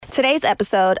Today's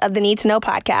episode of the Need to Know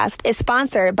podcast is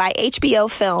sponsored by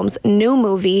HBO Films' new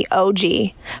movie, OG,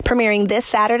 premiering this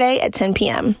Saturday at 10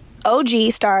 p.m. OG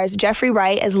stars Jeffrey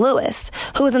Wright as Lewis,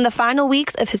 who is in the final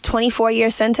weeks of his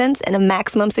 24-year sentence in a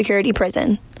maximum security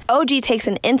prison. OG takes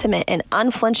an intimate and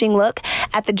unflinching look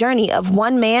at the journey of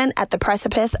one man at the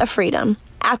precipice of freedom.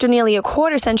 After nearly a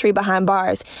quarter century behind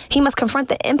bars, he must confront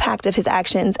the impact of his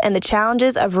actions and the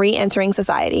challenges of re-entering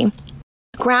society.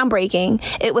 Groundbreaking,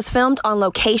 it was filmed on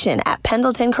location at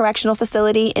Pendleton Correctional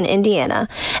Facility in Indiana,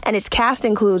 and its cast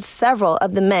includes several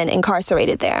of the men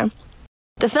incarcerated there.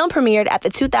 The film premiered at the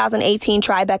 2018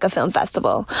 Tribeca Film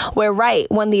Festival, where Wright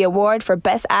won the award for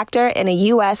Best Actor in a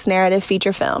U.S. narrative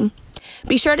feature film.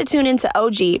 Be sure to tune in to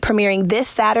OG, premiering this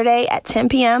Saturday at 10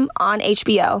 p.m. on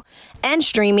HBO and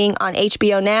streaming on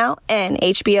HBO Now and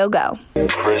HBO Go.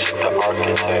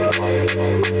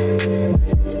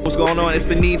 What's going on? It's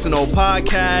the Need to Know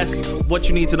podcast. What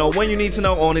you need to know, when you need to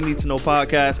know, on the Need to Know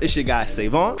podcast. It's your guy,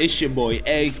 Savon. It's your boy,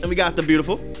 A. And we got the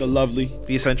beautiful, the lovely,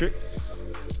 the eccentric.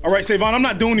 All right, Savon, I'm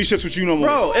not doing these shits with you no more.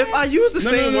 Bro, if I use the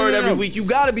same word every week, you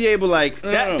gotta be able,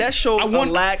 that shows a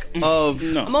lack of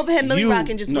I'm over here Millie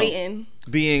rocking, just waiting.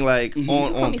 Being like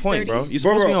on point, sturdy. bro. You're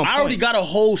supposed to be on point. I already got a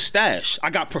whole stash. I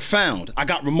got profound. I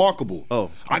got remarkable. Oh,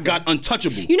 okay. I got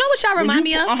untouchable. You know what y'all remind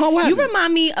me of? What you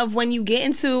remind me of when you get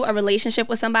into a relationship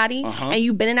with somebody and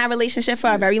you've been in that relationship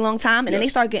for a very long time and then they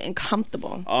start getting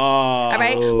comfortable. All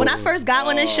right? When I first got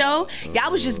on this show,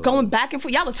 y'all was just going back and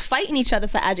forth. Y'all was fighting each other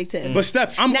for adjectives. But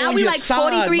Steph, I'm now on we your like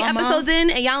side, 43 episodes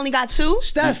in and y'all only got 2?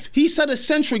 Steph, he said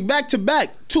eccentric back to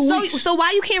back. 2 weeks. So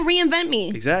why you can't reinvent me?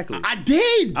 Exactly. I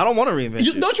did. I don't want to reinvent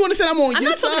you. Don't you understand I'm on I'm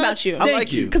your not side? talking about you. I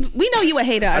like you. Because we know you a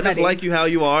hater already. I just like you how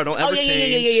you are. Don't ever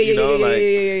change. You know,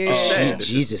 like,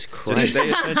 Jesus Christ.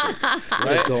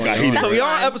 What's going on? So we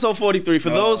are on episode 43. For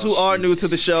those who are new to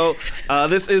the show,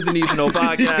 this is the Need to Know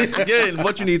podcast. Again,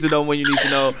 what you need to know when you need to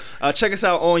know. Check us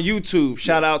out on YouTube.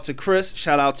 Shout out to Chris.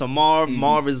 Shout out to Marv.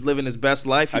 Marv is living his best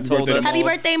life. He told us, happy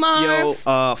birthday, Marv.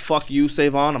 Yo, fuck you,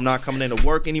 Savon. I'm not coming into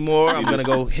work anymore. I'm gonna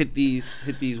go hit these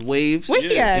waves. Where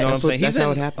he at? You know what I'm saying? That's He's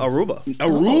how in it happens.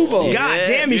 Aruba. God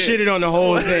damn, he shitted on the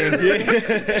whole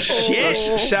thing.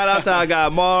 Shit. Shout out to our guy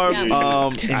Marv.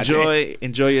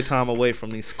 Enjoy your time away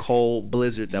from this cold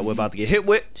blizzard that we're about to get hit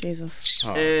with. Jesus.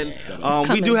 And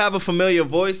we do have a familiar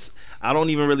voice. I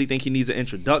don't even really think he needs an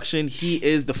introduction. He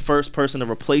is the first person to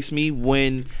replace me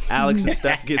when Alex and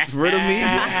Steph gets rid of me.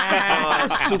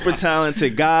 Super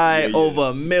talented guy, over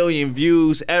 1 million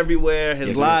views everywhere.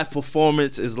 His live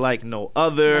performance is like no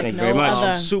other. Thank you very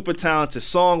much. Super talented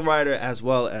songwriter as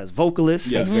well as vocalist.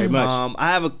 Yes, very much.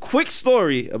 I have a quick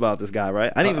story about this guy,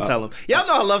 right? I didn't even tell him. Y'all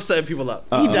know I love setting people up.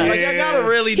 He does. Like, I gotta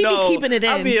really know. He be keeping it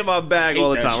in. I be in my bag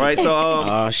all the time, right?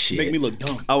 So, shit. Make me look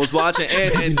dumb. I was watching,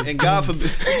 and God forbid.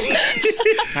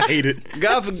 I hate it.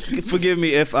 God forgive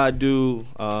me if I do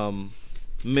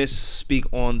misspeak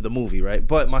on the movie, right?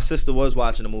 But my sister was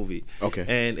watching the movie. Okay.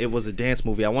 And it was a dance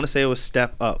movie. I want to say it was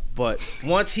Step Up, but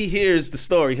once he hears the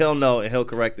story, he'll know and he'll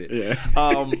correct it. Yeah.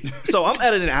 So I'm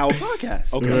editing our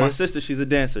podcast. Okay. And my sister, she's a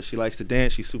dancer. She likes to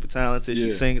dance. She's super talented. She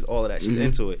Yeah. sings, all of that. She's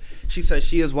into it. She says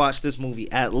she has watched this movie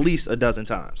at least a dozen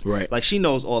times. Right. Like, she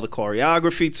knows all the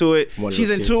choreography to it.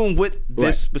 She's in tune with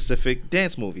this specific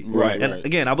dance movie. Right. And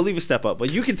again, I believe it's Step Up,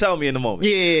 but you can tell me in the moment.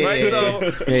 Yeah. Right?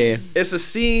 So Yeah. it's a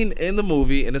scene in the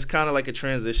movie, and it's kind of like a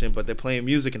transition, but they're playing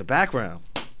music in the background.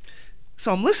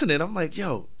 So I'm listening. I'm like,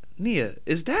 yo, Nia,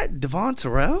 is that Devvon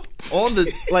Terrell on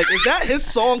the, like, is that his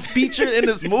song featured in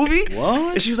this movie?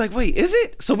 What? And she was like, wait, is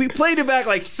it? So we played it back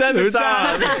like 7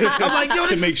 times. I'm like, yo,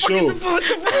 this To make is sure. Devvon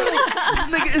Terrell. This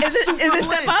nigga is super Is it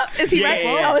Step lit. Up? Is he right?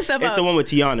 Oh, it's Step Up. It's the one with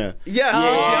Tiana. Yes,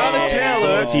 Tiana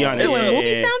Taylor. Tiana. Doing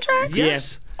movie soundtracks?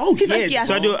 Yes. Oh, He's like, yes.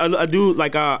 So I do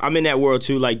like I'm in that world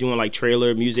too, like doing like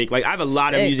trailer music. Like I have a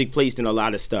lot of music placed in a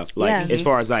lot of stuff. Like as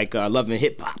far as like love and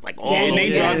hip hop, like all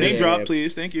Yeah, name drop,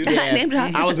 please. Thank you. Name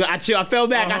drop. I fell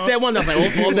back. I said one. I was like, oh,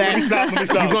 fall back. Let me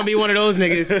stop. You're gonna be one of those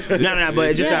niggas. No.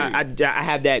 But just I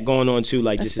have that going on too.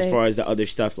 Like just That's as far as the other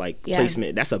stuff, like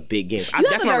placement. That's a big game. You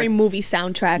have a very movie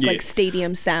soundtrack, like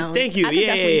stadium sound. Thank you. I can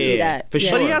definitely see that. For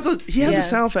sure. But he has a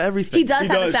sound for everything. He does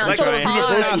have a sound. Like So a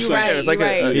hard. You're right. It's like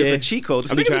it's a cheat code.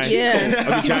 I'll be trying. Yeah.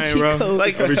 I'll be trying, bro.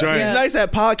 Like, he's nice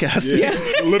at podcasting.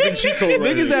 Living cheat code.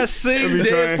 Niggas that sing,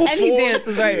 dance, perform. And he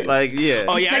dances, right? Like, yeah.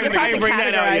 Oh yeah, Like, it's I hard ain't to bring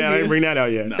that out yet. categorize I you. ain't bring that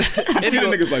out yet. And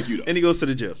niggas like you though. And he goes to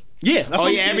the gym. Yeah. That's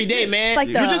what I'm every day, man. It's like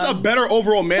You're just a better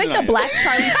overall man. It's like the black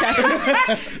Charlie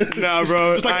Chaplin. Nah,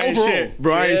 bro. It's like I ain't overall. shit,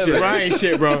 bro. I ain't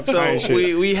shit, bro. So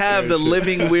we have the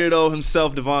living weirdo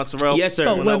himself, Devvon Terrell. Yes, sir.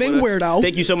 The living weirdo.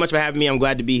 Thank you so much for having me. I'm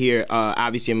glad to be here.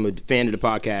 Obviously, I'm a fan of the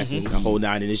podcast and the whole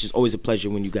nine, and it's just always a pleasure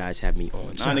when when you guys have me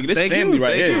on. So, nah, nigga, this family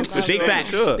right here. Big facts.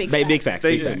 Sure. Big facts.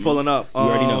 Thank you for pulling up. You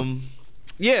already know.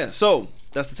 Yeah, so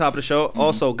that's the top of the show.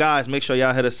 Also, guys, make sure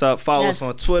y'all hit us up. Follow us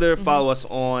on Twitter. Follow us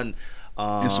on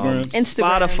Instagram.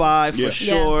 Spotify for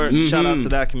sure. Shout out to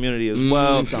that community as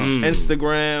well.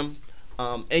 Instagram.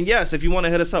 And yes, if you want to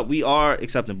hit us up, we are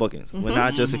accepting bookings. We're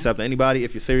not just accepting anybody.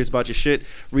 If you're serious about your shit,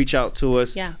 reach out to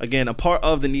us. Yeah. Again, a part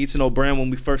of the Need to Know brand when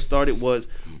we first started was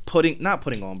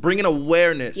bringing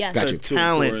awareness to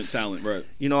talents. Talent, right.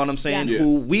 You know what I'm saying?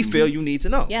 Who we feel you need to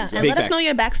know. Yeah, So. and let us know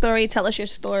your backstory. Tell us your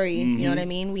story. You know what I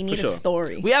mean? We need a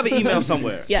story. We have an email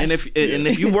somewhere. Yes. And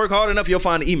if you work hard enough, you'll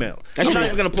find an email. I'm not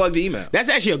even going to plug the email. That's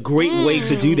actually a great way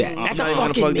to do that. That's a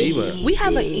fucking name. We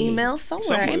have an email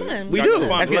somewhere. Amen. We do.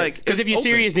 That's good. Because if you're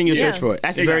serious, then you'll search for it.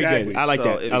 That's very good. I like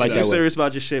that. If I like you're that. serious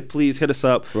about your shit, please hit us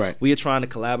up. Right. We are trying to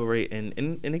collaborate and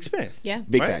expand. Yeah.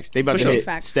 Big facts. They about to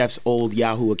hit Steph's old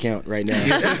Yahoo account right now.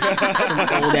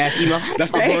 Some old ass email.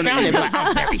 That's the one. Like,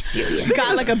 I'm very serious. It's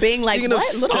got like a Bing, like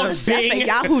what? Little Steph at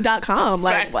yahoo.com.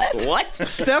 Like what?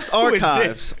 Steph's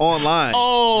archives online.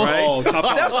 Right?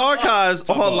 Steph's archives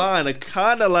online are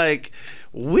kind of like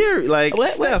weird. Like,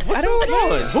 Steph, what's going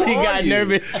on? Who he are got you?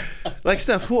 nervous. Like,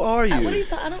 Steph, who are you? What are you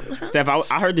talking? I don't. Steph,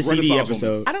 I heard the CD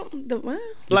episode. I don't. The what?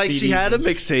 Like, she had a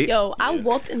mixtape. Yo, I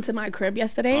walked into my crib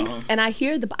yesterday and I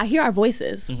hear our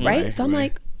voices, right? So I'm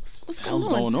like, what's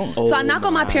going on? So I knock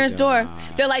on my parents' door.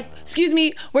 They're like, excuse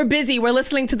me, we're busy. We're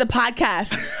listening to the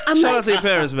podcast. Shout out to your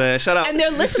parents, man. Shout out. And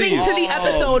they're listening to the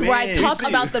episode where I talk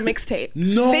about the mixtape.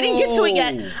 No. They didn't get to it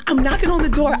yet. I'm knocking on the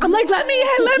door. I'm like, let me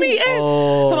in.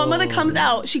 So my mother comes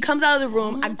out. She comes out of the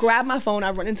room. I grab my phone.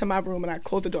 I run into my room and I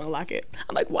close the door and lock it.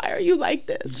 I'm like, why are you like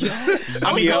this?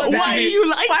 Why are you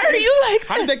like this?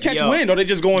 How did they catch wind? Or they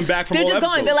just going back from all They're just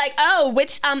episodes? going. They're like, oh,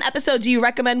 which episode do you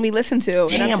recommend we listen to?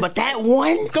 Damn, but that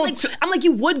one? I'm like,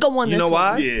 you would go on this. You know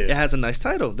why? Yeah. It has a nice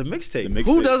title, The Mixtape.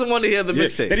 Who doesn't want to hear the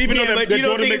mixtape? They even know but their you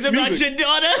don't daughter think makes it's about music. your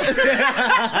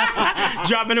daughter?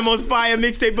 Dropping the most fire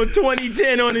mixtape of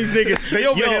 2010 on these niggas. They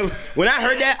over here. When I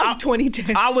heard that,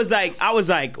 2010. I was like,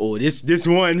 oh, this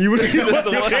one. You would have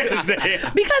Because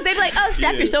they'd be like, oh,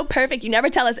 Steph, you're so perfect. You never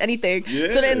tell us anything.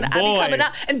 So then I'd be coming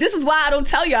out. And this is why I don't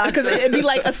tell y'all. Because it'd be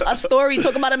like a story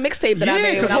talking about a mixtape that I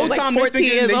made because when I whole was like time they 14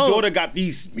 thinking years their old. daughter got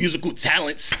these musical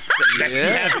talents that she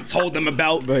hasn't told them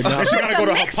about. But That she gotta go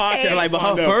to her mixtape. podcast. like, but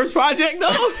her first project though,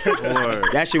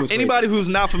 that shit was crazy. Anybody who's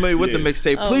not familiar with the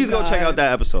mixtape, please go check out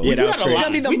that episode. Yeah, that was crazy. It's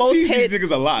gonna be the we most tease hit. these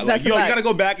niggas a lot. Like, That's a yo, you fact. gotta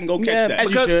go back and go catch Yeah. that.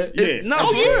 Because Yeah. no,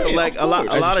 for real. Like a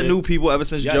lot of new people ever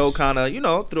since Yes. Joe kind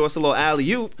of threw us a little alley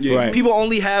oop. Right. People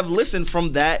only have listened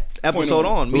from that episode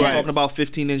on. Me Right. talking about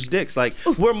 15-inch dicks. Like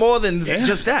we're more than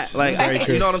just that. Like very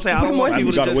true. you know what I'm saying? I don't want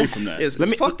people to got just away from that. It's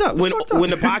fucked up. When It's fucked up.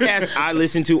 the podcast I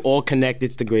listen to all connect,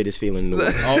 it's the greatest feeling in the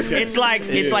world. Okay. It's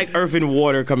like earth and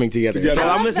water coming together. So I I'm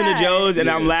love listening that. to Joe's and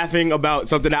I'm laughing about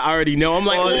something I already know. I'm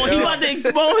like, he about to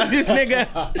expose this nigga.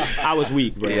 I was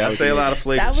weak, bro. I say a lot of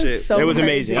flavor That was shit. so It was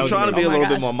crazy. amazing. I'm trying to be a Oh my little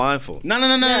bit gosh. more mindful. No,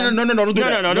 don't do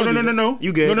that. No.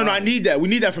 You good. No, I need that. We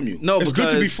need that from you. No, it's good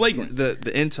to be because flagrant.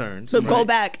 The interns. But go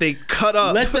back. They cut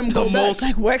up. Let them the go back. most.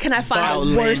 Like, where can I find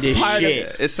the worst Outlandish part shit.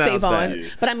 of It sounds Savon?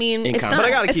 bad. But I mean, it's common. not. But I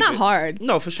gotta It's keep not it. hard.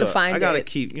 No, for sure. To find I gotta it.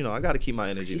 keep. I gotta keep my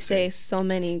energy. You say so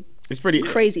many It's pretty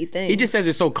crazy things. He just says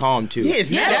it so calm too. Yeah, it's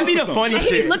that'd be the awesome. funny And he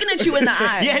shit. be looking at you in the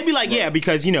eye. Yeah, he'd be like, yeah,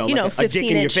 because like a dick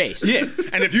in your 15-inch. face. Yeah,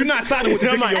 and if you're not siding with the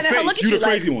dick in your And then he'll look face, at you you the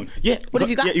crazy like- one. Yeah. What have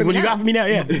you got for me What you now? got for me now?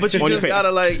 Yeah. But you on your just face.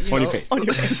 gotta like on your face. On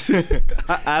your face.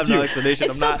 I have no explanation.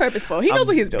 It's I'm so not purposeful. He knows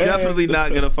what he's doing. Definitely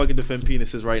not gonna fucking defend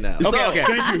penises right now. Okay.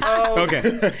 Thank you.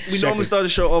 Okay. We normally start the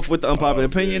show off with the unpopular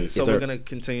opinion, so Yes, we're sir. gonna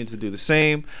continue to do the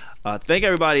same. Thank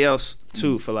everybody else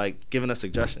too for like giving us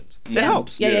suggestions. It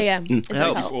helps. Yeah. It does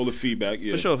helps. help. All the feedback,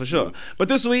 yeah. For sure. But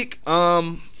this week,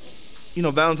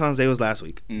 Valentine's Day was last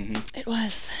week. It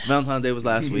was. Valentine's Day was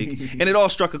last week, and it all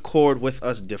struck a chord with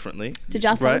us differently. Did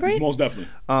y'all celebrate? Most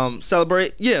definitely.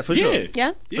 Celebrate? Yeah, for sure.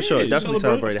 Yeah? For sure, definitely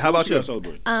celebrated. How about you?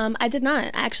 Celebrate. I did not. I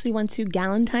actually went to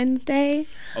Galentine's Day.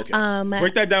 Okay.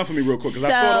 Break that down for me real quick, because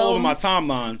I saw it all over my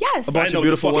timeline. Yes. A bunch of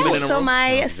beautiful women in a room.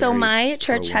 So my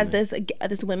church has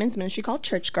this women's ministry called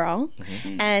Church Girl,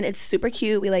 and it's super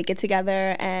cute. We like get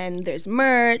together and there's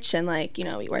merch and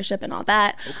we worship and all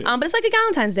that. Okay. But it's like a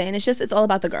Galentine's Day, and it's all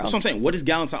about the girls. That's what I'm saying. What is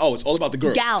Galentine? Oh, it's all about the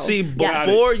girls. Gals. See, yes.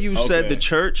 before you said Okay. the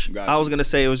church, Gotcha. I was gonna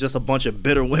say it was just a bunch of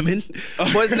bitter women.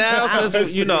 But now,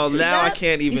 since now I that?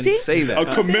 can't You even see? say that.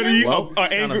 A committee Well, of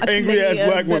angry ass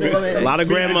black women. A lot of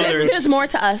grandmothers. There's more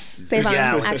to us, Savon,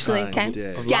 Galentine's actually. Okay,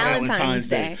 Day. Galentine's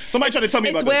Day. Somebody tried to tell me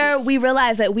It's about where that. we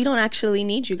realize that we don't actually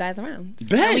need you guys around.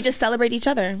 Bet. And we just celebrate each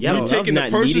other. Yeah, I We love taking the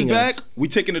not purses needing back. us. We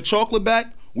taking the chocolate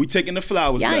back. We taking the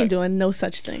flowers Y'all back. ain't doing no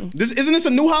such thing. Isn't this a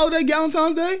new holiday,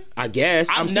 Valentine's Day? I guess.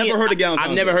 I've never heard of Valentine's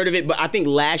I've never Day. heard of it, but I think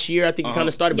last year it kind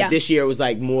of started, Yeah. but this year it was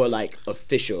like more like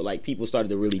official. Like people started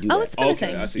to really do that. Oh, it's been a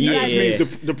thing. I see. Yeah, That just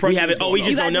means the pressure we have is it. Oh, going we up. just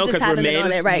You don't guys know just because we're haven't been men.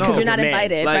 on it, right? No. Because you're not Man.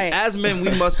 invited, Like right? as men,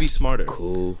 we must be smarter.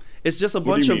 Cool. It's just a What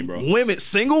bunch do of you mean, bro? women,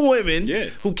 single women, Yeah.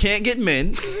 who can't get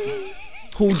men,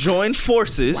 who join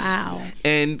forces Wow.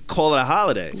 and call it a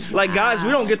holiday. Like guys, we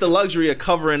don't get the luxury of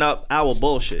covering up our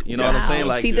bullshit. You know what I'm saying?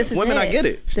 Like See, this is women, it. I get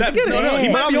it. This I is get it. it. He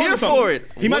But might I'm be here onto something. for it.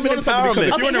 He might be Women onto something because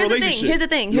if empowerment. you're in a here's the thing. relationship. Here's the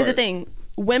thing. Here's the Right. thing.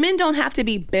 Women don't have to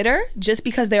be bitter just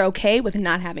because they're okay with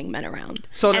not having men around.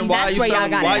 So then And why that's are you where y'all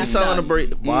celebrating? got Why it are you effed up.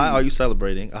 celebrating? Why are you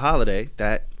celebrating a holiday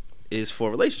that is for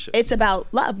relationships? It's about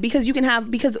love because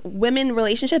because women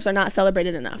relationships are not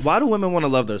celebrated enough. Why do women want to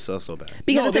love themselves so bad?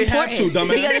 Because No, it's they have important. to,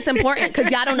 dumbass. Because it's important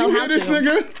because y'all don't know You how hear this to.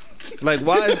 nigga? Like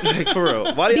why is like for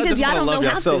real? Why do y'all Because just y'all want to don't love know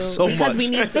how to. yourself so because much? we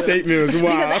need to. Statement was wild.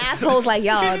 Because assholes like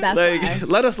y'all. That's Like why.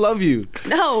 let us love you.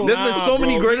 No. There's been so Nah,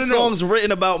 many bro. great No. songs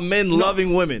written about men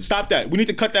loving women. Stop that. We need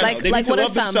to cut that Like- out. They like need to what are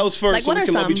love some? themselves first Like so what we are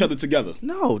can love some? each other together.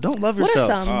 No, don't love What are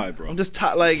yourself. some? All right, bro. I'm just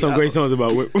like Some great songs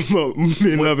about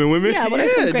men loving women. Yeah, what are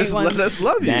some Yeah, great just ones? let us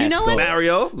love you. You know what?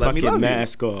 Mario, let me Fucking love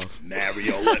mask off.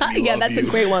 Mario, let me Yeah, love that's a you.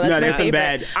 great one. That's No, my that's some favorite.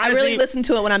 bad. I Honestly- really listen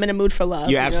to it when I'm in a mood for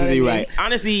love. You're you know what absolutely I mean? right.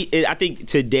 Honestly, I think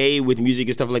today with music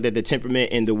and stuff like that, the temperament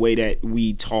and the way that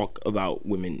we talk about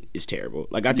women is terrible.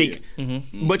 Like I think,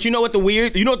 but you know what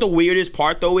the weirdest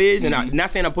part though is, and I'm not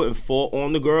saying I'm putting fault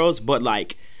on the girls, but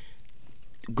like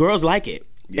girls like it.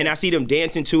 And I see them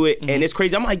dancing to it, and it's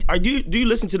crazy. I'm like, do you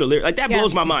listen to the lyrics? Like that Yeah.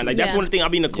 blows my mind. Like that's Yeah. one thing. I'll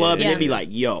be in the club Yeah. and they'd be like,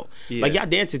 "Yo, like y'all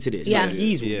dancing to this? Yeah. Like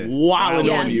he's Yeah. wilding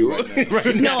Yeah. on you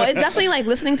right now." No, it's definitely like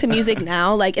listening to music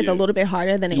now. Like it's a little bit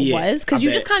harder than it Yeah, was because I you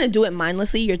bet. just kind of do it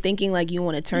mindlessly. You're thinking like you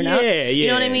want to turn up. Yeah, You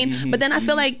know what I yeah. mean? But then I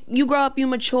feel like you grow up, you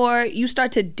mature, you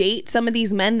start to date some of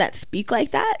these men that speak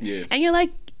like that, Yeah. and you're like,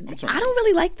 turned I don't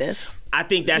really like this. I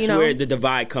think that's You know? where the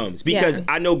divide comes because Yeah.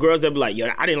 I know girls that be like, "Yo,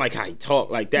 I didn't like how he talk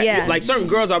like that." Yeah. Like certain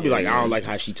girls, I'll be like, "I don't like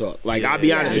how she talk." Like I'll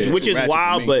be honest with you, Yeah. which is Ratchet for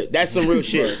wild, me. but that's some real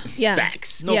shit. Yeah.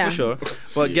 Facts. No, Yeah. for sure.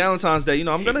 But Valentine's Day,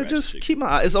 I'm gonna just keep my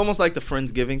eye. It's almost like the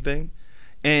Friendsgiving thing.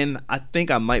 And I think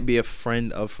I might be a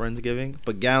friend of Friendsgiving,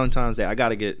 but Valentine's Day, I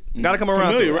gotta come around to it.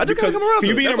 Familiar, right? I just gotta Because come around can to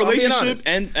you be it. in a That's all, I'm being relationship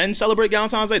honest. and celebrate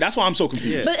Valentine's Day? That's why I'm so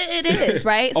confused. But it is,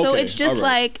 right? So Okay, it's just all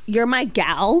right. like you're my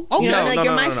gal. Okay. You know, No, like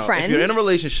you're my friend. If you're in a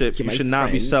relationship, you my should not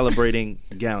be friend. celebrating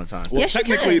Valentine's Day. Well, Yes, you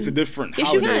technically, can. it's a different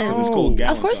Yes, you holiday can. because it's called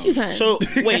Valentine's. Of course you can. So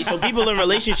wait, so people in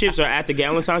relationships are at the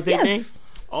Valentine's Day Yes. thing?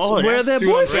 Oh, Where are that's their too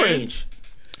boyfriends? strange.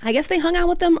 I guess they hung out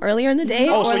with them earlier in the day.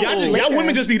 Oh, so or y'all later.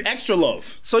 women just need extra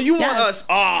love. So you want Yes.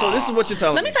 us? So this is what you're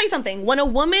telling Let me tell you something. When a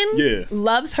woman Yeah.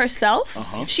 loves herself,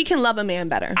 she can love a man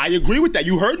better. I agree with that.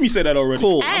 You heard me say that already.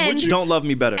 Cool. And- Don't love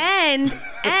me better. And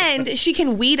she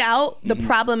can weed out the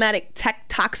problematic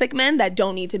toxic men that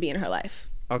don't need to be in her life.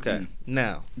 Okay.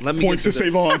 Now let me Point get to to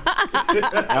Savon.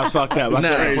 That was fucked up. Nah,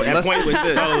 That let's point was get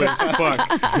this. so as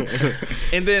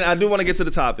fuck. And then I do want to get to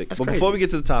the topic. But crazy. before we get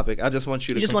to the topic, I just want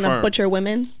you to You just confirm. want to butcher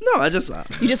women? No, I just.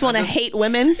 You just want to hate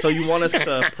women? So you want us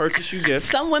to purchase you gifts?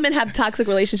 Some women have toxic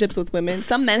relationships with women.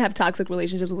 Some men have toxic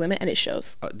relationships with women, and it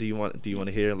shows. Do you want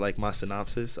to hear like my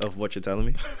synopsis of what you're telling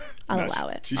me? I'll allow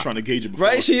it. She's trying to gauge it before.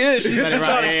 Right, she is. She's just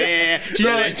trying to. Yeah. She's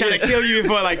trying to kill you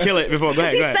before kill it before. Go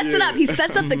ahead. He Go ahead. sets it up. He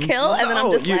sets up the kill, and then I'm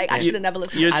No, just you- like, I should have never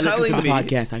listened. You're I listen to telling the me.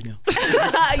 podcast. I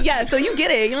know. Yeah, so you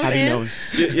get it. You know what How I'm do you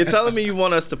saying? know? You're telling me you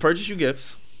want us to purchase you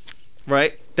gifts,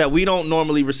 right? That we don't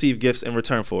normally receive gifts in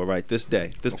return for, right? This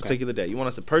particular day. You want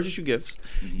us to purchase you gifts.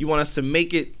 You want us to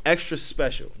make it extra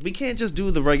special. We can't just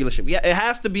do the regular shit. It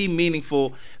has to be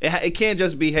meaningful. It can't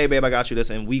just be, hey, babe, I got you this,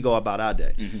 and we go about our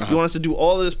day. You want us to do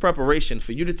all of this preparation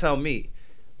for you to tell me,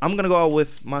 I'm going to go out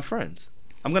with my friends.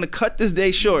 I'm going to cut this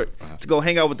day short to go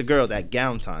hang out with the girls at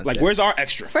Valentine's Like, Day. where's our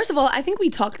extra? First of all, I think we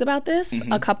talked about this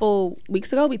a couple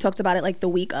weeks ago. We talked about it like the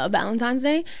week of Valentine's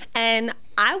Day. And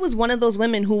I was one of those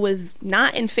women who was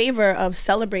not in favor of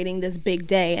celebrating this big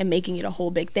day and making it a whole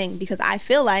big thing, because I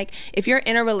feel like if you're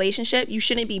in a relationship, you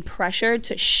shouldn't be pressured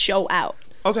to show out.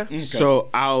 Okay. So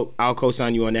I'll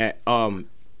co-sign you on that.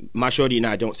 My shorty and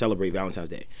I don't celebrate Valentine's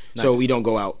Day, so we don't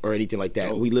go out or anything like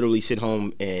that. We literally sit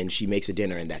home and she makes a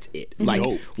dinner and that's it. Like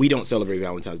we don't celebrate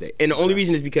Valentine's Day, and the only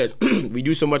reason is because we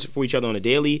do so much for each other on a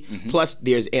daily. Plus,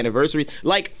 there's anniversaries.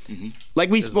 Like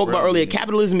we spoke about earlier,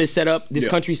 capitalism is set up. This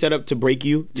country's set up to break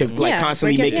you, to like Yeah,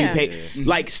 constantly break make it, you pay.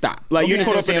 Like stop. Like you Don't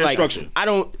get understand what I'm caught up saying? in Like that structure. I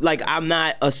don't like. I'm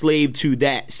not a slave to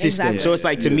that system. Exactly. So it's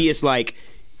like to me, it's like.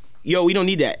 yo, we don't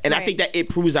need that. And I think that it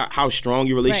proves out how strong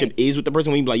your relationship is with the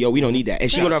person when you be like, yo, we don't need that.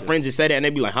 And she go to her friends and say that, and they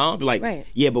be like, huh? Be like,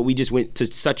 yeah, but we just went to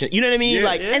such a, you know what I mean?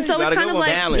 And so it's kind of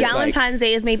like balance. Valentine's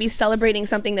Day is maybe celebrating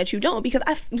something that you don't, because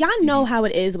y'all know how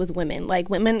it is with women. Like,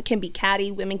 women can be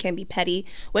catty, women can be petty,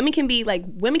 women can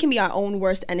be our own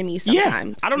worst enemies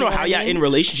sometimes. I don't know how y'all in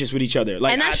relationships with each other.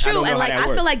 Like, and that's true. And like,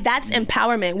 I feel like that's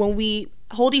empowerment when we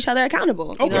hold each other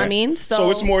accountable. You know what I mean?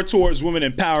 So it's more towards women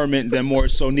empowerment than more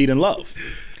so needing love.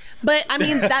 But I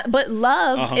mean but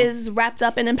love is wrapped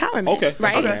up in empowerment. Okay,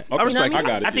 right? Okay. I respect. I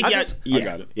got it. I think I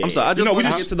got it. I'm sorry. I just want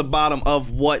to get to the bottom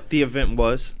of what the event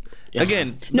was.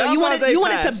 Again, no, you wanted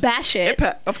to bash it.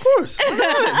 Of course.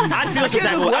 I feel some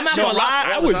type of way. I'm not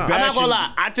gonna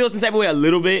lie. I feel some type of way a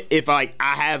little bit if I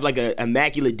have like an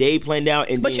immaculate day planned out.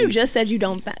 But you just said you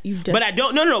don't. But I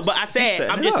don't. No. But I said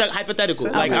I'm just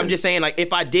hypothetical. Like I'm just saying, like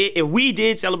if we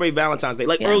did celebrate Valentine's Day,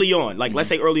 like early on, like let's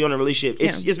say early on in a relationship,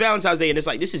 it's Valentine's Day and it's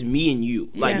like this is me and you,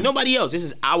 like nobody else. This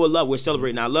is our love. We're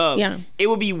celebrating our love. Yeah. It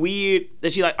would be weird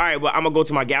that she's like, all right, well I'm gonna go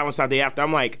to my Valentine's Day after.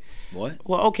 I'm like, what?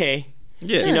 Well, okay.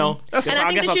 Yeah, you know, and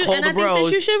I think that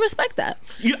you should respect that.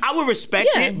 I would respect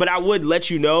it, but I would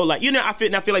let you know, like, you know, I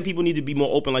feel like people need to be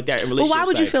more open like that in relationships. Well, why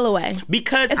would you feel away?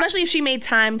 Because especially if she made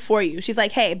time for you. She's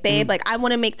like, hey, babe, like I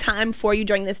want to make time for you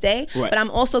during this day, but I'm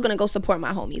also gonna go support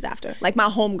my homies after, like my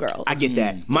homegirls. I get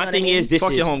that. My thing is this: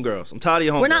 fuck your homegirls. I'm tired of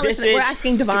your homegirls. We're not listening. We're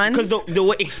asking Devvon because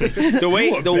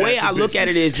the way I look at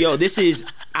it is, yo, this is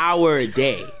our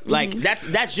day. Like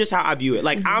that's just how I view it.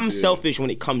 Like I'm selfish when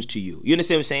it comes to you. You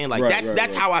understand what I'm saying? Like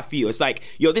that's how I feel. It's like,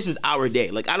 yo, this is our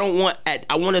day. Like I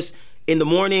want us in the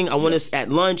morning, I want us at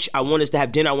lunch, I want us to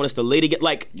have dinner, I want us to lay together.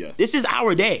 Like this is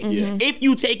our day. If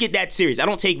you take it that serious, I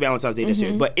don't take Valentine's Day that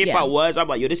serious, but if I was, I'm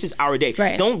like, yo, this is our day.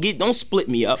 Right. Don't split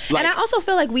me up. Like, and I also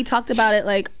feel like we talked about it,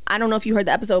 like, I don't know if you heard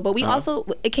the episode, but we also,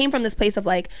 it came from this place of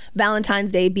like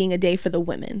Valentine's Day being a day for the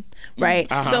women, right?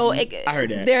 So I heard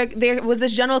that. There was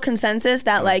this general consensus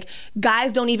that like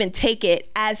guys don't even take it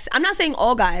as, I'm not saying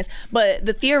all guys, but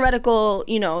the theoretical,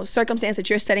 you know, circumstance that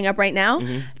you're setting up right now,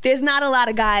 there's not a lot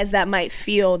of guys that might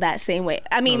feel that same way.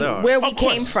 I mean, where we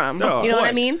came from, you know what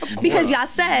I mean? Because y'all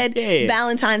said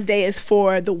Valentine's Day is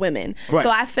for the women. Right. So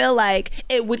I feel like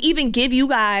it would even give you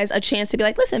guys a chance to be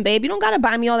like, listen, babe, you don't gotta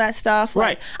buy me all that stuff. Right.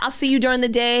 Like, I'll see you during the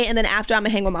day, and then after I'm gonna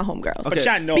hang with my homegirls. But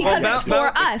y'all know because it's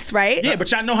for us, right? Yeah,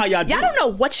 but y'all know how y'all do. Y'all don't know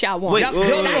what y'all want. Y'all don't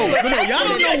know what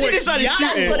that's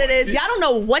what it is. Y'all don't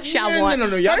know what y'all want. No.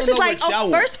 First it's like,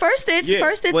 first it's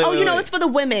you know, it's for the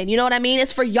women. You know what I mean?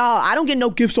 It's for y'all. I don't get no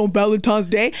gifts on Valentine's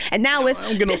Day, and now it's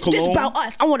this about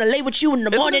us. I want to lay with you in the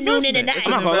morning, noon, and the night.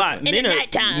 I'm not gonna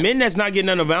lie. Men that's not getting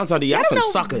none of Valentine's Day, y'all some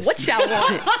suckers. What y'all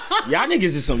want? Y'all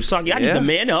niggas is some suckers. Y'all need to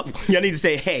man up. Y'all need to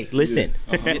say, hey, listen.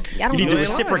 You need to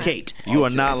reciprocate. You are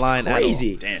not lying at all.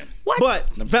 Crazy. Damn. What? But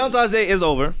Valentine's Day is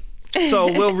over.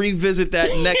 So we'll revisit that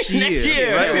next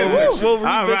year. Right? We'll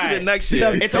revisit it next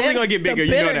year. It's only gonna get bigger.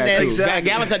 You know that too. Exactly.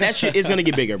 Valentine's, that shit is gonna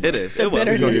get bigger. Bro. It is. It's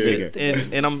gonna get bigger.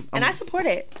 And I support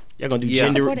it. Y'all gonna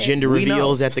do gender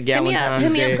reveals at the Valentine's Day.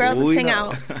 Hit me up, girls. Let's hang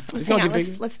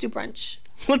out. Let's do brunch.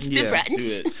 Let's do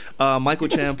brunch. Michael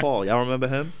Chan Paul. Y'all remember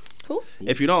him? Who?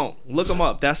 If you don't, look him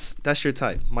up. That's your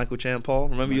type. Michael Chan Paul.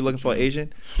 Remember you looking for an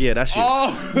Asian? Yeah, that's you.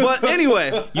 But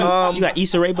anyway, you got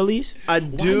Issa Rae Belize? I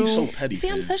do. Why are you so petty? See,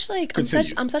 I'm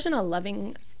such in a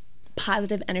loving,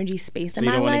 positive energy space in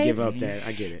my life. So you don't want to give up that.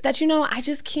 I get it. That, you know, I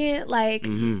just can't, like,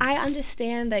 I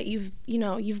understand that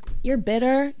you're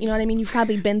bitter. You know what I mean? You've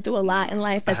probably been through a lot in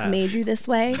life that's made you this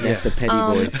way. That's the petty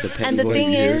voice. And the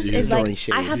thing is like,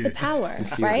 I have the power,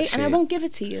 right? And I won't give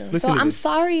it to you. So I'm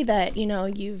sorry that, you know,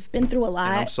 you've been through a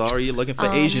lot. And I'm sorry you're looking for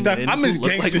Asian men. I'm as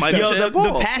gangster like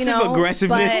the passive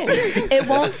aggressiveness.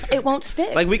 It won't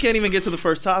stick. Like, we can't even get to the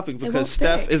first topic because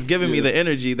Steph is giving me the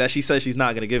energy that she says she's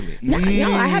not going to give me. No,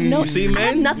 I have no. You see,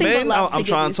 men, I'm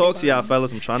trying to talk to y'all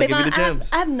fellas. I'm trying to give you the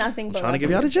gems. I have nothing but trying to give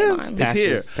y'all the gems. It's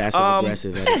here. Passive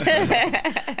aggressive.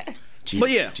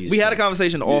 But yeah, we had a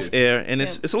conversation off air, and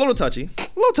it's a little touchy,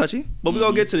 but we're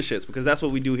gonna get to the shits because that's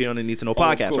what we do here on the Need to Know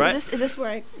podcast, right? Is this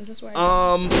where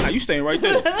I you staying right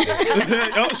there?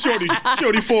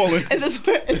 Shorty falling. Is this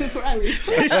where I leave?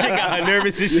 This shit got her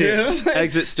nervous as shit.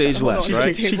 Exit stage left,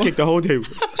 right? She kicked the whole table.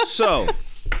 So,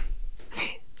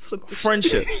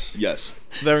 friendships, yes,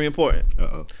 very important.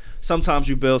 Sometimes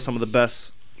you build some of the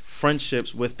best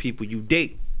friendships with people you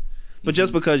date. But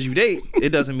just because you date, it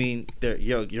doesn't mean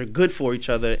you're good for each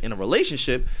other in a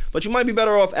relationship, but you might be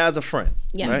better off as a friend,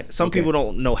 right? Some people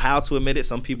don't know how to admit it.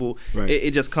 Some people, it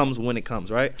just comes when it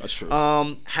comes, right? That's true.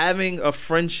 Having a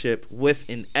friendship with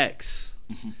an ex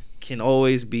can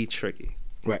always be tricky.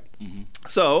 Right.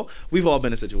 So we've all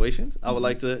been in situations. I would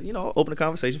like to, open a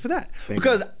conversation for that.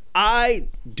 Because I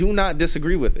do not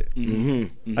disagree with it.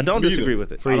 I don't disagree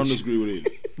with it. I don't disagree with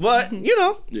it. But,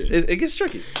 it gets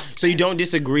tricky. So you don't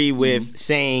disagree with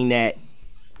saying that.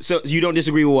 So you don't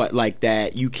disagree with what? Like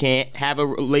that you can't have a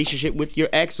relationship with your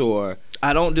ex, or?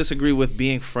 I don't disagree with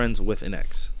being friends with an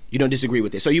ex. You don't disagree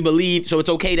with it. So you believe, so it's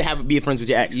okay to be friends with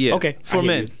your ex? Yeah. Okay. For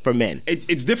men. For men.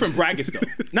 It's different brackets, though.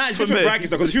 It's different brackets,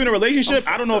 though. Because if you're in a relationship,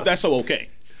 I don't know if that's so okay.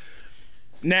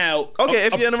 Now, okay,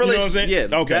 if you're in a relationship, you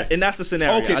know what I'm saying? yeah, okay, and that's the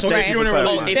scenario. Okay, so if you're in a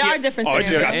relationship, there are different it scenarios.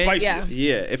 just got spicy.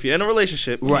 Yeah, if you're in a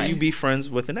relationship, can you be friends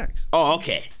with an ex? Oh,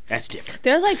 okay, that's different.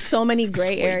 There's like so many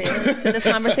gray areas to this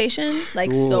conversation.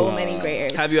 Like so many gray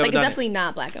areas. Have you ever like done it's definitely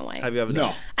not black and white. Have you ever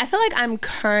done it? I feel like I'm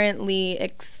currently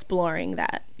exploring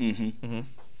that.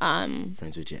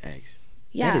 Friends with your ex.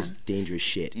 Yeah. That is dangerous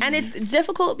shit. And it's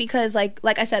difficult because like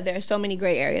I said, there are so many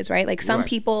gray areas, right? Like some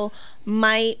people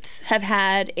might have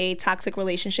had a toxic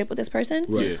relationship with this person.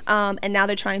 Right. And now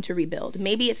they're trying to rebuild.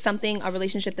 Maybe it's a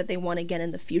relationship that they want again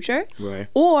in the future. Right.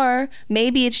 Or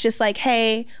maybe it's just like,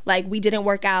 hey, like we didn't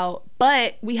work out,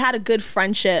 but we had a good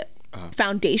friendship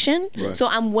foundation. Right. So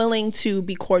I'm willing to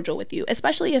be cordial with you,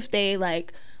 especially if they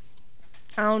like,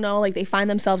 I don't know, like they find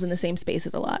themselves in the same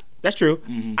spaces a lot. That's true.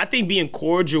 I think being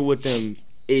cordial with them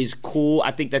is cool.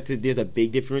 I think that there's a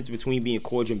big difference between being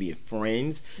cordial and being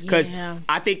friends. Because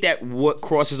I think that what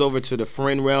crosses over to the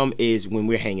friend realm is when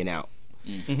we're hanging out.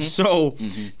 So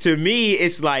to me,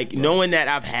 it's like knowing that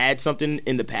I've had something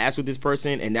in the past with this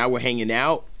person and now we're hanging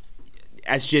out,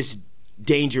 that's just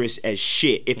dangerous as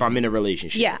shit if I'm in a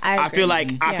relationship. Yeah, I agree. feel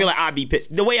like I'd be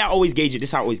pissed. The way I always gauge it, this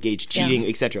is how I always gauge cheating,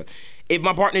 etc. If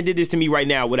my partner did this to me right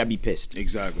now, would I be pissed?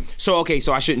 Exactly. So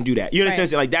so I shouldn't do that. You understand?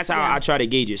 Like that's how I try to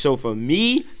gauge it. So for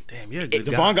me, damn, you're a good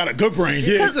guy. Devvon got a good brain.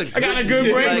 Yeah, I got a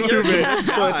good brain.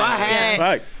 So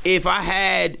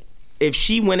if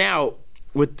she went out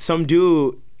with some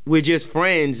dude, we're just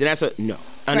friends, and that's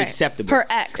unacceptable. Her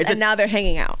ex, and now they're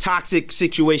hanging out. Toxic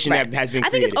situation that has been created. I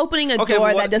think it's opening a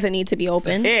door that doesn't need to be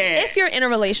open. Yeah. If you're in a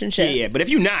relationship. Yeah, but if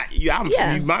you're not, hey. Okay, all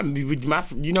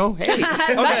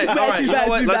right.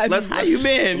 Let's how you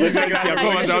been? Let's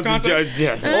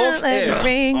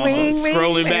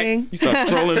scrolling back. You start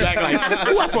scrolling back like,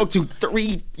 who I spoke to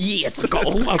 3 years ago?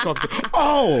 Who I spoke to?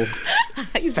 Oh,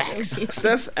 facts.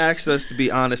 Steph asked us to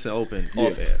be honest and open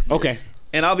off air. Okay.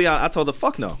 And I'll be honest, I told her,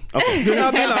 fuck no. Okay.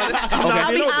 I'll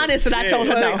be honest, and I told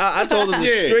her no. I told her the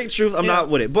straight truth. I'm not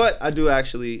with it. But I do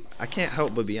actually, I can't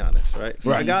help but be honest, right?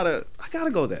 So I gotta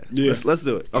go there. Yeah. Let's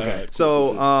do it. Okay.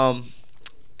 So,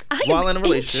 while in a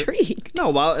relationship. Intrigued.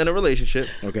 No, while in a relationship,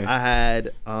 okay. I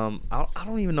had, I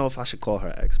don't even know if I should call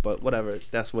her ex, but whatever,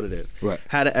 that's what it is. Right.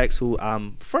 Had an ex who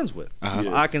I'm friends with.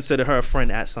 I consider her a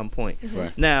friend at some point.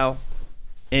 Right. Now,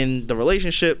 in the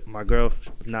relationship, my girl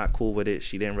not cool with it.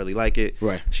 She didn't really like it.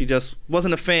 Right. She just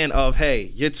wasn't a fan of,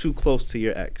 hey, you're too close to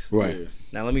your ex. Right. Yeah.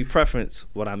 Now let me preference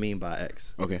what I mean by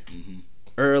ex. Okay.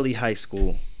 Early high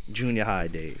school, junior high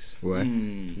days. Right.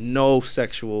 No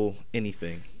sexual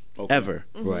anything. Ever.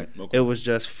 Right. Okay. It was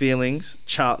just feelings,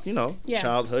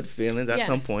 childhood feelings at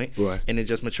some point. Right. And it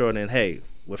just matured in, hey,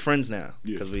 we're friends now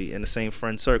because we in the same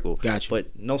friend circle. Gotcha.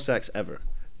 But no sex ever.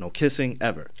 No kissing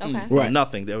ever. Okay. No Right.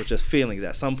 nothing. There was just feelings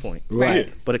at some point. Right.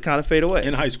 Yeah. But it kind of faded away.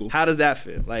 In high school. How does that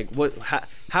feel? Like what?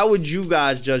 How would you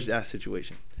guys judge that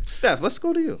situation? Steph, let's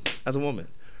go to you as a woman.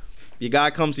 Your guy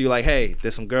comes to you like, hey,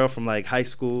 there's some girl from like high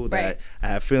school that I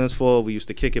have feelings for. We used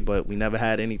to kick it, but we never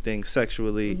had anything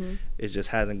sexually. It just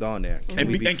hasn't gone there. And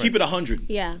keep it 100.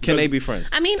 Yeah. Can they be friends?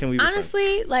 I mean, Can we be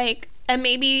honestly, friends? like, and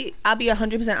maybe I'll be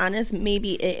 100% honest,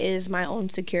 maybe it is my own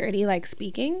security, like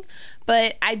speaking,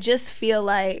 but I just feel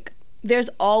like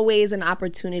there's always an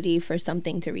opportunity for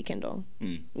something to rekindle.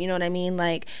 You know what I mean?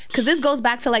 Like, because this goes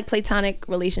back to like platonic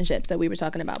relationships that we were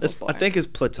talking about before. I think it's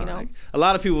platonic. You know? A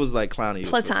lot of people was like clowning you.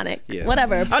 Platonic. Yeah.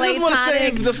 Whatever. I just want to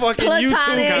save the fucking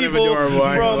platonic. YouTube people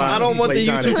I don't want the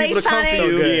YouTube people to come to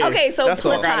you. Platonic. Okay, so that's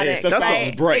platonic. That's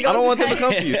right? great. I don't want them to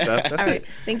come to you, Steph. That's right. it.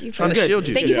 Thank you for Trying to shield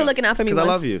you. Thank you for looking out for me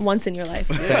once in your life.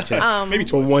 Maybe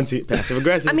for once, passive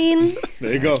aggressive. I mean,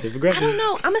 there you go. Passive aggressive. I don't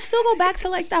know. I'm gonna still go back to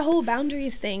like that whole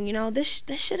boundaries thing. You know, this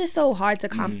shit is so hard to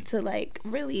to like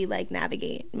really like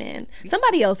navigate, man.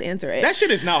 Somebody else answer it. That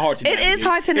shit is not hard to navigate. It is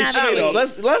hard to navigate.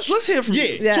 Let's hear from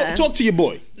you. Yeah. Talk to your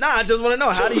boy. Nah, I just want to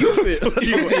know, how do you feel?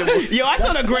 Yo, I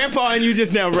saw the grandpa in you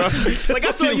just now, bro. Like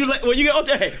I saw you like, when you get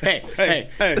older. Hey, Play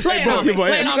on, Hey,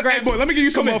 boy, let me give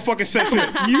you some motherfucking sense here.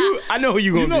 I know who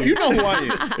you gonna be. You know who I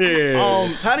am. Yeah.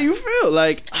 How do you feel?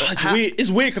 Like,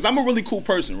 it's weird because I'm a really cool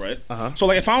person, right? So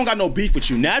like, if I don't got no beef with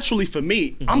you, naturally for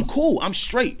me, I'm cool. I'm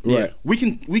straight. Right. We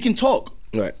can talk.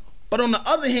 Right. But on the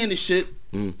other hand of shit,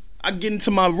 I get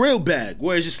into my real bag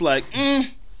where it's just like,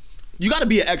 you got to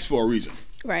be an ex for a reason.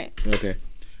 Right. Okay.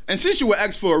 And since you were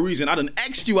ex for a reason, I done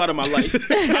X'd you out of my life.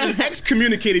 I done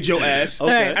excommunicated your ass.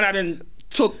 Okay. And I done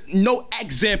took no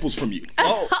examples from you.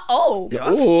 Oh.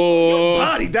 Your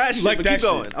body, that shit. Like But that keep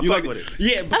going. shit. I You fuck like with it.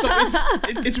 Yeah, but so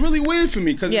it's really weird for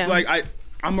me because Yeah. it's like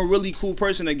I'm a really cool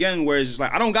person again, where it's just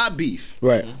like I don't got beef.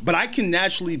 Right. But I can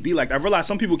naturally be like that. I realize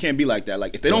some people can't be like that.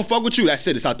 Like if they don't fuck with you, that's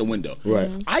it. It's out the window. Right.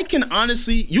 I can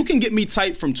honestly, you can get me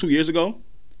tight from 2 years ago,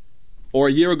 or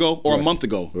a year ago, or a month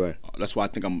ago. Right. That's why I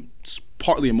think I'm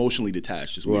partly emotionally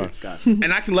detached. It's weird. Right.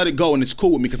 And I can let it go, and it's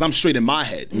cool with me because I'm straight in my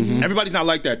head. Everybody's not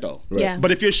like that though. Yeah. But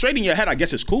if you're straight in your head, I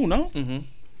guess it's cool, no?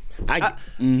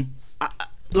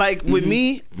 Like with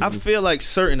me, I feel like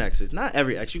certain exes, not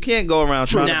every ex. You can't go around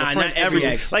trying to Nah, befriend not every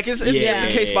every ex. Like it's a Yeah.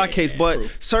 case by case, but True.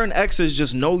 certain exes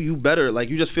just know you better. Like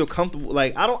you just feel comfortable.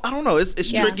 Like I don't know.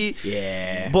 It's Yeah. tricky.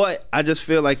 Yeah. But I just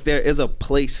feel like there is a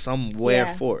place somewhere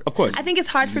Yeah. for it. Of course. I think it's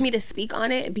hard for me to speak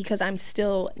on it because I'm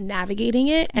still navigating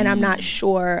it and I'm not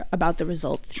sure about the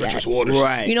results Treacherous yet. waters.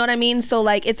 Right. You know what I mean? So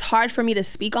like it's hard for me to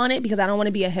speak on it because I don't want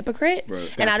to be a hypocrite. Right.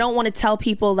 And I don't want to tell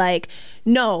people like,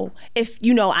 no, if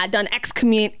I done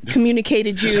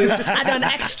communicated you, I done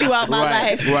X'd you out my Right.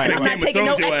 life. Right. I'm Game not of taking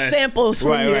no Thrones your ass. examples from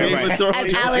Right, you. right, right.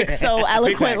 As Alex so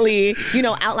eloquently,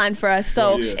 outlined for us.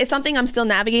 So it's something I'm still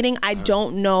navigating. I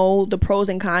don't know the pros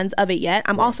and cons of it yet.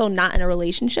 I'm also not in a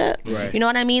relationship. Right. You know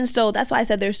what I mean? So that's why I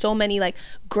said there's so many like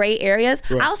gray areas.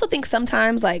 I also think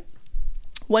sometimes like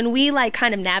when we like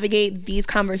kind of navigate these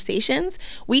conversations,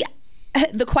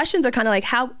 the questions are kind of like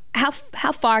how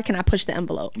far can I push the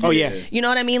envelope? Oh yeah. You know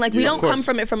what I mean? Like we don't come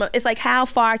from it it's like how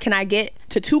far can I get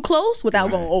to too close without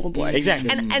going overboard? Exactly.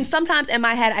 And sometimes in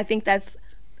my head I think that's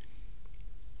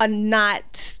a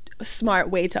not smart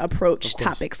way to approach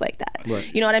topics like that. Right.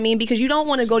 You know what I mean? Because you don't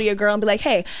want to go to your girl and be like,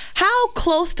 hey, how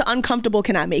close to uncomfortable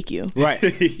can I make you? Right.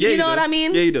 Yeah, You know do. what I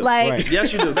mean? Yeah, you do. Like, Right.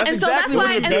 Yes, you do. That's and so exactly that's what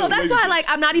why, you're and so that's why, like,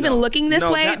 I'm not even looking this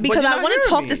way but because you're I not want to hearing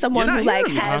talk me. to someone You're who not like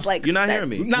hearing me. has like. You're not sense. hearing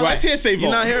me. Now let's hear Savon.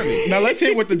 You're not hearing me. Now let's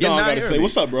hear what the You're Don not got to hearing say. me.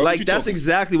 What's up, bro? Like What you that's talking?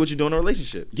 exactly what you do in a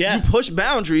relationship. Yeah. You push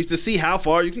boundaries to see how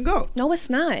far you can go. No,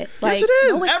 it's not. Like, it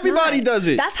is. no, it's Everybody not. does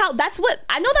it. That's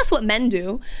what men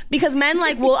do because men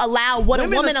like will allow what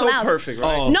Women a woman are so allows. perfect,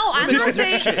 right? Oh. No, I'm not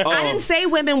saying. I didn't say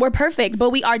women were perfect, but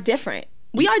we are different.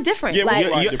 We are different. Yeah, like,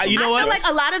 we are different. You know I what? feel like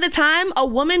a lot of the time, a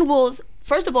woman will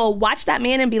first of all watch that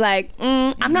man and be like,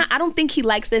 I don't think he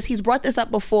likes this. He's brought this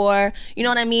up before. You know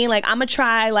what I mean? Like, I'm gonna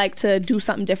try like to do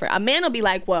something different. A man will be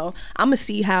like, well, I'm gonna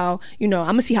see how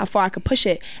far I could push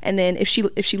it, and then if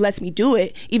she lets me do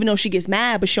it, even though she gets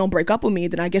mad, but she don't break up with me,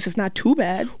 then I guess it's not too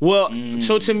bad. Well,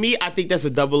 so to me, I think that's a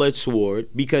double-edged sword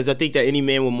because I think that any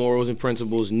man with morals and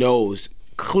principles knows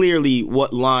clearly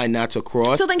what line not to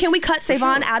cross. So then, can we cut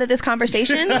Savon out of this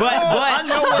conversation?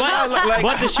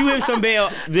 but to shoot him some bail,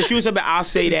 I'll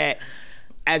say that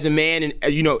as a man and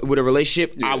with a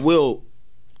relationship, I will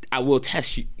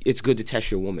test you. It's good to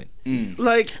test your woman.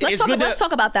 Like Let's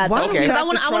talk about that Why though, do we because have I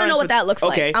to want to know what that looks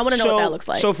like. Okay, I want to know what that looks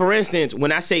like. So for instance,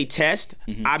 when I say test,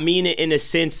 I mean it in the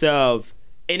sense of,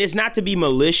 and it's not to be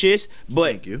malicious,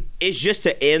 but Thank you. it's just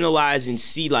to analyze and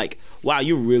see like, wow,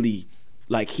 you're really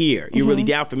like here. You're really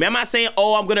down for me. I'm not saying,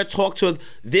 I'm gonna talk to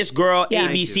this girl Yeah.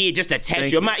 ABC just to test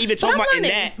Thank you. I'm you. not even But talking I'm about in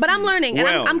learning. that. But I'm learning, and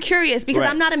realm. I'm curious because Right.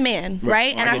 I'm not a man,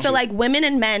 right? And I I get feel you. like women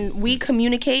and men, we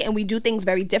communicate and we do things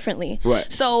very differently. Right.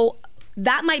 So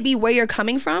that might be where you're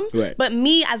coming from. Right. But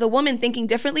me as a woman thinking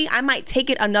differently, I might take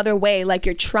it another way, like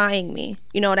you're trying me.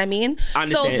 You know what I mean? I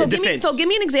understand. So Defense. give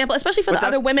me an example, especially for But the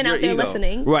other that's women your out there ego.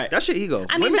 listening. Right. That's your ego.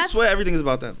 I mean, Women that's- swear everything is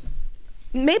about them.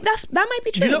 Maybe that might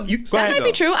be true. You know, that might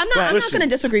be true. I'm not Listen, going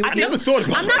to disagree with I you. never thought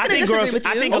about I'm it. not I going to think disagree girls. with you.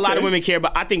 I think a lot of women care,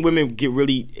 but I think women get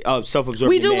really self-absorbed.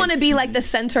 We do men. want to be like the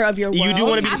center of your world. You do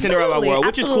want to be the center of our Absolutely, world,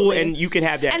 which is cool, absolutely. and you can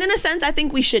have that. And in a sense, I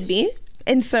think we should be.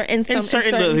 In certain there you go. In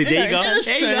a There you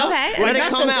sense. go. Okay. Like Let it not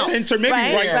come so out. center, maybe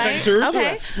Right. center.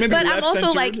 Okay. Maybe But left I'm also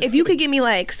center. like, if you could give me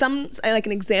like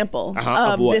an example of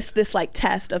of what? this like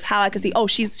test of how I could see,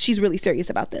 she's really serious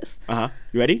about this. You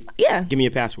ready? Yeah. Give me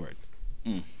a password.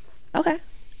 Okay.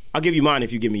 I'll give you mine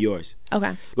if you give me yours.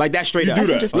 Okay. Like that straight You up. do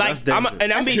that. interesting. Like That's I'm, dangerous.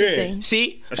 and I'm That's being interesting.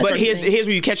 see, That's but here's interesting.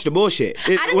 where you catch the bullshit.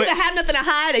 I didn't even have nothing to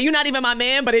hide, and you're not even my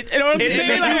man, but you know what I'm It-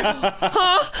 saying? it- Like,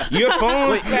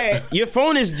 huh? your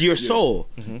phone is your soul.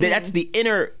 That's the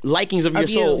inner likings of your Of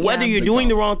you, soul. yeah. Whether you're doing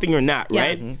the wrong thing or not, Yeah.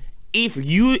 right? If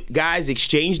you guys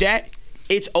exchange that,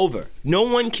 it's over. No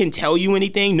one can tell you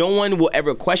anything. No one will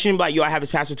ever question like, yo, I have his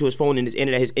password to his phone and his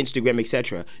internet, his Instagram,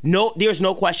 etc. No, there's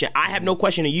no question. I have no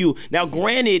question of you. Now,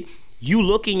 granted, you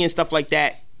looking and stuff like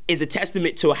that is a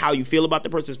testament to how you feel about the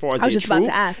person as far as I was their just about truth.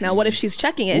 to ask. Now, what if she's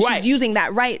checking it? Right. She's using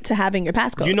that right to having your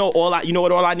passcode. You know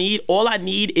what all I need? All I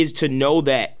need is to know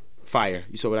that Fire.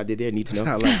 You saw what I did there? Need to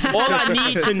know? All I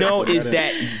need to know is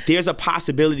that there's a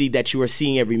possibility that you are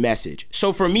seeing every message.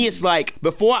 So for me, it's like,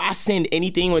 before I send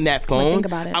anything on that phone, think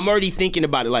about it. I'm already thinking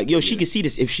about it. Like, yo, she can see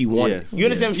this if she wanted. You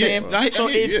understand what I'm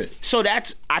saying? So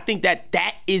I think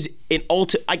that is an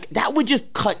ultimate, like, that would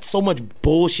just cut so much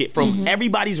bullshit from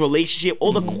everybody's relationship,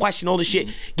 all the question, all the shit.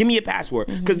 Give me your password.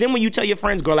 Because then when you tell your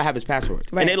friends, girl, I have his password.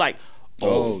 And they're like,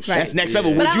 that's next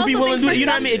level. Would you be willing to do it? You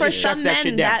know what I mean? It just shuts that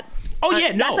shit down.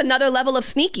 That's another level of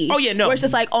sneaky. Where it's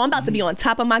just like, I'm about to be on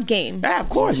top of my game. Yeah, of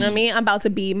course. You know what I mean? I'm about to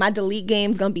be, my delete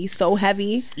game's gonna be so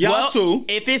heavy. Too.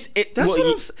 If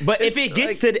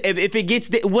it gets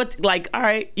all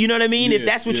right, you know what I mean? If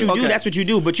that's what you do, that's what you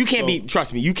do. But you can't be,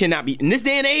 trust me, you cannot be, in this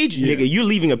day and age, nigga, you're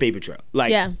leaving a paper trail.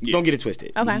 Like, don't get it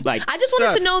twisted. Okay. Like, I just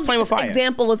wanted to know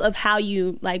examples of how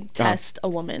you, like, test a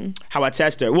woman. How I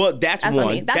test her. Well, that's one. I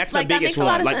mean. That's the biggest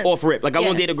one. Like, off rip. Like, I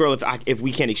won't date a girl if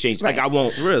we can't exchange. Like, I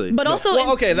won't. Really? But also,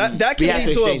 that can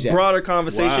lead to a broader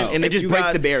conversation, and it just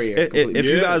breaks the barrier. If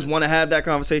you guys want to have that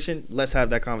conversation, let's have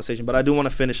that conversation. But I do want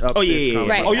to finish up this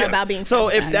conversation. About being so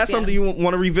if that's something you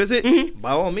want to revisit,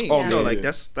 by all means,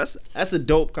 that's a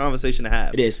dope conversation to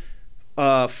have. It is.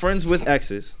 Friends with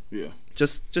exes. Yeah.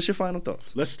 Just your final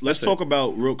thoughts. Let's talk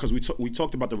about real, because we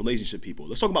talked about the relationship people.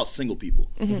 Let's talk about single people.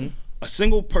 A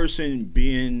single person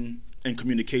being in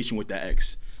communication with their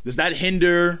ex, does that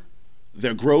hinder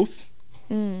their growth?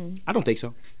 I don't think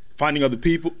so. Finding other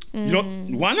people, you know,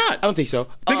 why not? I don't think so.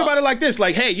 Think about it like this: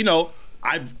 like, hey, you know,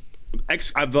 I've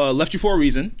left you for a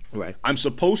reason. Right. I'm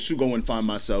supposed to go and find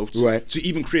myself to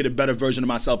even create a better version of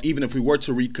myself, even if we were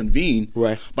to reconvene.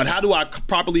 Right. But how do I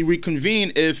properly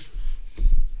reconvene if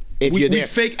we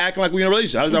fake acting like we're in a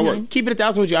relationship? How does that work? Keep it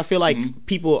 1,000 with you. I feel like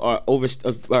people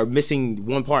are missing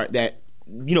one part, that,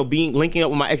 you know, linking up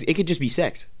with my ex, it could just be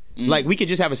sex. Like, we could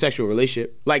just have a sexual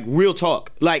relationship. Like, real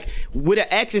talk. Like, with an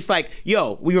ex, it's like,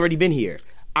 yo, we've already been here.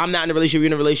 I'm not in a relationship, you're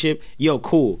in a relationship. Yo,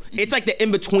 cool. It's like the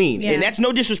in-between. And that's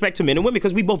no disrespect to men and women,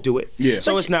 because we both do it. Yeah.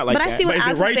 So it's not like that. But I see what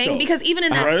Alex is saying, because even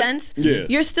in that sense,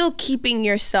 you're still keeping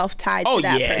yourself tied to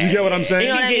that person. You get what I'm saying?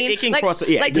 You know what I mean? It can cross,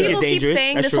 like, people keep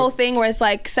saying this whole thing where it's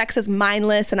like, sex is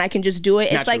mindless and I can just do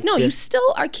it. It's like, no, you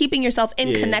still are keeping yourself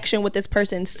in connection with this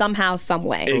person somehow, some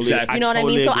way. Exactly. You know what I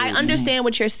mean? So I understand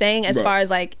what you're saying as far as,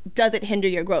 like, does it hinder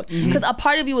your growth? Because a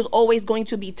part of you is always going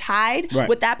to be tied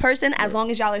with that person as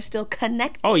long as y'all are still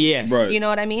connected. Oh, yeah. You know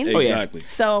what I mean? Exactly.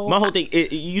 So my whole thing,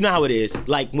 you know how it is.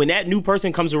 Like, when that new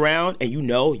person comes around and you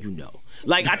know.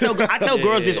 Like, I tell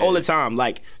girls this all the time.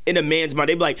 Like, in a man's mind,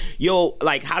 they be like, yo,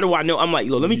 like, how do I know? I'm like,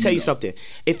 yo, let me tell you something.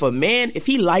 If a man, if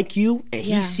he like you and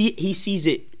he sees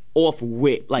it off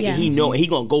whip, like, and he know, and he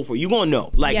gonna go for it, you gonna know.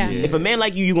 Like, if a man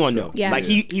like you gonna know. Like,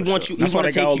 he wants you, he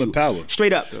wanna take you power.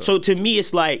 Straight up. So to me,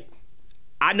 it's like,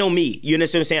 I know me. You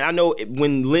understand what I'm saying? I know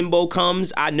when limbo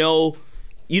comes, I know.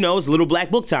 You know, it's little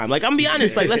black book time. Like, I'm gonna be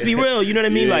honest, like, let's be real. You know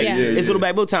what I mean? It's little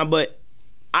black book time, but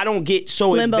I don't get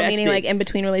so limbo invested. Meaning, like, in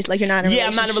between relationship, like, you're not in a relationship.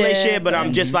 I'm not in a relationship, but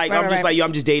I'm just like, yo,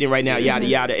 I'm just dating right now, yada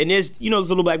yada. And there's, you know, this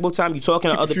little black book time. You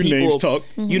talking to other people. Names talk.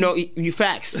 You know, you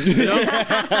facts. You know, keep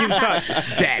talk.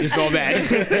 It's bad. It's all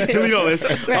bad. Delete all this.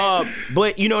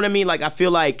 But you know what I mean? Like, I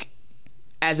feel like,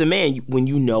 as a man, when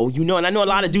you know, and I know a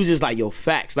lot of dudes is like, yo,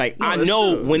 facts. Like, I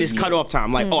know when it's cutoff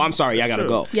time. Like, oh, I'm sorry, I gotta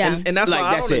go. Yeah, and that's like,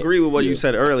 why I don't agree with what you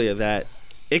said earlier, that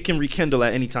it can rekindle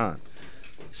at any time.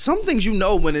 Some things you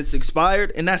know when it's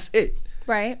expired, and that's it.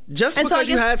 Right. Just and because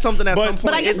you had something at some point.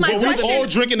 But I guess my question, we've all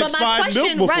drinking expired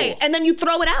milk before. Right, and then you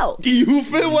throw it out. Do you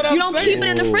feel what I'm saying? You don't keep it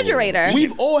in the refrigerator.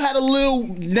 We've all had a little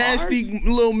nasty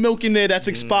little milk in there that's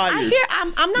expired.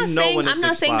 I'm not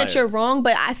saying that you're wrong,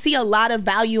 but I see a lot of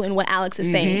value in what Alex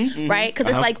is saying, right? Because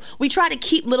it's like, we try to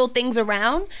keep little things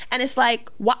around, and it's like,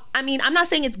 I mean, I'm not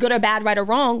saying it's good or bad, right or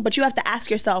wrong, but you have to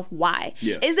ask yourself why.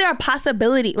 Yeah. Is there a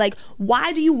possibility, like,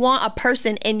 why do you want a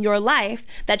person in your life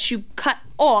that you cut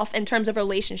off in terms of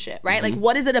relationship, right? Like,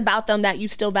 what is it about them that you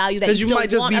still value, that you still want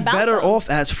about them? Because you might just be better off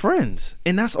as friends,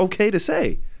 and that's okay to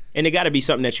say. And it got to be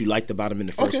something that you liked about him in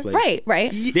the first place.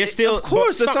 Right. There's still, of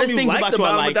course, there's something you liked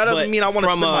about him, but that doesn't mean I want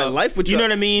to spend my life with you. You know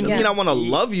what I mean? It doesn't mean I want to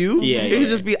love you. Yeah. It could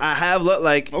just be, I have,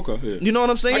 like, you know what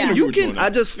I'm saying? You can, I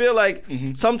just feel like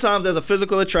sometimes there's a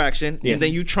physical attraction, and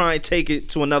then you try and take it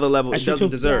to another level it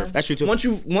doesn't deserve. That's true,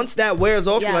 too. Once that wears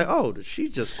off, you're like, oh, she's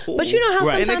just cool. But you know how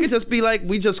sometimes... And it could just be like,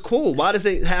 we just cool. Why does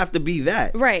it have to be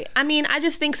that? Right. I mean, I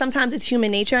just think sometimes it's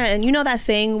human nature, and you know that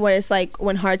saying where it's like,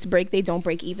 when hearts break, they don't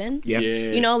break even? Yeah.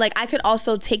 You know, like, I could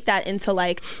also take that into,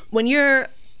 like, when you're,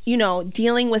 you know,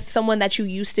 dealing with someone that you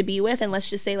used to be with, and let's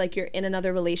just say, like, you're in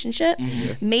another relationship,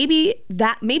 maybe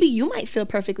you might feel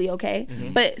perfectly okay,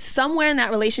 but somewhere in that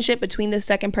relationship between the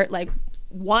second like,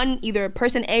 one, either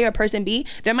person A or person B,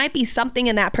 there might be something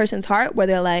in that person's heart where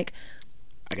they're like,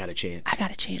 I got a chance.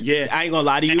 Yeah, I ain't gonna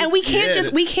lie to you. And we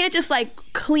can't just like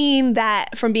clean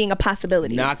that from being a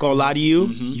possibility. Not gonna lie to you.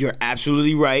 You're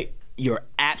absolutely right.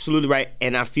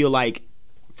 And I feel like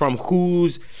from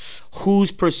whose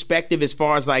perspective, as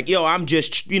far as like, yo, I'm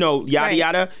just, yada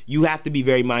yada, you have to be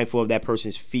very mindful of that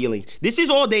person's feelings. This is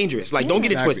all dangerous. Like, don't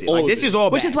get it twisted. Like, this is all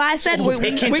bad. Which is why I said we're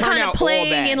kind of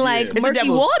playing in like murky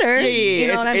waters. You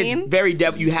know what I mean? It's very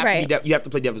you have to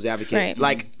play devil's advocate. Right.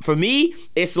 Like, for me,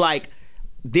 it's like,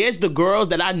 there's the girls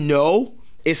that I know,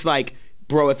 it's like,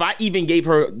 bro, if I even gave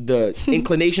her the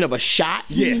inclination of a shot,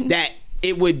 that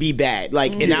it would be bad.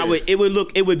 Like, and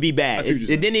it would be bad.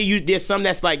 And then there's some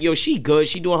that's like, yo, she good,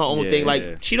 she doing her own thing.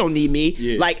 Like, she don't need me.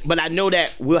 Yeah. Like, but I know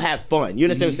that we'll have fun. You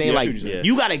understand what I'm saying? Like,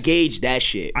 you gotta gauge that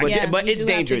shit. But it's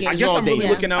dangerous. I guess I'm really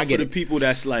looking out for the people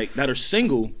that's like that are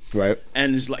single, right?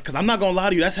 And it's like, because I'm not gonna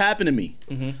lie to you, that's happened to me.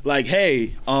 Like,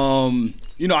 hey,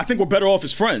 I think we're better off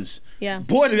as friends. Yeah.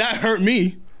 Boy, did that hurt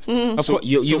me. Of course,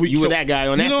 you were that guy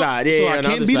on that side. Yeah, so I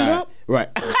can't beat it up? Right.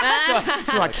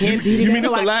 so I can't beat it up. You mean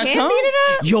it's the last time?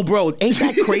 Yo, bro, ain't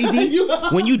that crazy?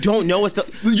 When you don't know it's the...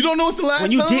 You don't know it's the last time?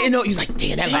 When you didn't know, you're like,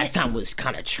 damn, that last time was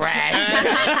kind of trash.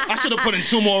 I should have put in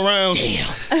 2 more rounds. Damn.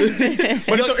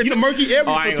 But it's a murky area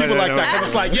for people like that. Because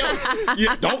it's like,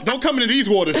 yo, don't come into these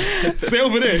waters. Stay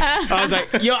over there. I was like,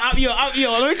 yo, let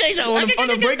me tell you something. On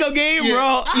the breakup game,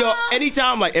 bro,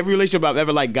 anytime, like, every relationship I've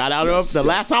ever, like, got out of, the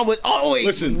last time was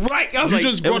always right. I was like,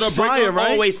 just brought up fire,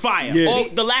 right? Always fire. Yeah.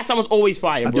 The last time was always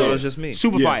fire, bro. I thought it was just me.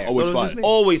 Super fire. Always fire.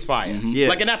 Always fire. Yeah.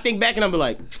 Like, and I think back and I'm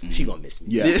like, she gonna miss me.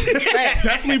 Yeah.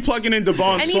 Definitely plugging in Devon's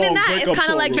song. And even that, it's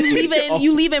kind of like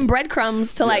you leaving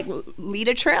breadcrumbs to like lead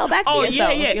a trail back to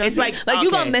yourself. Yeah. You know it's like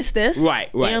you gonna miss this. Right.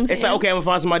 You know what I'm it's like, okay, I'm gonna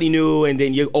find somebody new, and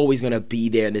then you're always gonna be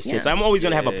there in the sense. I'm always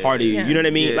gonna have a part of you. You know what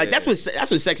I mean? Like, that's what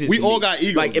sex is. We all got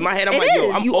egos. Like, in my head, I'm like,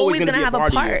 yo, I'm always gonna have a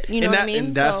part. You know what I mean?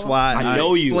 And that's why I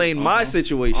explained my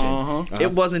situation.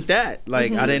 It wasn't that.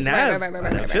 Like, I didn't have. I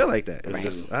didn't feel like that. It was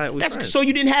just, all right, that's so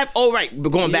you didn't have. Oh, right. But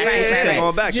going back,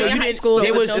 going back. Junior high school,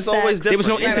 there was always different. There was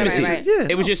no intimacy. Yeah,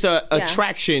 it was just a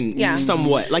attraction,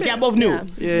 somewhat. Like, y'all both knew,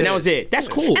 and that was it. That's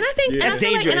cool. And I think that's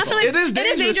dangerous. I feel like it is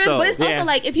dangerous, but it's also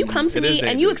like, if you come to me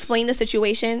and you explain the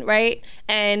situation, right,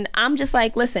 and I'm just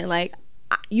like, listen, like,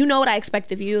 you know what I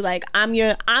expect of you. Like, I'm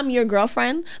your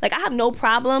girlfriend. Like, I have no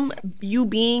problem you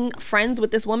being friends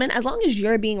with this woman as long as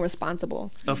you're being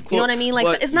responsible. Of course. You know what I mean? Like,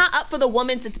 so it's not up for the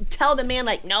woman to tell the man,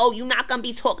 like, no, you're not gonna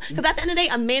be talk. Because at the end of the day,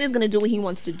 a man is gonna do what he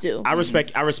wants to do. I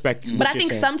respect. But I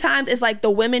think sometimes it's like the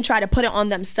women try to put it on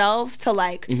themselves to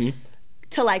like.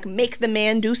 To like make the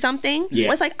man do something.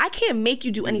 It's like, I can't make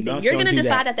you do anything. You're gonna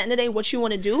decide at the end of the day what you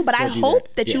want to do. But I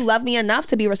hope that you love me enough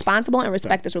to be responsible and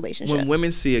respect this relationship. When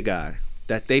women see a guy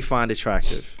that they find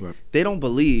attractive, they don't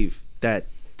believe that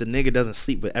the nigga doesn't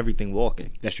sleep with everything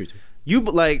walking. That's true too. You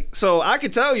like, so I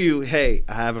could tell you, hey,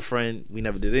 I have a friend, we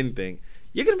never did anything.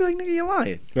 You're gonna be like, nigga, you're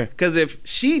lying. Because if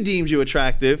she deems you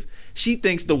attractive, she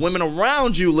thinks the women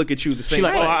around you look at you the same way.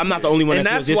 She's like, oh, I'm not the only one that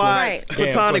feels this way. And that's why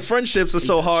platonic friendships are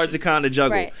so hard to kind of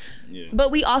juggle. Yeah.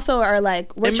 But we also are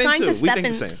like, we're trying to step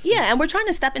in. Yeah, and we're trying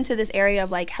to step into this area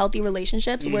of like healthy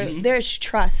relationships where there's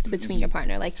trust between your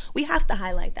partner. Like, we have to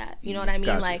highlight that. You know what I mean?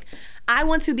 Gotcha. Like, I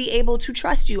want to be able to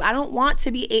trust you. I don't want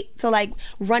to be like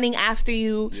running after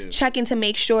you, checking to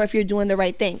make sure if you're doing the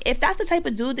right thing. If that's the type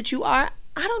of dude that you are,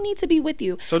 I don't need to be with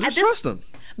you. So just trust them.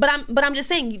 But I'm just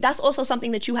saying, that's also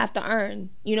something that you have to earn.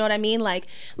 You know what I mean? Like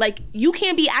you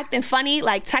can't be acting funny,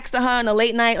 like texting her on a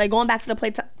late night, like going back to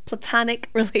the platonic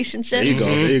relationship.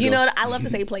 There you go. I love to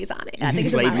say platonic. I think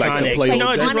it's just platonic.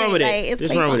 No, just run with it.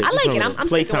 It's platonic. I like it. I'm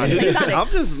platonic.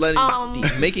 I'm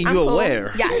just making you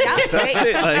aware. Yeah, that's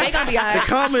it. Like, they gonna be all right. The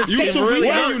comments is really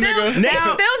nigga. They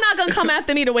still not gonna come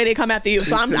after me the way they come after you.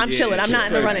 So I'm chilling. I'm not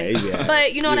in the running.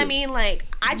 But you know what I mean? Like,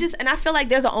 and I feel like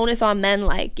there's an onus on men.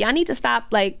 Like, y'all need to stop.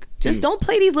 Like, just don't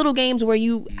play these little games where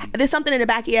there's something in the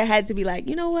back of your head to be like,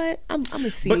 you know what? I'm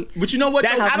gonna see. But you know what?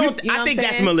 I think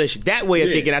that's malicious. That way of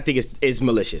thinking, I think is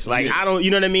malicious. Like, I don't. You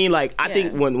know what I mean? Like, I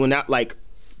think when I, like,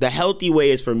 the healthy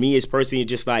way is for me is personally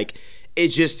just like,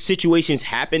 it's just situations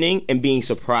happening and being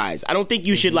surprised. I don't think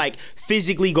you should like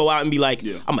physically go out and be like,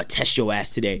 I'm gonna test your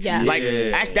ass today.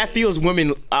 Like, that feels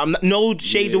women. No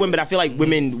shade to women, but I feel like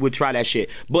women would try that shit.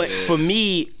 But for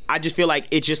me, I just feel like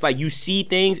it's just like you see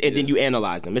things and then you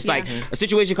analyze them. It's like a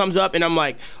situation comes up and I'm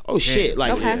like, oh shit,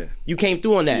 like you came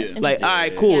through on that. Like, all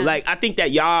right, cool. Like, I think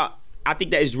that y'all I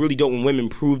think that is really dope when women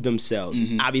prove themselves.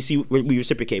 Obviously, we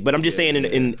reciprocate, but I'm just saying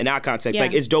in our context,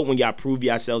 like it's dope when y'all prove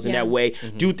yourselves in that way.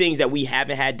 Do things that we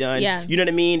haven't had done. Yeah. You know what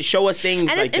I mean? Show us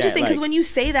things. And it's interesting because when you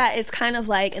say that, it's kind of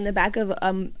like in the back of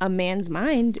a man's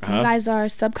mind, you guys are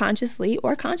subconsciously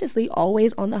or consciously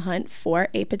always on the hunt for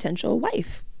a potential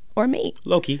wife or mate.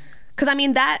 Low-key. Because I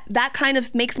mean that kind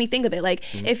of makes me think of it. Like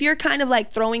if you're kind of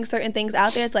like throwing certain things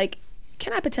out there, it's like,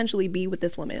 can I potentially be with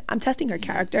this woman? I'm testing her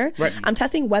character. Right. I'm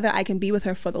testing whether I can be with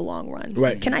her for the long run.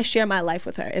 Right. Can I share my life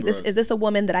with her? Is this a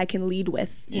woman that I can lead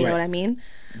with? You know what I mean?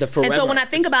 And so when I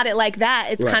think about it like that,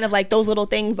 it's kind of like those little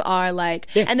things are like,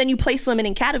 and then you place women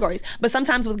in categories. But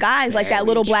sometimes with guys, like that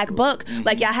little black book,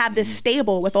 like y'all have this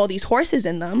stable with all these horses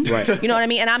in them. Right. You know what I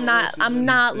mean? And I'm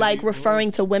not like referring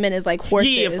to women as like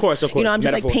horses. Yeah, of course. You know, I'm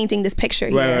just like painting this picture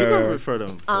here. Right. You can refer to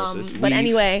them horses. But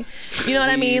anyway, you know what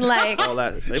I mean? Like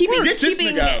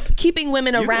keeping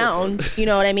women around. You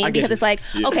know what I mean? Because it's like,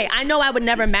 okay, I know I would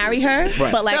never marry her,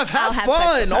 but like Steph, I'll have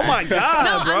fun. sex with her. Oh my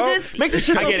God, bro. I'm just make this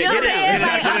shit so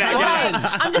serious.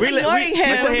 I'm just ignoring him.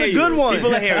 That's a good one.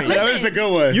 People are hearing. That is a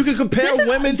good one. You can compare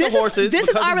women to horses. This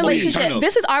is our relationship.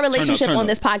 This is our relationship on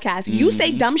this podcast. You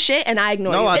say dumb shit and I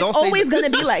ignore you. It's always going to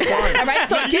be like that. All right?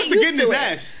 So get used to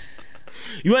it.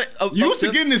 You used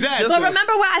to get in his ass. But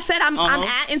remember where I said I'm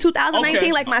at in 2019?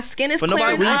 Okay. Like my skin is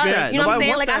clearing up. You know what I'm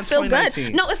saying? Like I feel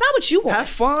good. No, it's not what you want. Have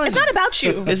fun. It's not about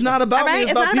you. It's not about me.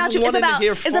 It's not about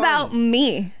you. It's about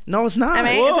me. No, it's not. All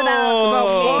right? It's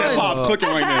about Step off, clicking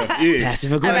right now. Yeah.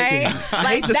 Passive aggressive. Right?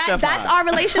 Like that's our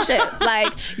relationship.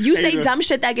 Like you say dumb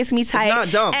shit that gets me tight. It's not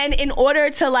dumb. And in order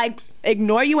to like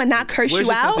ignore you and not curse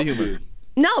you out. Sense of humor?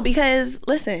 No, because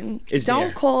listen, it's don't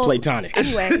there. call platonic.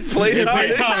 Anyway,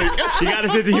 Platonic. She got a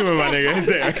sense of humor, my nigga. It's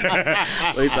there.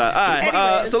 Platonic.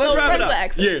 All right. So let's wrap it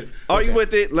up. Yeah. Are you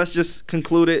with it? Let's just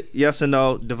conclude it. Yes or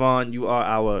no? Devvon, you are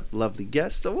our lovely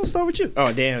guest. So we'll start with you.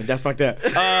 Oh damn, that's fucked up.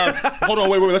 Hold on,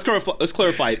 wait. Let's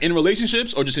clarify it. In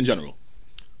relationships or just in general?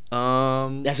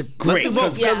 That's a great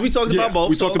because we talked about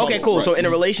both. We talked about cool. Right. So in a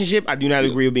relationship, I do not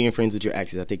agree with being friends with your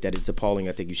exes. I think that it's appalling.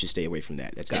 I think you should stay away from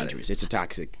that. That's dangerous. It's a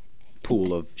toxic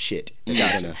pool of shit that you're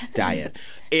gonna die in.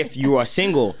 If you are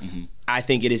single, I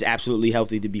think it is absolutely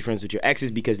healthy to be friends with your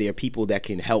exes because they are people that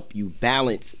can help you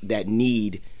balance that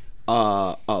need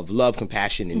of love,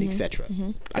 compassion, and etc.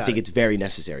 I think it's very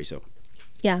necessary. So,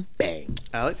 yeah. Bang.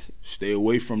 Alex, stay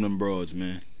away from them broads,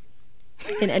 man.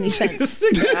 In any sense.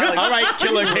 All right,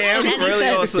 Killer Cam.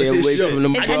 Really stay away from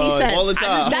them in any sense. all the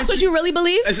time. That's what you really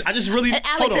believe? I just really.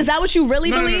 Alex, is that what you really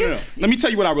believe? No. Let me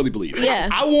tell you what I really believe. Yeah.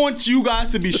 I want you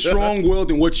guys to be strong-willed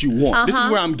in what you want. This is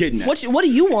where I'm getting at. What do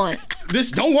you want?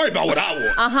 Don't worry about what I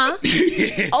want.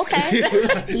 Okay.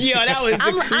 Yeah, that was.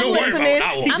 I'm listening.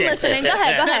 I'm listening. Go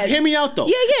ahead. Hear me out though.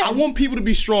 Yeah. I want people to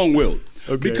be strong-willed.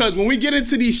 Okay. Because when we get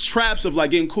into these traps of like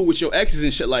getting cool with your exes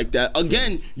and shit like that,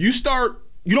 again, you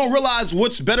don't realize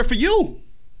what's better for you.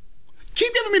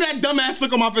 Keep giving me that dumbass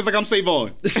look on my face like I'm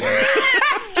Savon.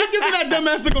 Keep giving me that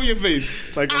dumbass look on your face.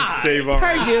 Like I'm Savon.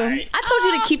 Heard you. I told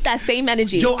you to keep that same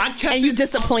energy. Yo, I kept and you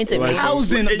disappointed me.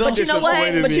 But you know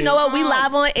what? We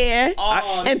live on air,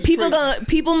 and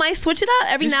people might switch it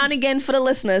up every now and again for the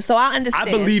listeners. So I understand.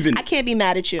 I believe in it. I can't be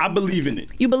mad at you. I believe in it.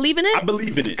 You believe in it? I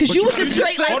believe in it. Because you was just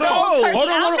straight like cold turkey. I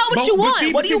don't know what you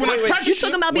want. What do you want? You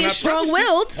talking about being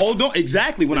strong-willed? Hold on.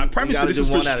 Exactly. When I preface it,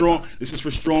 this is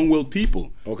for strong-willed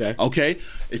people. Okay.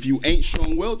 If you ain't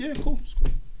strong-willed, yeah, cool. It's cool.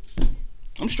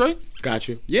 I'm straight. Got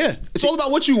you. Yeah. It's all about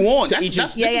what you want. This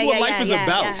is what life is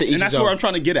about. And that's where I'm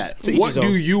trying to get at. What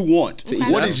do you want?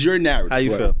 What is your narrative? How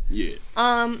you feel? Yeah.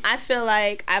 I feel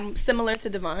like I'm similar to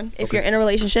Devvon. If you're in a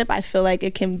relationship, I feel like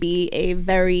it can be a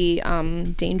very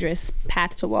dangerous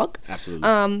path to walk.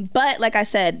 Absolutely. But like I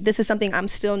said, this is something I'm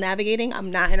still navigating. I'm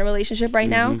not in a relationship right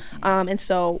now. And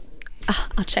so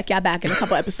I'll check y'all back in a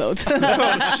couple episodes. Shit. We're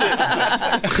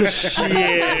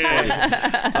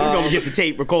going to get the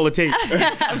tape, record the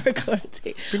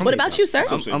tape. What about you, sir?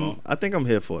 I think I'm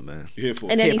here for it, man. You're here for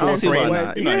it. In any sense of the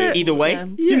word. Either way,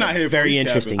 you're not here for it. Very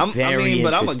interesting.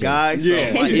 But I'm a guy,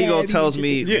 so my ego tells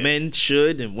me men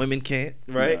should and women can't,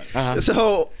 right?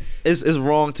 So it's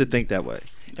wrong to think that way.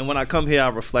 And when I come here, I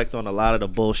reflect on a lot of the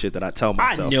bullshit that I tell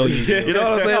myself. I know you do. You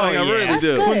know what I'm saying? Like, I really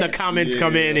do. Good. When the comments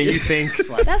come in and you think,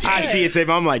 I see it,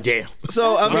 I'm like, damn.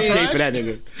 So, I mean, rough day for that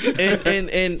nigga.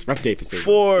 And rough day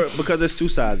for because there's two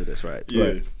sides of this, right? Yeah.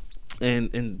 Right.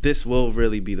 And this will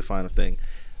really be the final thing.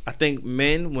 I think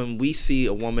men, when we see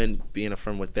a woman being a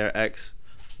friend with their ex,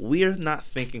 we're not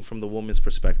thinking from the woman's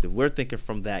perspective. We're thinking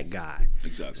from that guy.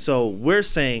 Exactly. So we're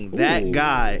saying that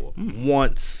guy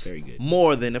wants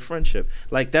more than a friendship.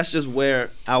 Like, that's just where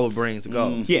our brains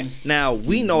go. Yeah. Now,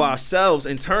 we know ourselves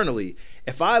internally.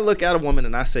 if I look at a woman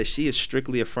and I say she is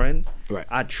strictly a friend, right.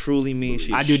 I truly mean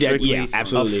she's I do that, strictly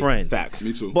absolutely. a friend. Facts.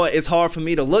 Me too. But it's hard for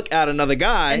me to look at another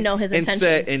guy and know his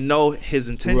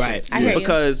intentions. Right. I hear you.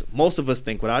 Because most of us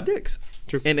think with our dicks.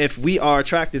 True. And if we are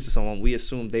attracted to someone, we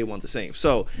assume they want the same.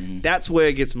 So that's where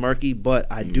it gets murky. But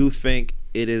I do think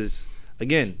it is,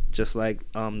 again, just like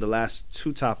the last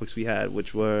two topics we had,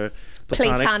 which were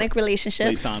platonic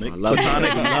relationships. Platonic.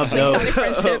 Love those.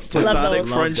 Friendships. Platonic Love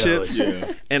those. friendships.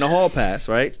 Yeah. And a hall pass,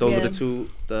 right? Those Yeah. are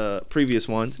the previous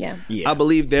ones. Yeah. I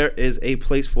believe there is a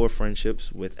place for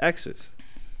friendships with exes.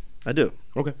 I do.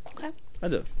 Okay. I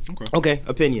do. Okay.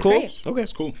 Opinion. Cool. Great. Okay,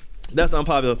 it's cool. That's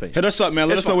unpopular opinion. Hit us up, man.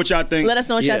 Let us know what y'all think. Let us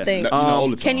know what y'all think. All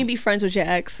the time. Can you be friends with your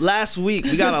ex? Last week,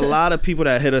 we got a lot of people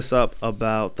that hit us up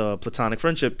about the platonic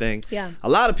friendship thing. Yeah. A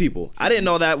lot of people. I didn't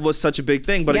know that was such a big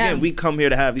thing. But again, we come here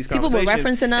to have these People were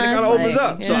conversations. referencing and us, it kind of opens like,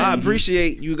 up. So yeah. I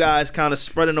appreciate you guys kind of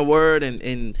spreading the word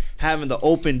and having the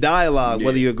open dialogue,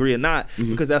 whether you agree or not,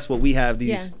 because that's what we have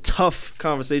these tough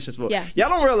conversations for. Yeah. Y'all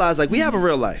don't realize, like, we have a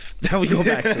real life that we go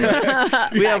back to.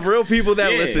 We have real people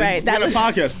that listen. Right. That was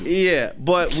podcast. Yeah,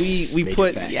 but we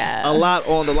put a lot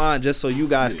on the line just so you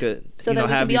guys could So that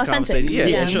we have can be these authentic. conversations. Yeah,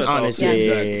 Yeah. for sure. Honest. So,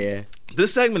 Yeah.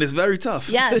 this segment is very tough.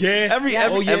 Yes.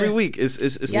 Every week is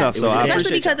tough. So I especially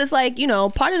appreciate because y'all. it's like, you know,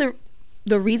 part of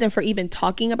the reason for even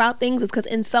talking about things is because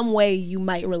in some way you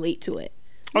might relate to it.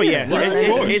 Oh yeah, Right.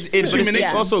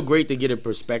 it's also great to get a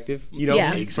perspective, you know,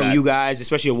 Yeah. from you guys,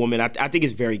 especially a woman. I think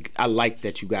it's I like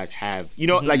that you guys have, you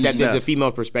know, like that. There's a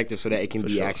female perspective so that it can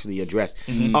be actually addressed.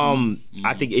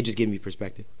 I think it just gives me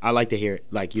perspective. I like to hear it,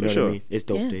 like you know what I mean. It's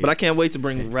dope to hear. But I can't wait to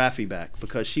bring Rafi back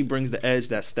because she brings the edge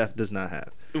that Steph does not have.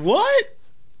 What?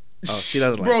 Oh, she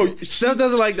doesn't like Bro, that. Steph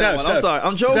doesn't like that one. I'm sorry.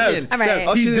 I'm joking. All right.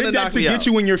 Oh, he she's gonna did that knock to me get out.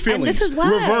 you in your feelings. And this is why,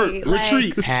 Revert, like,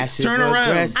 retreat, Passive turn around.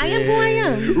 aggressive. I am who I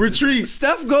am. Retreat.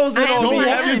 Steph goes in I am on who me I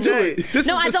every am. day.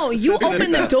 No, I don't. You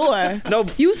open the door. No.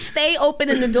 You stay open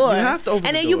in the door. You have to open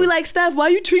and the then you be door. like, Steph, why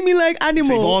you treat me like animal?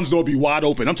 Savon's door be wide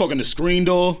open. I'm talking the screen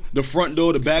door, the front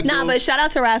door, the back door. Nah, but shout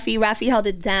out to Rafi. Rafi held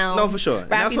it down. No, for sure.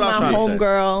 And that's Rafi's what I was my trying to say.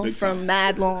 homegirl Big from time.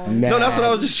 Mad Long. No, that's what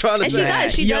I was just trying to And say.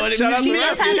 she does. shout out She to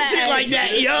does Rafi. have that shit like edge.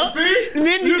 that, yo. See?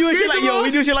 Then you do see shit like, the yo, move?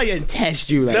 we do shit like that and test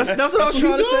you. Like, That's what I was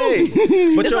trying to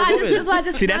say. But This you're is why I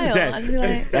just See, that's a smile. test. I just be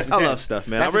like, that's a I test. love Steph,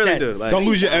 man. That's I a really test. do. Like, Don't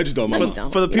lose your edge though, No, mama. you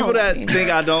don't. for the You people don't that love me. think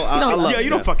I don't, I don't love love Yo, you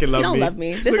don't Steph. fucking love You don't me. love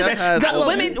me. This Steph has all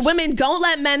of it. women don't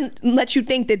let men let you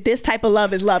think that this type of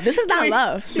love is love. This is not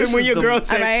love. Then when is your the- girl All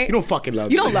says, right? you don't fucking love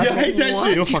me. You don't love Yeah, I me. hate that What? shit.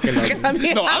 You don't fucking love me. I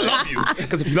mean, No, I love you.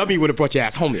 Because if you love me, you would have brought your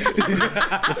ass home yesterday. You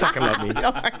don't fucking love me. You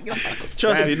don't fucking-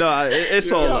 Trust me, no,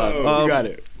 it's all love. You got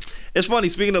it. It's funny.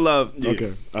 Speaking of love,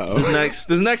 Okay. Uh-oh.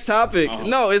 this next topic.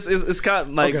 No, it's kind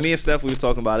of like Okay. me and Steph. We were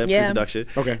talking about it in Yeah. pre-production.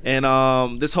 Okay.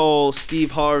 And this whole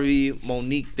Steve Harvey,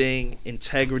 Monique thing,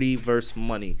 integrity versus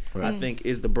money, I think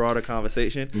is the broader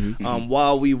conversation.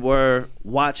 While we were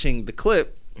watching the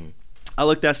clip, I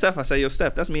looked at Steph. I said, "Yo,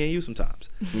 Steph, that's me and you sometimes."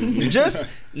 Just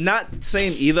not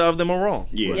saying either of them are wrong.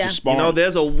 Yeah, Yeah. just You know, sparring.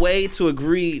 there's a way to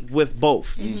agree with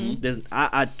both.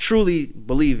 I truly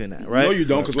believe in that, right? No, you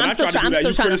don't, because when I try to do I'm that,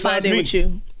 still you trying to criticize find it me. with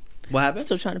you. What happened?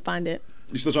 Still trying to find it.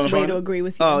 You still trying to Way find to it? agree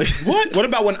with you. Oh, What? What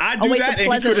about when I do A way that to and he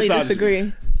pleasantly criticizes me?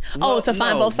 disagree. To find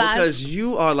no, both sides. Because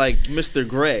you are like Mr.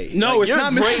 Gray. No, Like, it's you're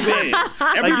not gray Mr. man. Gray. Like,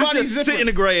 you Everybody's just sit different. in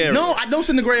the gray area. No, I don't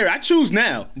sit in the gray area. I choose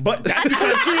now, but that's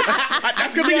because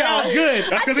that's because of y'all. Good.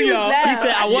 That's because of choose y'all. now. He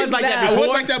said, I was like that I before, was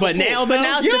like that but before. now, But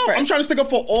now it's Yo, different. I'm trying to stick up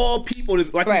for all people.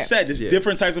 There's, like you Right. said, there's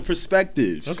different types of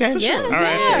perspectives. Okay. Yeah, All they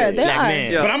right. are. They Black are.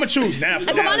 man. Yeah. But I'm gonna choose now. And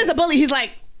Savon is a bully. He's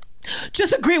like,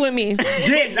 just agree with me.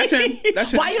 Yeah, that's him.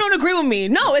 That's him. Why you don't agree with me?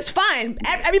 No, it's fine.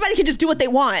 Everybody can just do what they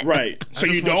want. Right. So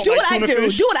you don't Do like what I tuna do.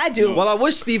 fish? Do what I do. Well, I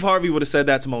wish Steve Harvey would have said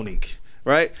that to Monique.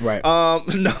 Right? Right.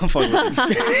 No, I'm fucking with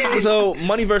you. So,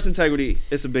 money versus integrity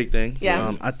is a big thing.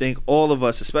 Yeah. I think all of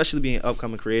us, especially being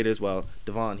upcoming creators, well,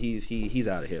 Devvon, he's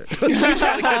out of here. We're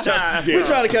trying to catch up. Yeah. We're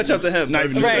trying to catch up to him. Not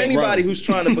even For just like anybody brother. who's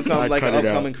trying to become I'd like an cut it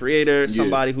out. upcoming creator,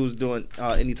 somebody who's doing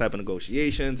any type of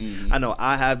negotiations. I know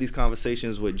I have these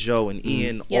conversations with Joe and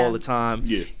Ian Yeah. all the time.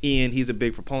 Yeah. Ian, he's a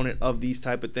big proponent of these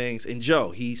type of things, and Joe,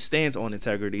 he stands on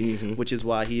integrity, which is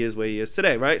why he is where he is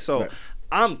today. Right? So,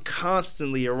 I'm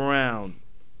constantly around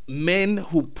men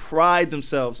who pride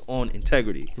themselves on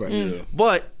integrity. Right. Yeah.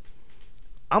 But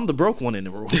I'm the broke one in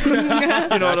the room. You know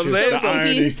what I'm saying? So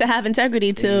it's easy to have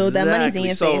integrity too. That money's in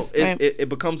your so face. it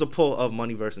becomes a pull of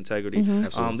money versus integrity.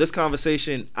 This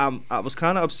conversation, I was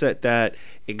kind of upset that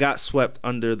it got swept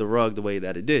under the rug the way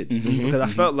that it did, because I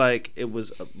felt like it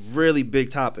was a really big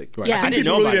topic. Right. Yeah. I didn't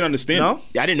know about it. Didn't understand. No?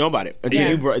 I didn't know about it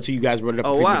until you guys brought it up.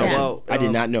 Oh wow! Well, I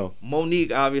did not know.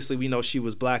 Monique, obviously, we know she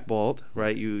was blackballed,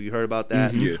 right? You heard about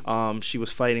that. She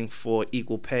was fighting for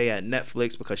equal pay at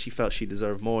Netflix because she felt she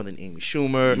deserved more than Amy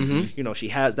Schumer. You know, she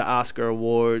has the Oscar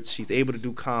awards. She's able to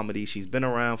do comedy. She's been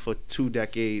around for 2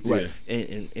 decades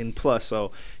and plus.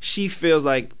 So she feels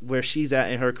like where she's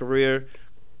at in her career,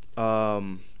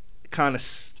 kind of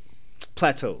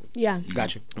plateaued. Yeah.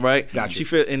 Gotcha. Right? Gotcha. She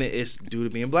feel, and it's due to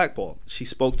being blackballed. She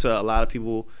spoke to a lot of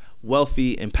people,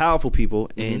 wealthy and powerful people,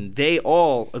 and they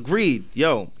all agreed,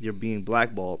 yo, you're being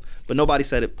blackballed, but nobody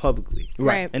said it publicly.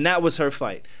 Right. And that was her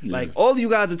fight. Like, all of you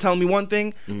guys are telling me one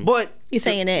thing, but you're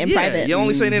saying it in private. You're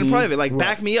only saying it in private. Like,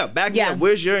 back me up. Back me up.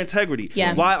 Where's your integrity?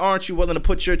 Yeah. Why aren't you willing to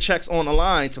put your checks on the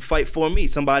line to fight for me,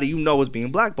 somebody you know is being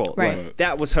blackballed? Right.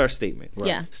 That was her statement.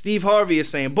 Yeah. Steve Harvey is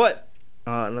saying, but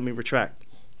let me retract.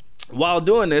 While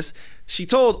doing this, she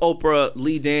told Oprah,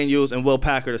 Lee Daniels, and Will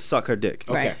Packer to suck her dick.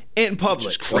 Okay. In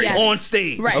public, on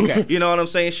stage. Right. Okay. You know what I'm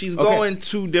saying? She's going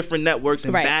to different networks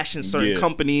and bashing certain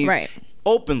companies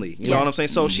openly. You know what I'm saying?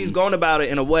 So she's going about it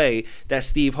in a way that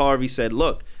Steve Harvey said,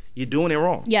 look, you're doing it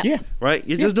wrong. Yeah. Right?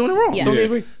 You're just doing it wrong. Yeah. Totally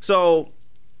agree. So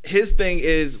his thing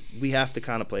is, we have to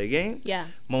kind of play a game. Yeah.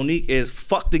 Monique is,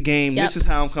 fuck the game. This is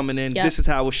how I'm coming in. This is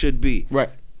how it should be. Right.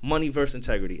 Money versus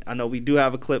integrity. I know we do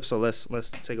have a clip, so let's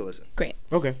take a listen. Great.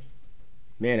 Okay.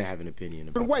 Man, I have an opinion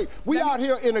about Wait, we out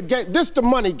here in a game. This the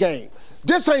money game.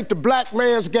 This ain't the black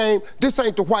man's game. This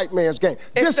ain't the white man's game.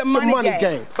 This the money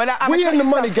game. But we in the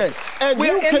money game. And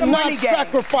you cannot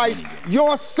sacrifice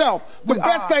yourself. The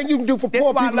best thing you can do for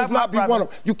poor people is not be one of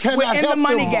them. You cannot help them.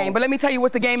 We're in the money game. But let me tell you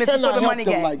what the game is before the money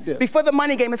game. Like before the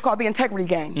money game, it's called the integrity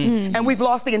game. And we've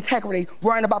lost the integrity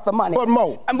worrying about the money. But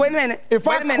Mo, wait a minute. If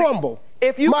I crumble,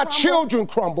 my children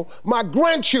crumble, my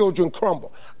grandchildren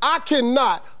crumble. I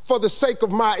cannot, for the sake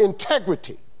of my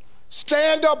integrity,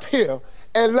 stand up here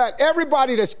and let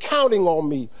everybody that's counting on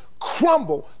me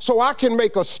crumble so I can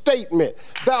make a statement.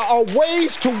 There are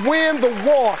ways to win the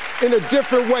war in a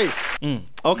different way.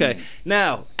 Okay.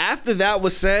 Now, after that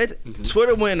was said,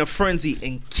 Twitter went in a frenzy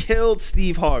and killed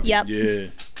Steve Harvey. Yep. Yeah.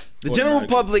 The general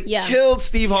public killed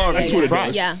Steve Harvey.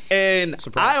 And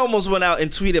I almost went out and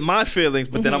tweeted my feelings,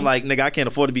 but then I'm like, nigga, I can't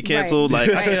afford to be canceled.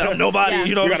 Like, I'm nobody,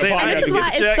 you know what I'm saying? And this is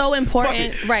why it's so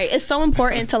important, right? It's so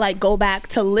important to like go back,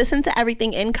 to listen to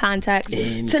everything in context,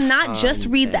 to not just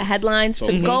read the headlines,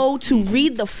 to go to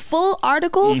read the full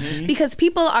article, because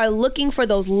people are looking for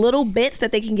those little bits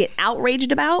that they can get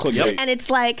outraged about. And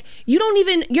it's like, you don't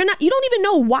even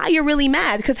know why you're really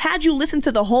mad, because had you listened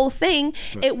to the whole thing,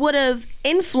 it would have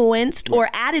influenced or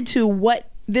added to what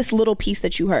this little piece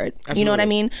that you heard. Absolutely. You know what I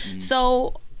mean?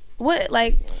 So what,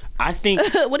 like, I think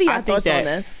what are your thoughts on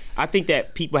this? I think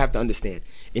that people have to understand,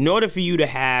 in order for your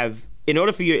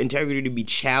integrity to be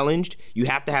challenged, you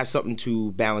have to have something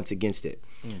to balance against it.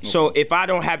 So if I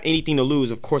don't have anything to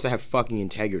lose, of course I have fucking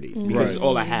integrity, because it's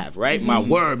all I have, right? My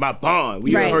word, my bond.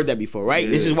 We've heard that before, right?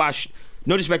 This is why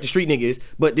no disrespect to street niggas,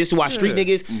 but this is why street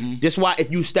niggas, this is why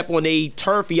if you step on a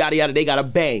turf, yada yada, they gotta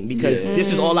bang, because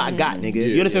this is all I got, nigga.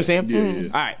 You understand what I'm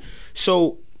saying? All right.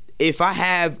 So if I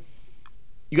have,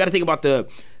 you gotta think about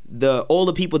all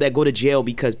the people that go to jail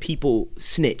because people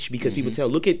snitch, because people tell.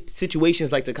 Look at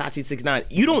situations like Tekashi 6ix9ine.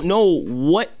 You don't know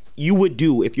what you would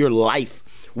do if your life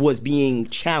was being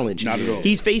challenged. Not at all.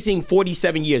 He's facing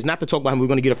 47 years. Not to talk about him, we're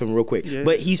going to get up him real quick.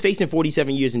 But he's facing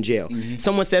 47 years in jail.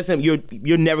 Someone says to him,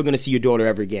 you're never going to see your daughter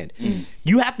ever again.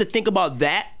 You have to think about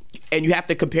that, and you have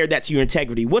to compare that to your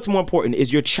integrity. What's more important?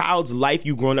 Is your child's life,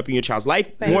 you growing up in your child's life,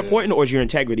 more important, or is your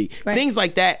integrity? Things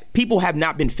like that, people have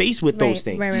not been faced with those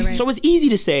things. So it's easy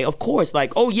to say, of course,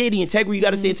 like, oh yeah, the integrity, you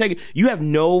got to stay integrity. You have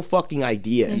no fucking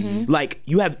idea. Like,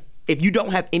 you have, if you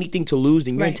don't have anything to lose,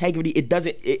 then your integrity, it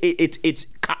doesn't,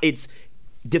 it's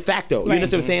de facto. You understand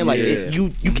what I'm saying? Like,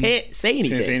 you can't say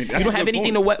anything. You don't have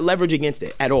anything to leverage against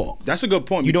it at all. That's a good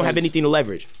point. You don't have anything to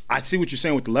leverage. I see what you're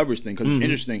saying with the leverage thing, because it's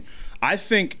interesting. I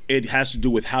think it has to do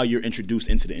with how you're introduced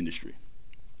into the industry.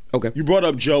 Okay. You brought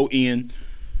up Joe, Ian.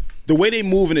 The way they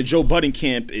move in the Joe Budden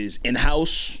camp is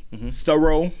in-house,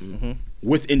 thorough,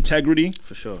 with integrity.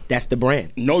 For sure. That's the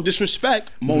brand. No disrespect.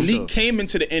 Monique came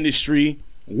into the industry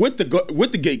with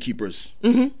the gatekeepers,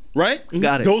 right?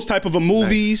 Got it. Those type of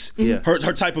movies,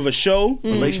 her type of a show,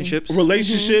 relationships.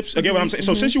 Again, what I'm saying.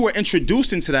 So since you were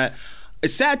introduced into that,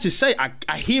 it's sad to say.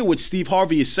 I hear what Steve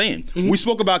Harvey is saying. We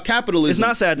spoke about capitalism. It's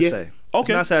not sad to say.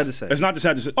 Okay. It's not sad to say. It's not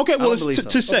sad to say. Okay, well, it's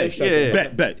to say.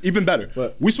 Okay, Bet. Even better.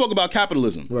 Right. We spoke about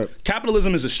capitalism. Right.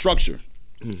 Capitalism is a structure.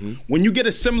 When you get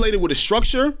assimilated with a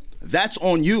structure, that's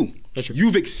on you.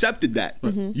 You've accepted that.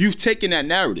 You've taken that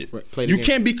narrative. You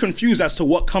can't be confused as to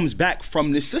what comes back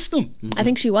from this system. I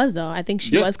think she was, though. I think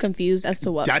she was confused as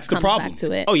to what comes back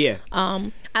to it. Oh, yeah.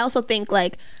 I also think,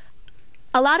 like,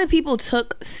 a lot of people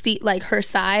took Steve, like, her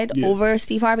side over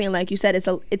Steve Harvey, and like you said,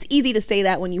 it's easy to say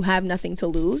that when you have nothing to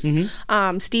lose.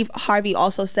 Steve Harvey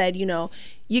also said, you know,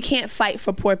 you can't fight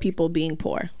for poor people being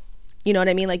poor. You know what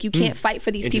I mean? Like, you can't fight for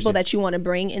these people that you want to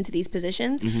bring into these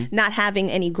positions, not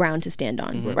having any ground to stand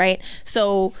on, right?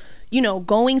 So, you know,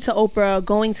 going to Oprah,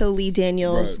 going to Lee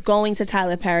Daniels, going to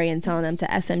Tyler Perry and telling them to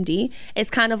SMD,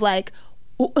 it's kind of like,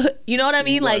 you know what I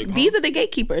mean? Like, these are the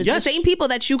gatekeepers, the same people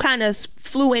that you kind of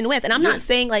flew in with. And I'm not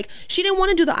saying, like, she didn't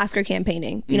want to do the Oscar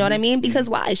campaigning, you know what I mean? Because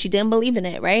why? She didn't believe in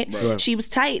it, right? She was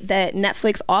tight that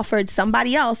Netflix offered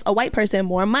somebody else, a white person,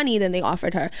 more money than they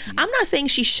offered her. I'm not saying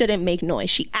she shouldn't make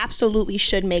noise. She absolutely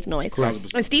should make noise.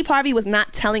 And Steve Harvey was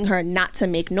not telling her not to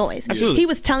make noise. He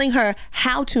was telling her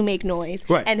how to make noise,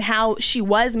 and how she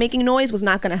was making noise was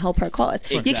not going to help her cause.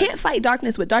 You can't fight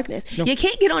darkness with darkness. You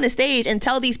can't get on a stage and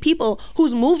tell these people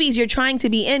whose movies you're trying to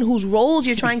be in, whose roles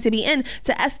you're trying to be in,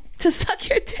 to suck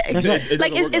your dick.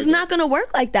 Like, it's not gonna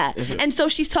work like that. And so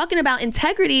she's talking about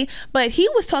integrity, but he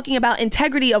was talking about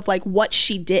integrity of, like, what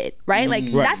she did, right?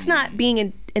 Like, that's not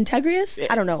being integrous.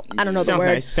 I don't know the word.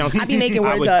 Nice. I be making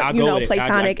words up, you know,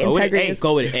 platonic, integrity.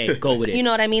 Go with it. You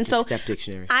know what I mean? So Steph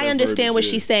Dictionary. I understand what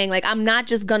she's saying. Like, I'm not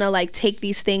just gonna, like, take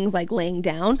these things, like, laying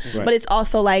down, but it's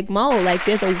also like, Mo, like,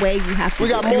 there's a way you have to.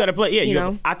 You gotta play. Yeah, you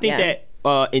know. I think that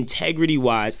integrity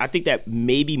wise, I think that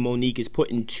maybe Monique is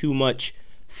putting too much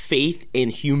faith in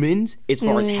humans as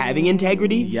far as having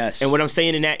integrity. Yes. And what I'm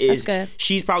saying in that is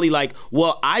she's probably like,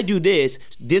 well, I do this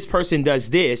person does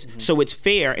this, so it's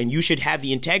fair and you should have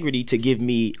the integrity to give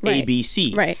me A, B,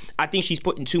 C. Right. I think she's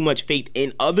putting too much faith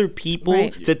in other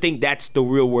people to think that's the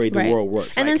real way the world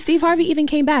works. And then Steve Harvey even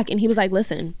came back and he was like,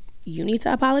 listen, you need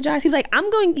to apologize. He was like,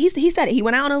 he said it. He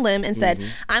went out on a limb and said,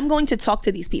 I'm going to talk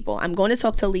to these people. I'm going to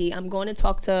talk to Lee. I'm going to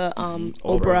talk to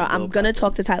Oprah. I'm going to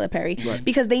talk to Tyler Perry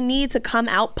because they need to come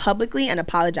out publicly and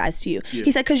apologize to you.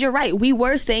 He said, because you're right. We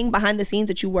were saying behind the scenes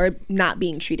that you were not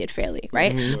being treated fairly,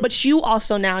 right? But you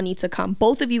also now need to come.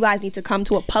 Both of you guys need to come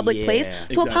to a public place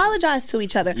to apologize to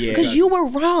each other because you were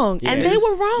wrong and they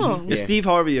were wrong. Is Steve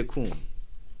Harvey a coon?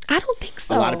 I don't think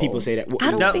so. A lot of people say that.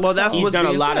 I don't think so. That's he's what's done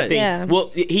a lot of things. Yeah.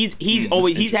 Well,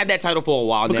 he's had that title for a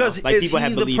while because now. Like, people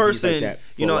have the believed person, he's like that.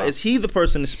 You know, is he the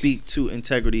person to speak to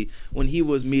integrity when he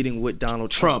was meeting with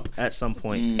Donald Trump at some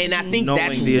point? And I think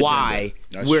that's why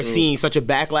we're seeing such a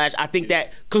backlash. I think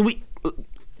that because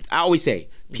I always say,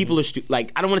 people are stupid.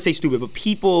 Like, I don't want to say stupid, but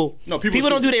people don't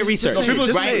do their research.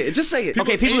 Just say it.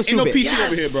 Okay, people are stupid. Ain't no PC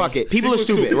over here, bro. Fuck it. People are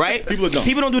stupid, right? People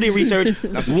don't do their research.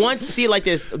 Once, see it like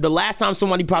this, the last time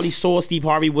somebody probably saw Steve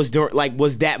Harvey was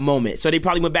that moment. So they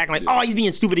probably went back and like, oh, he's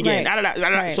being stupid again.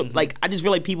 Right. So, like, I just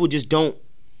feel like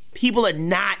people are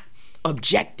not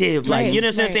objective, like, you know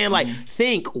what I'm saying? Like,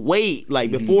 think, wait, like,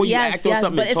 before you act on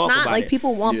something, but it's not like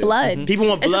people want blood. People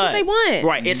want blood. It's just what they want.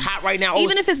 Right. It's hot right now.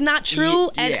 Even if it's not true,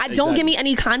 and don't give me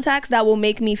any context that will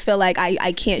make me feel like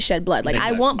I can't shed blood. Like,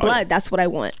 I want blood. That's what I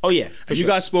want. Oh yeah. You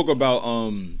guys spoke about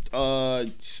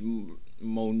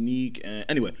Monique and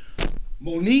anyway,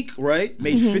 Monique, right,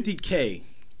 made $50K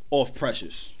off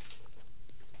Precious.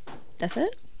 That's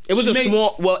it? It was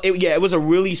it was a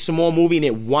really small movie and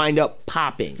it wind up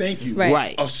popping. Thank you.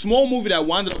 Right. A small movie that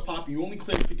winded up popping, you only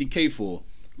cleared $50K for.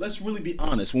 Let's really be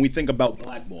honest when we think about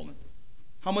blackballing.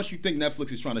 How much you think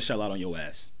Netflix is trying to shell out on your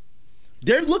ass?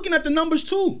 They're looking at the numbers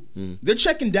too. They're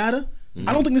checking data.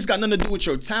 I don't think this got nothing to do with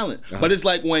your talent. But it's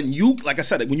like when you, like I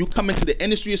said, when you come into the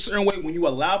industry a certain way, when you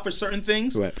allow for certain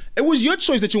things, it was your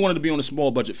choice that you wanted to be on a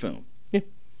small budget film. Yeah.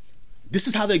 This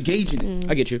is how they're gauging it.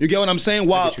 I get you. You get what I'm saying?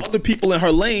 While other people in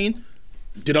her lane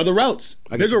did other routes,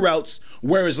 bigger routes,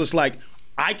 whereas it's like,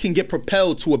 I can get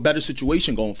propelled to a better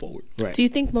situation going forward. Right. Do you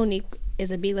think Monique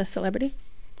is a B-list celebrity?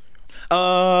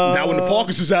 Now when the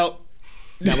Parkers was out.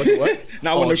 Now when the what?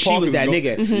 Now when the she was that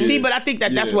nigga. See, but I think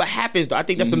that's what happens though. I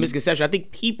think that's the misconception. I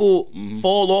think people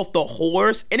fall off the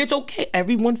horse, and it's okay.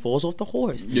 Everyone falls off the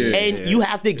horse. You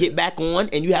have to get back on,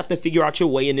 and you have to figure out your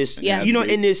way in this.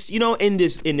 In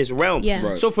this realm. Yeah.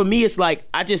 Right. So for me, it's like,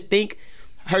 I just think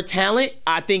Her talent,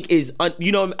 I think, I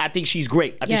think she's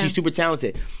great. I think she's super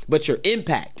talented. But your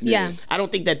impact, I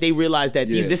don't think that they realize that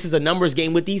this is a numbers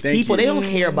game with these people. They don't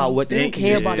care about what they don't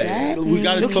care about that. We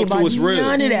got to talk to what's real.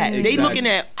 None of that. Exactly. They looking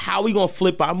at how we gonna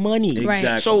flip our money.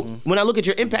 Exactly. So when I look at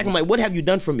your impact, I'm like, what have you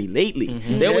done for me lately?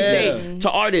 They always say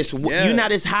to artists, you're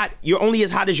not as hot. You're only as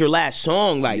hot as your last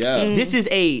song. Like this is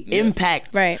a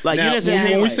impact. Right. Like now,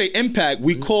 when we say impact,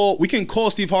 we can call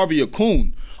Steve Harvey a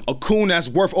coon. A coon that's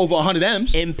worth over 100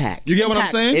 M's. Impact. You get what I'm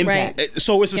saying? Impact. Right.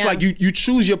 So it's just like you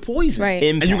choose your poison. Right.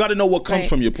 And you got to know what comes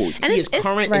from your poison. And he is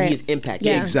current and he is impact.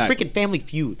 Yeah. Exactly. Freaking Family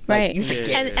Feud. Right. Like, you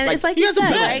forget and like, it's like you said,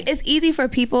 right? It's easy for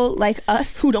people like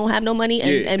us who don't have no money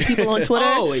and people on Twitter.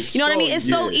 You know what I mean? It's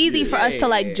so easy for us to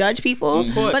like judge people.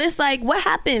 But it's like, what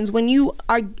happens when you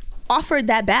are offered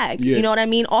that bag, you know what I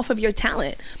mean, off of your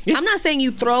talent? I'm not saying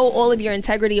you throw all of your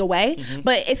integrity away,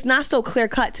 but it's not so clear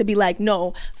cut to be like,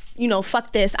 no, you know,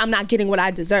 fuck this, I'm not getting what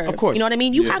I deserve. Of course. You know what I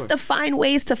mean? You have to find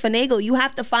ways to finagle. You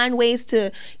have to find ways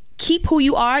to keep who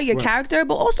you are, your character,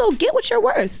 but also get what you're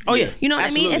worth. Oh yeah. You know what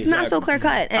I mean? It's not so clear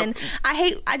cut. And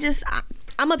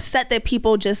I'm upset that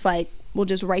people just like will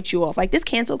just write you off. Like this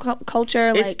cancel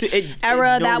culture,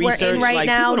 era that we're in right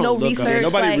now, no research.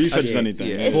 Nobody researches anything.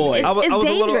 It's I was dangerous.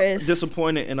 a little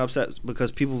disappointed and upset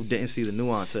because people didn't see the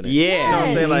nuance in it. Yeah. You know what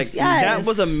I'm saying? Like that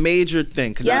was a major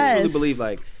thing because I truly believe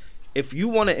like if you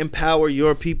want to empower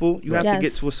your people, you have to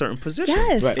get to a certain position.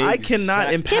 Yes. Right. I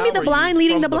cannot empower can't be the blind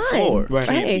leading the blind. Floor.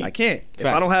 Right. I can't. If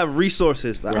I don't have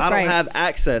resources, I don't have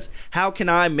access, how can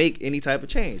I make any type of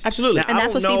change? Absolutely. Now, and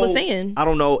that's what Steve was saying. I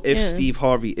don't know if Steve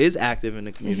Harvey is active in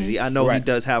the community. I know he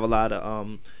does have a lot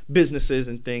of businesses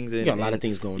and things. And, got a lot of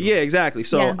things going on. Yeah, exactly.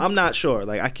 So I'm not sure.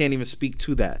 Like I can't even speak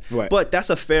to that. Right. But that's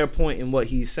a fair point in what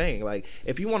he's saying. Like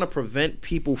if you want to prevent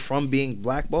people from being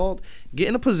blackballed, get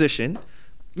in a position.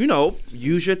 You know,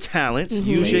 use your talents,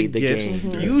 use your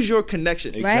gifts, use your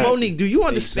connection. Right. Monique, do you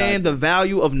understand the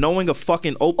value of knowing a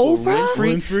fucking Oprah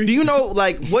Winfrey? Do you know,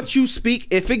 like, what you speak?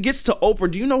 If it gets to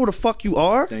Oprah, do you know who the fuck you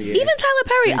are? Even Tyler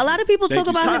Perry. A lot of people talk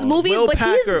about his movies, but he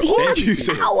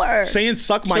has power. Saying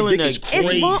 "suck my dick" is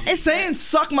crazy. It's saying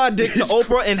 "suck my dick" to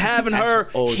Oprah and having her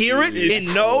hear it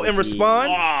and know and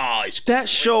respond. That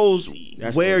shows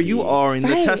where you are in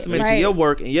the testament to your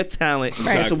work and your talent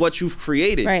and to what you've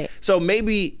created. Right. So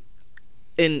maybe,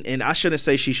 and I shouldn't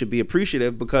say she should be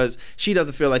appreciative because she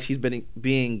doesn't feel like she's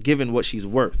being given what she's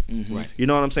worth. Right. You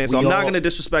know what I'm saying? So I'm not going to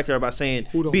disrespect her by saying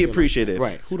be appreciative.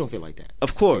 Like right. Who don't feel like that?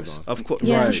 Of course.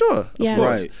 Yeah. For sure. Yeah. Of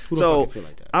course. Right. Who So don't feel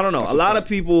like that? I don't know. A lot of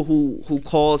people who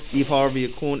call Steve Harvey a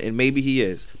coon, and maybe he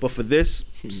is, but for this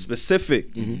specific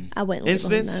I wouldn't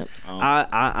instance,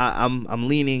 I'm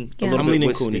leaning a little bit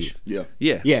with Steve.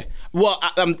 Yeah. Well,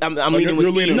 I'm leaning with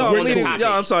Steve. I'm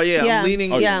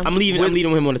leaning. I'm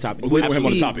leaning him on the topic. With him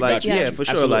on the topic. Like, Gotcha. yeah, for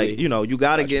sure. Absolutely. Like, you know, you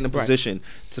got to get in a position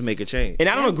to make a change. And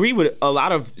I don't agree with a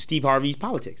lot of Steve Harvey's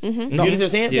politics. You understand what I'm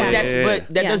saying?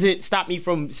 But that doesn't stop me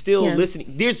from still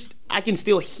listening. I can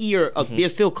still hear.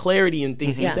 There's still clarity in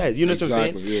things he says. You know what I'm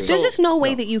saying? Yeah. There's just no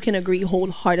way that you can agree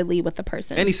wholeheartedly with the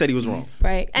person. And he said he was wrong.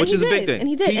 Right. And which is a big thing. And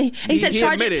he did. He said,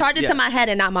 charge it to my head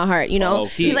and not my heart. You know,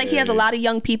 he's like, he has a lot of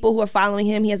young people who are following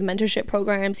him. He has mentorship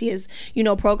programs. He has, you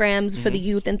know, programs for the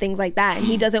youth and things like that. And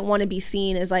he doesn't want to be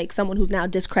seen as like someone who's now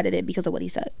discredited because of what he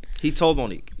said. He told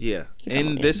Monique,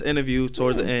 in this interview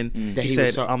towards the end, he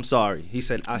said, "I'm sorry." He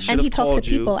said, "I should have called you." And he talked to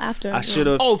people after. I should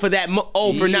have. For that.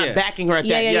 For not backing her at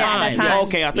that time.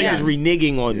 Okay, I think he was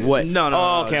reneging on what?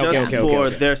 No. Okay. For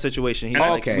their situation, he's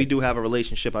like, "We do have a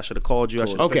relationship. I should have called you. I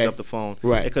should have picked up the phone.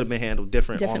 Right. It could have been handled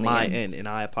different on my end, and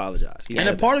I apologize." And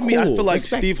a part of me, I feel like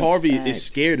Steve Harvey is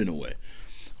scared in a way.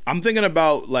 I'm thinking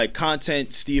about like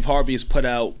content Steve Harvey has put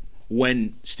out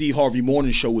when Steve Harvey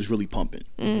Morning Show was really pumping.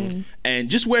 And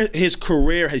just where his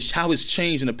career how it's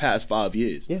changed in the past 5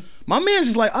 years. Yeah. My man's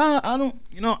just like, I don't,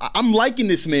 you know, I'm liking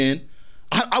this man.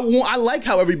 I like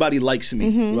how everybody likes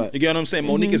me. Right. You get what I'm saying?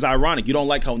 Monique is ironic. You don't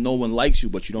like how no one likes you,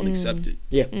 but you don't accept it.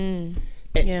 Yeah.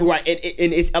 Right,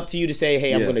 and it's up to you to say,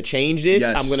 hey, I'm going to change this.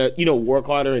 I'm going to, you know, work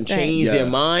harder and change their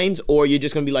minds, or you're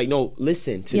just going to be like, no,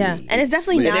 listen to me. And it's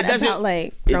definitely not about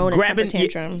like throwing a temper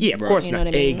tantrum. Yeah, of course you know not.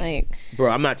 What I mean?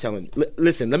 Bro, I'm not telling.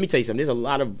 Listen, let me tell you something. There's a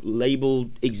lot of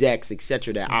labeled execs,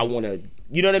 etc. that I want to,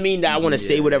 you know what I mean? That I want to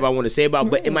say whatever I want to say about.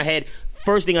 But in my head,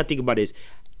 first thing I think about is,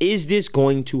 is this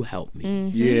going to help me?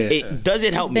 Yeah. Does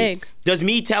it help me? big. Does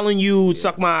me telling you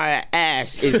suck my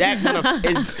ass, is that gonna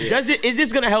is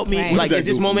this gonna help me? Right. Like, is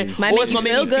this moment, Might or make it's you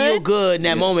gonna make me feel good in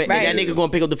that moment, Right. and that nigga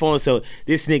gonna pick up the phone, so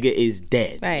this nigga is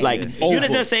dead. Right. Like, you know what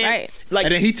I'm saying? Right. Like,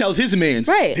 And then he tells his mans,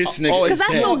 Right. his nigga. Because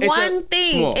that's small. the It's one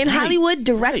thing small. in Hollywood,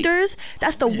 directors,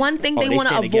 that's the one thing they they want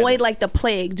to stand avoid together. like the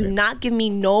plague. Do not give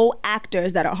me no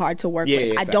actors that are hard to work Yeah, with.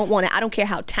 yeah, I facts. don't want it. I don't care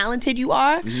how talented you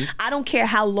are. I don't care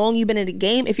how long you've been in the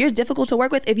game. If you're difficult to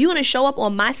work with, if you're going to show up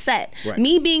on my set, Right.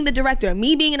 me being the director,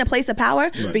 me being in a place of power,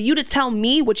 for you to tell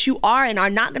me what you are and are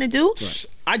not going to do,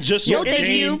 I just no saw thank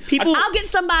you. People- I'll get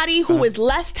somebody who is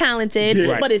less talented,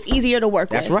 Yeah. but is easier to work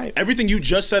that's with. right. Everything you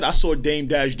just said, I saw Dame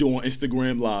Dash do on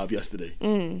Instagram Live yesterday.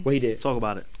 What he did? Talk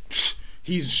about it.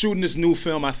 He's shooting this new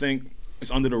film. I think it's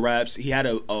under the wraps. He had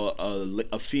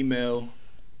a female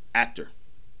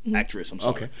actress. I'm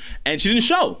sorry, Okay. and she didn't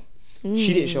show.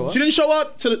 She didn't show up. She didn't show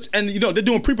up to the, and they're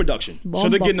doing pre-production, so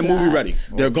they're getting the movie ready.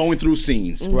 They're going through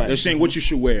scenes. Right. They're saying what you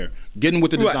should wear, getting with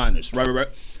the designers. Right.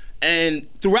 And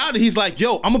throughout it, he's like,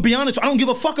 "Yo, I'm gonna be honest. I don't give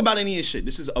a fuck about any of this shit.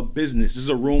 This is a business. This is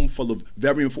a room full of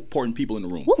very important people in the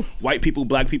room. White people,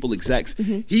 black people, execs.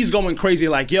 He's going crazy.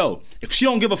 Like, yo, if she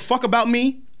don't give a fuck about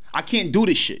me, I can't do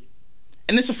this shit."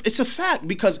 And it's a fact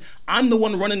because I'm the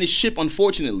one running this ship,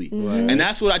 unfortunately. And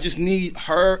that's what I just need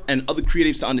her and other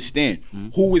creatives to understand.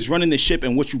 Who is running the ship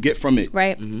and what you get from it.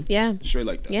 Right. Yeah. Straight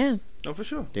like that. Yeah. No, for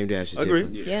sure. Dame Dash is Agree.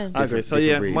 different. Yeah. I agree. So Different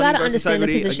yeah, breed. money Gotta versus understand the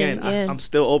integrity. position, Again, yeah. I'm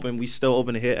still open. We still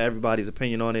open to hear everybody's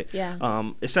opinion on it.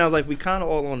 Yeah. It sounds like we kind of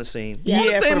all on the same. Yeah. On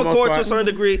the Yeah, same for the most accord to a part. certain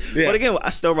degree. Yeah. But again, I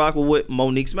still rock with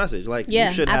Monique's message. Like, Yeah,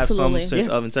 you should absolutely. have some sense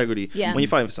of integrity Yeah. when you're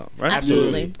fighting for something, right?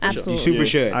 Absolutely. You Absolutely. super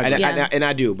should. I And, agree. and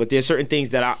I do. But there's certain things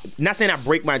that I, not saying I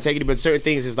break my integrity, but certain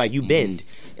things is like you bend.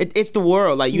 It's the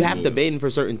world. Like, you have to bend for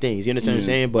certain things. You understand what I'm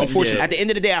saying? But Unfortunately. at the end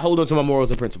of the day, I hold on to my morals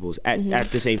and principles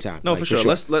at the same time. No, Like, for sure.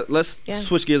 Let's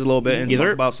switch gears a little bit and Yes, talk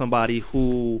sir. about somebody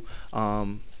who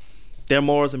their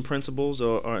morals and principles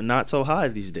are not so high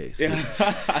these days.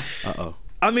 Uh-oh.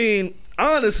 I mean,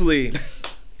 honestly,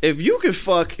 if you could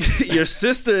fuck your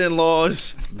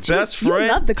sister-in-law's best You friend,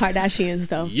 love the Kardashians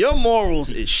though. your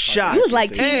morals is shot. You was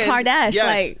like Team And, Kardashian,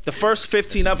 yes, like the first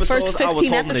 15 episodes, first I was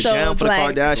 15 holding it down episodes, for the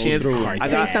like, Kardashians.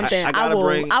 Say something. I gotta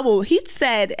bring. I will. He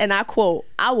said, and I quote,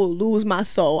 "I will lose my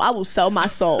soul. I will sell my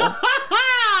soul."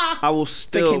 I will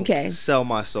still Kim K. sell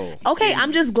my soul. Okay,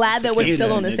 I'm just glad that we're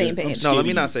still on the same page. No, let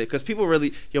me not say, because people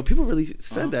really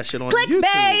said that shit on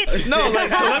Clickbait. YouTube. No,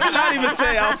 like, so let me not even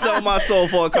say I'll sell my soul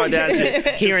for a Kardashian.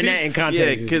 Hearing that in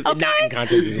context, Yeah, is, not in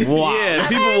context is wild. Yeah,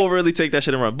 people will really take that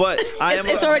shit and run. But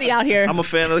It's already out here. I'm a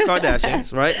fan of the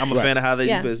Kardashians, right? I'm a fan of how they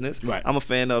Yeah. do business. Right. I'm a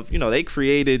fan of, they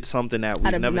created something that Out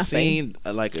we've of never nothing. seen,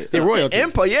 like They're royalty.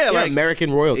 empire. Yeah, They're like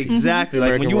American royalty. Exactly. Like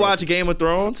American when you royalty. watch Game of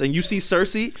Thrones and you see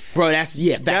Cersei, Bro, that's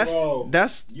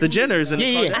that's the Jenners and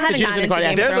Yeah, the yeah. Kardashians. I haven't The gotten Jenners and into Game of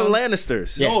Kardashians. They're the Thrones.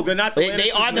 Lannisters. Yeah. No, they're not the They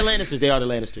Lannisters. are the Lannisters. They are the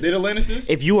Lannisters. They're the Lannisters?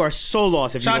 If you are so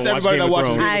lost, if you Shout out don't to watch everybody Game of that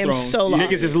watches Thrones, I am Thrones. so lost.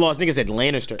 niggas is lost. Niggas said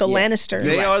Lannister. The Yeah. Lannisters.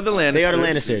 They are the Lannisters. They are the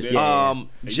Lannisters. Yeah.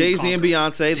 Jay-Z and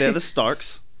Beyonce, they're the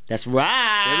Starks. That's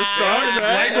right. They're the Starks,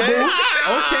 right?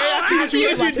 Okay, I see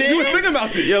what you did. You was thinking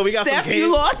about this. Yo, we got Steph, some you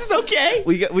Game. lost. It's okay.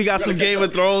 We got some Game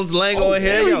of Thrones lingo in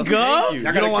here. there Yo, we go. You I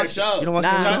gotta don't watch. catch up. You don't watch Nah,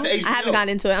 Game of Shout out Thrones? to I haven't HBO. gotten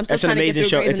into it. I'm still That's an trying to get amazing through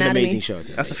show. Grey's It's an Anatomy. amazing show.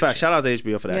 That's a fact. Shout out to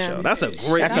HBO for that Yeah. show. That's a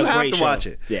great. That's You a have great to show. watch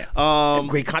it. Yeah.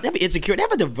 Great content. They have Insecure. They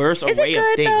have a diverse Is array it of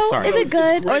good things. though? Sorry. Is it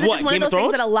good, or is it What, just one Game of of those things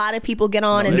Thrones? that a lot of people get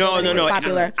on and No. it's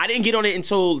popular? I didn't get on it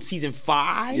until season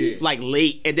 5, like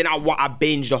late, and then I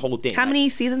binged the whole thing. How many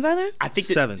seasons are there? I think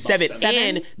Seven. Seven. Seven?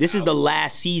 And this is the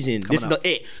last season. This is out.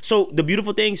 it. So the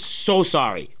beautiful thing. So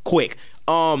sorry. Quick.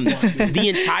 The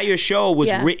entire show was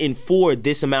Yeah. written for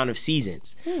this amount of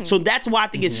seasons. So that's why I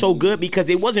think it's so good, because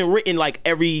it wasn't written like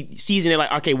every season. They're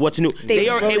like, okay, what's new? Wrote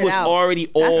It was out. already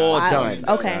That's all wild. done.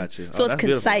 Okay, Got you. so Oh, it's that's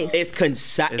beautiful. concise. It's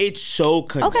concise. It's so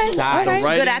concise. Okay, all right.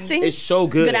 writing- Good acting. It's so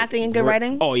good. Good acting and good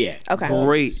writing. Oh yeah. Okay.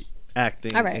 Great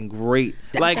acting All right. and great.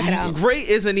 check it out. Great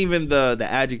isn't even the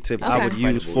adjective I Okay. would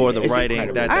use for the It's writing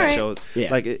incredible. that All right. shows.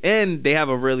 Yeah. Like, and they have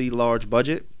a really large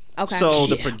budget. Okay. So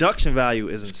the Yeah. production value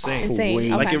is insane.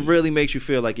 Insane. Like Okay. it really makes you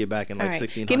feel like you're back in All like right.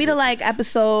 1600. Give me the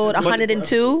episode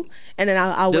 102, and then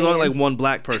I'll There's weigh only in. like one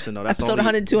black person though. That's the Episode only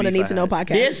 102 on the beef Need to I Know had.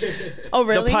 podcast. This Oh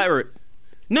really? The pirate.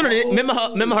 no.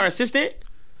 Remember her assistant?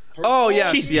 Oh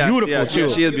yes, She's yes, beautiful yes, too.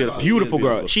 yes, she is beautiful. Beautiful She is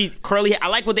girl. She curly hair. I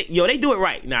like what they do it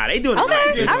right. Nah, they doing it right.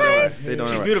 Okay, all right. They don't.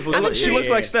 She's Right. beautiful. She looks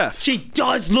like Steph. She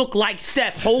does look like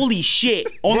Steph. Holy shit,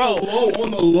 On bro.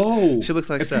 the low. She looks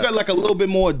like if Steph. you got like a little bit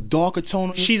more darker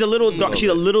tone. She's a little dark. She's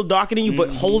a little darker than you, but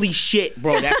holy shit,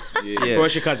 bro. That's bro,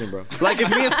 it's your cousin, bro. Like if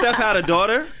me and Steph had a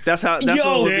daughter, that's how. That's Yo.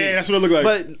 what it would be. Yeah, that's what it look like.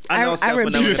 But I know I Steph would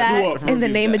rebuke never. that in the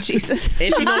name of Jesus.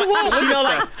 And she know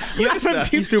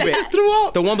like you stupid.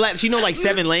 The one black, she know like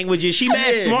 7 languages. She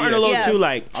mad smart in a little Yeah. too.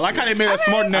 Like I like how they made her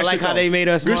smart in that I like shit, how though. they made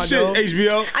her smart. Good shit,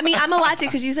 though. HBO. I mean, I'm gonna watch it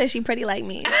because you said she pretty like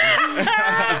me.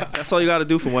 That's all you got to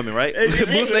do for women, right?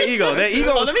 Boost their ego. Their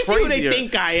ego is Let me see who they crazier.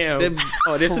 think I am.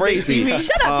 They're This crazy. is they see me.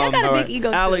 Shut up, y'all got a all big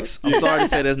ego. Alex, I'm sorry to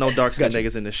say there's no dark skinned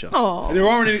niggas in this show. Oh, There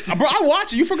aren't any. Bro, I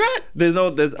watch it. You forgot? There's no.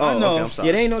 know. Okay, I'm sorry.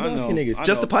 Yeah, they ain't no I dark know. skin niggas. I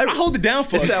Just know. the pirate. I hold it down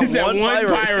for It's you. that one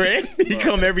pirate. He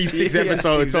come every 6 Yeah,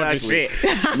 episodes talking exactly.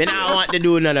 shit. Then I don't want to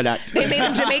do none of that. they made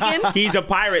him Jamaican. He's a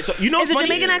pirate. So you know Is the what's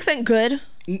funny? Jamaican accent good?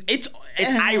 It's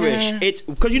Irish. It's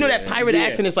because you know that pirate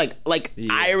accent is like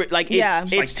Irish. Like it's, Yeah.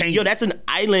 it's like tainted. yo, that's an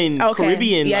island Okay.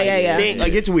 Caribbean Yeah, like, yeah, yeah. thing.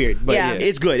 Like it's weird, but Yeah.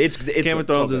 it's good. It's Game of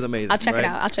good. Thrones So is good. amazing. I'll check it right?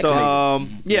 out. I'll check so, it out.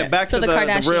 yeah, back So to the the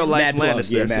Kardashians. real life Mad Love.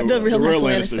 Lannisters. Yeah, Mad The Love. real real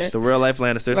life Lannisters. Lannister. The real life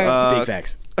Lannisters. Right. Big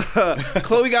facts.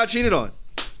 Chloe got cheated on.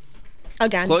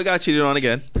 Again. Chloe got cheated on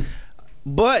again.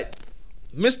 But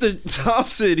Mr.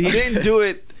 Thompson, he didn't do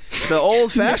it the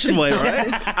old-fashioned way,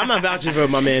 right? I'm not vouching for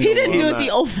my man. He no didn't more. do I'm it the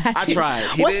not. old-fashioned. I tried.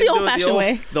 He What's didn't the do it old-fashioned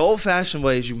way? The old-fashioned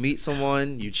way is you meet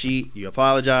someone, you cheat, you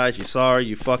apologize, you're sorry,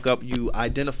 you fuck up, you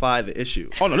identify the issue.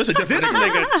 Oh no, this is a different This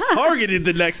nigga targeted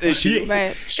the next issue.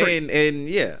 Right. And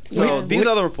yeah. So these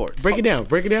are the reports. Break it down.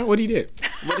 Break it down. What he did?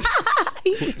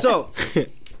 So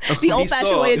The old-fashioned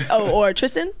saw- way. Or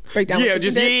Tristan? Break down. Yeah, what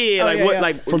just Tristan did? yeah. Oh, Like yeah, what? yeah.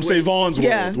 Like from Savon's world.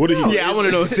 Yeah. What did he? Yeah, I want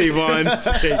to know Savon's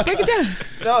take. Break it down.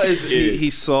 no, he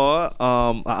saw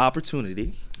an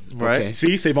opportunity, right? Okay.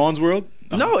 See Savon's world.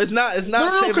 No, it's not. It's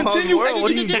not. No, Savon's continue. World.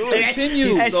 What are you doing?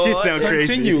 Continue. That saw shit it. sound crazy.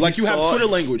 Continue. Like He you have saw Twitter it.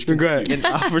 language. An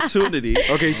opportunity.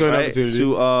 Okay, so an right, opportunity.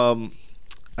 to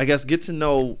I guess get to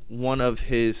know one of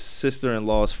his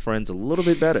sister-in-law's friends a little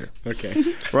bit better. Okay.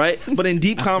 Right? But in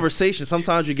deep conversation,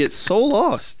 sometimes you get so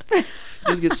lost.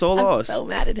 Just get so lost so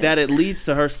mad at him. that it leads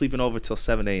to her sleeping over till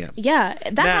 7 a.m. Yeah,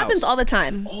 that Now- happens all the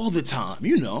time. All the time,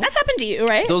 you know. That's happened to you,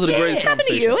 right? Those are the greatest It's happened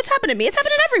to you. conversations. It's happened to me. It's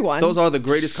happened to everyone. Those are the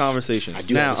greatest conversations.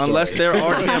 do Now, have a story. unless there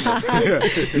are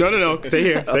cameras. No. Stay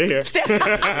here. Stay here.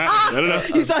 no.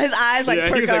 You saw his eyes like Yeah,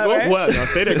 he perk was like, up, oh, right? what? No,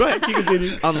 stay there. Go ahead. You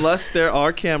continue. Unless there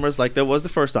are cameras like there was the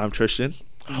first time, Tristan.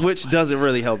 Which doesn't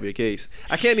really help your case.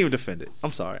 I can't even defend it.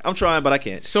 I'm sorry. I'm trying, but I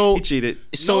can't. So he cheated.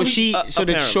 So No, she. So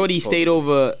the apparently, shorty stayed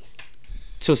supposedly. over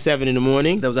till 7 in the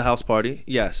morning. There was a house party.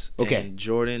 Yes. Okay. And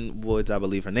Jordan Woods, I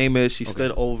believe her name is. She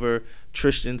stayed over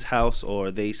Tristan's house, or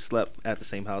they slept at the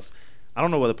same house. I don't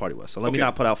know where the party was, so let me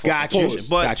not put out false Got you. information.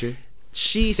 But Got you.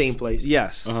 she Same place.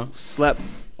 Yes. Uh-huh. Slept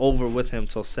over with him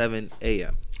till 7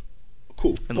 a.m.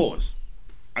 Cool. In the Pause.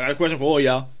 I got a question for all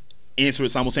y'all. Answer it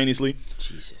simultaneously.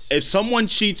 Jesus. If someone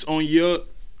cheats on your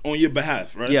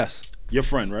behalf, right? Yes. Your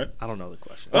friend, right? I don't know the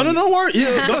question. Oh no, don't worry.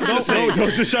 Yeah, don't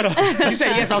just shut up. You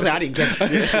said yes. I was like, I didn't get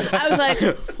it. I was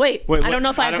like, wait, I don't know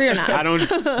if I agree or not. I don't.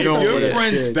 Your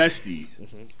friend's bestie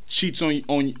cheats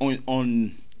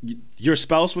on your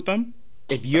spouse with them.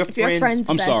 If your If your friend's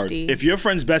I'm bestie. sorry. If your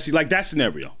friend's bestie, like that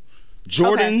scenario,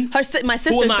 Jordan, Okay. My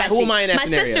sister's am I- bestie. who am I in that my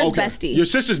scenario? sister's okay, bestie. your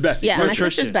sister's bestie. yeah, You're my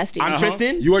Tristan. sister's bestie. I'm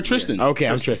Tristan. You are Tristan. Okay,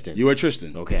 I'm Tristan. You are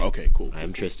Tristan. Okay. Okay, cool. I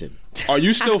am Tristan. Are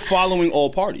you still following all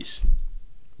parties?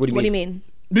 What do you What do mean? you mean?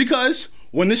 Because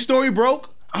when this story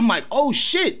broke, I'm like, oh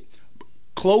shit.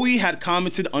 Chloe had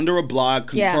commented under a blog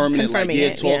confirming it, like, confirming yeah,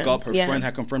 it, talk yeah, up. Her yeah. friend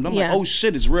had confirmed. I'm Yeah. like, oh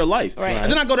shit, it's real life. Right.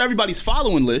 And then I go to everybody's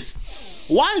following list.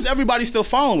 Why is everybody still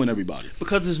following everybody?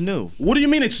 Because it's new. What do you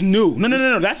mean it's new?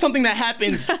 No. That's something that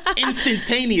happens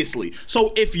instantaneously.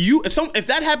 So if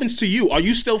that happens to you, are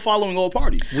you still following all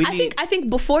parties? I think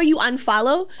before you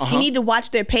unfollow, you need to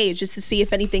watch their page just to see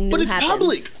if anything new But it's happens.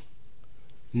 public.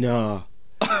 No.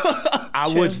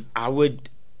 I would.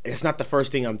 It's not the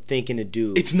first thing I'm thinking to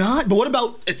do. It's not. But what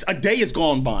about it's a day has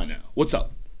gone by now? What's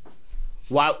up?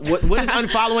 Why? What is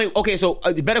unfollowing? Okay, so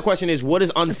the better question is, what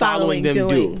does unfollowing them do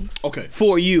doing. Okay.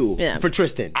 for you? Yeah. For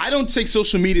Tristan. I don't take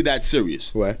social media that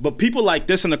serious. Right. But people like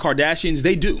this and the Kardashians,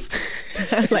 they do.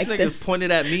 like This nigga this.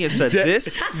 pointed at me and said,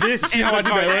 "This." This See how I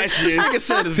did that, right? This nigga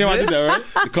said, See how I did "This." that,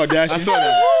 right? The Kardashians. I saw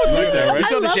that. You like that, right? You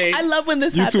saw the shade. I love when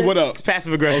this You happens. too, what up? It's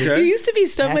passive aggressive. Okay. You used to be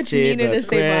so much Passive meaner to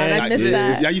Savon. I miss aggressive.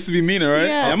 that. Yeah, I used to be meaner, right?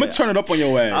 Yeah. I'm gonna turn it up on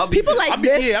your ass. People like I'm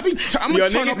this. gonna Yo,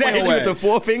 turn niggas up that on hit your you with the ass.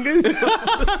 4 fingers.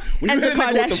 When you And hit the a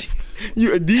nigga with Kardashian.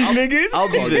 These niggas? I'll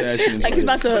do this. Like he's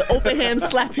about to open hand,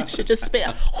 slap your shit, just spit.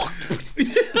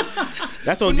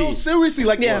 That's OD. No, seriously,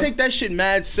 like they take that shit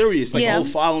mad serious, like the whole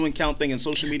following count thing and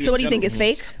social media. So what do you think is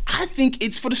fake? I think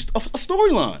it's for a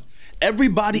storyline.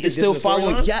 Everybody is still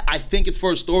following. Yeah, I think it's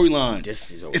for a storyline.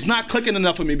 It's not clicking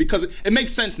enough for me because it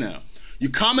makes sense now. You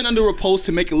comment under a post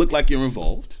to make it look like you're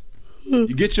involved. You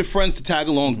get your friends to tag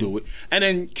along, do it. And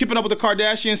then Keeping Up with the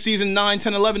Kardashians season 9,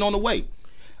 10, 11 on the way.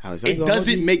 It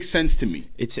doesn't make sense to me.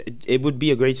 It would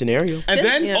be a great scenario. And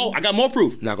then, I got more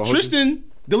proof. Tristan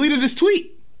deleted his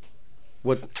tweet.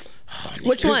 What?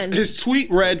 Which one? His tweet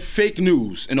read fake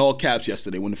news in all caps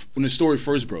yesterday when the story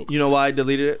first broke. You know why I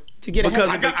deleted it? To get because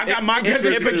I got my it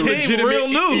became real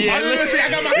news. Yeah, I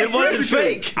got my it wasn't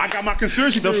fake. I got my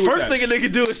conspiracy theory. The first thing a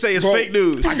nigga do is say it's fake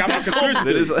news. I got my conspiracy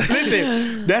theory.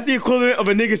 Listen, that's the equivalent of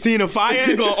a nigga seeing a fire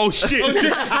and going, oh shit. Oh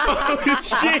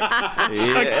shit.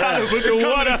 Yeah. I gotta put the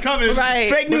water. It's coming. Right.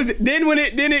 Fake news. Then when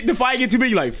the fire get too big,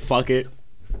 you're like, fuck it.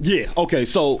 Yeah. Okay.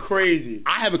 So crazy.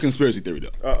 I have a conspiracy theory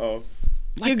though. Uh-oh.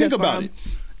 Like, think about it.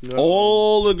 No.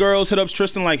 All the girls hit up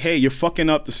Tristan like, hey, you're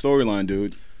fucking up the storyline,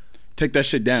 dude. Take that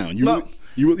shit down. You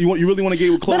really want to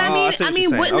get with Chloe? But I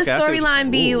mean, wouldn't the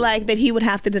storyline be like that he would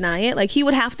have to deny it? Like he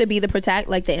would have to be the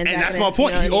antagonist. And that's my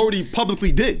point. He already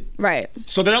publicly did. Right.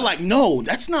 So they're like, no,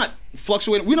 that's not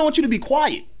fluctuating. We don't want you to be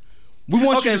quiet. We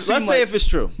want you to seem let's say if it's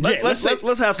true. Let's have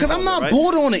some because I'm not right?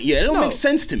 bored on it yet. It don't make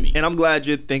sense to me. And I'm glad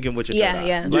you're thinking what you're saying.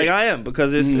 Yeah. Like I am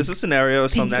because it's a scenario,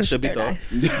 something that should be thought.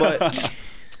 But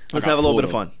let's have a little bit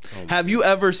of fun. Have you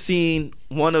ever seen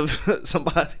one of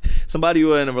somebody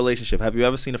you are in a relationship? Have you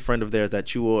ever seen a friend of theirs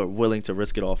that you were willing to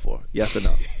risk it all for? Yes or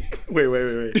no?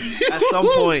 Wait. At some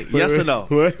point, yes or no?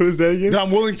 What was that again? That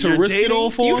I'm willing to risk it all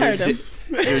for? You heard him.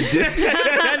 Now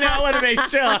I want to make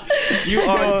sure. You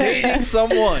are dating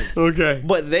someone. Okay.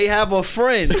 But they have a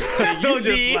friend. That's you OD.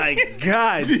 just like,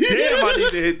 God damn, I need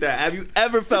to hit that. Have you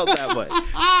ever felt that way?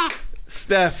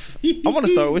 Steph, I want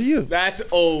to start with you. That's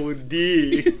OD.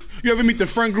 You ever meet the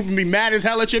friend group and be mad as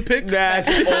hell at your pick? That's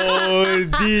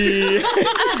OD.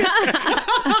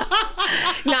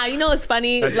 Nah, you know what's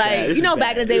funny? That's like, bad. you know,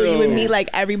 back in the day when you would meet Yo. like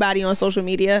everybody on social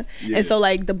media, and so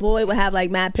like the boy would have like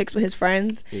mad pics with his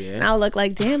friends, and I would look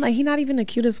like, damn, like he not even the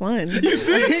cutest one. You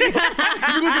see? You looking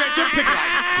at your pick like,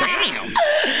 damn.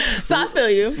 So I feel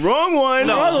you. Wrong one.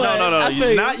 No. I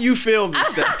feel you. Not you feel me,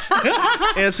 Steph.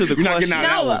 Answer the question.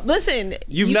 No, listen.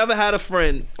 You've never had a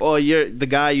friend, or the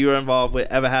guy you're involved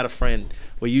with ever had a friend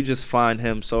where you just find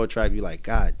him so attractive, you're like,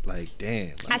 God, like, damn.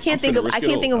 Like, I can't think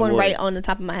of one right on the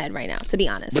top of my head right now, to be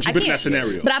honest. But you've been in that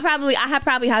scenario. But I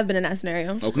probably have been in that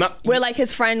scenario. Okay. Where like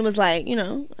his friend was like, you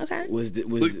know, okay.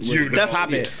 That's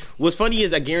popping. What's funny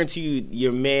is I guarantee you,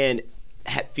 your man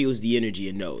feels the energy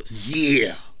and knows.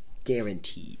 Yeah.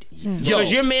 Guaranteed.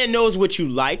 Because your man knows what you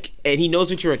like, and he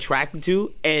knows what you're attracted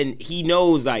to, and he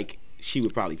knows like she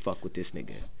would probably fuck with this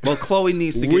nigga. Well, Chloe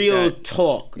needs to get real that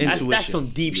talk. intuition. That's some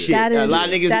deep shit. That is, a lot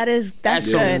of niggas. That's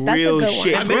some good. That's real a good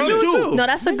shit. one. Girls too. No,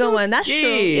 that's a good one. That's true.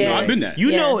 Yeah. I've been that.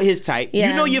 You know his type. Yeah.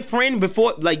 You know your friend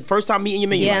before, like first time meeting your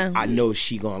man. Yeah. You're like, I know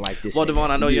she gonna like this. Well, nigga. Devvon,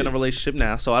 I know you're in a relationship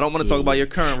now, so I don't want to talk about your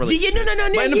current relationship. No.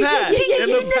 But in the past,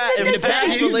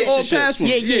 relationships,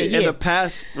 in the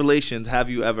past relations, have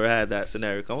you ever had that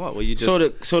scenario come up where you just so the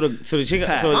chick?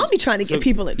 I'll be trying to get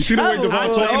people in You see the way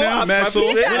Devvon talking now? Mad so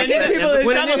He's trying to get people in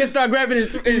When that trouble. nigga start grabbing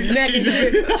his neck and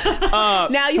shit.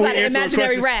 Now you got an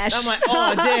imaginary rash. I'm like,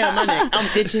 oh damn, my neck. I'm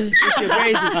itching. This shit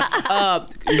crazy.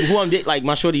 Who I'm like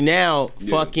my shorty now,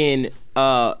 fucking.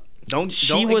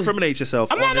 Don't incriminate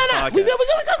yourself. I'm on this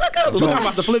podcast. Look, I'm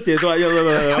about to flip this. I'm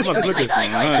about to flip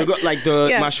this. Like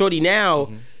my shorty now,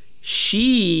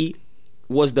 she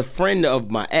was the friend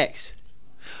of my ex.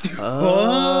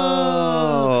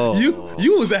 Oh,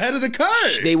 you was ahead of the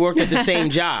curve. They worked at the same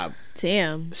job.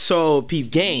 Damn. So peep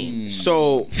game.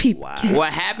 So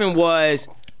what happened was,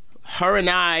 her and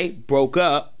I broke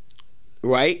up.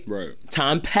 Right.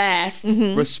 Time passed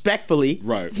respectfully.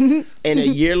 Right. And a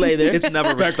year later, it's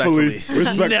never respectfully.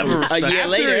 It's never respectfully. A year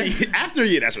later, after a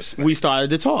year, that's respect. we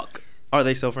started to talk. Are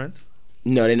they still friends?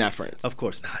 No, they're not friends. Of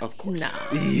course not. Of course. No.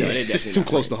 No, they're Just too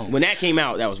close to home. When that came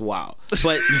out, that was wild.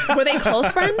 But Were they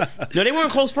close friends? no, they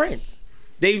weren't close friends.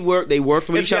 They worked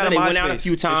with each other. They went out a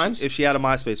few times. If she had a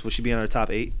MySpace, would she be in her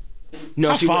top 8? No,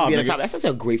 Top she wouldn't be in the five, top. That's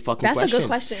a great fucking That's question. a good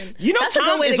question. You know, That's a Tom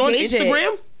good way is to on gauge it.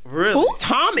 Instagram. Really? Who?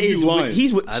 Tom is lying.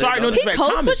 he's with. I Sorry, didn't no know disrespect. He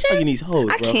Tom is codes with you? fucking these hoes,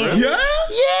 I bro. can't. Yeah?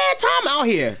 Yeah, Tom out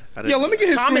here. Yo, let me get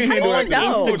his Tom is screen handle on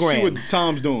Instagram. See what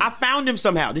Tom's doing. I found him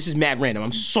somehow. This is mad random.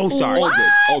 I'm so sorry.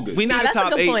 All good. We need a that's a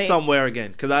top good 8 point. somewhere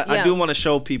again, because I do want to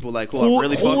show people like who I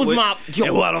really fuck who's with yo,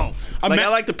 and who I don't. I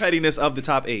like the pettiness of the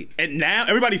top 8. And now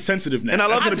everybody's sensitive now. And I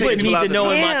love I to put take people need out to the know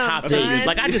in my Damn, top son. 8.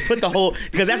 Like I just put the whole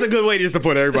because that's a good way just to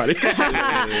put everybody.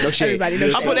 No shade. Everybody, no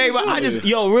I shade. put everybody. I just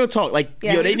real talk. Like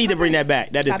Yeah, they we need to top bring eight. that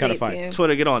back. That is Top kind of eight, fun. yeah.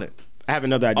 Twitter, get on it. I have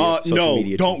another idea. Social No,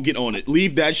 media don't too. get on it.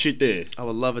 Leave that shit there. I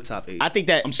would love a top 8. I think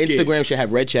that I'm scared. Instagram should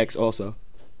have red checks also.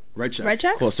 Red check. Red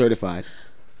checks? Called certified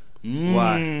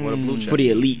Why? What a blue check. for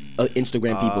the elite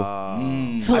Instagram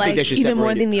people. So I like think they should even more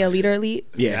separate than it. the elite or elite?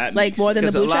 Yeah, That Like makes more than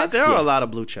the Because blue checks? there are a lot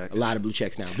of blue checks. a lot of blue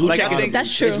checks now. Blue Like, check I is, think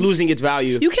that's true. is losing its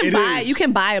value. You can It buy is. you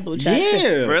can buy a blue check.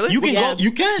 Yeah. Really? You can Yeah. go.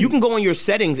 You can. You can go on your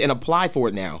settings and apply for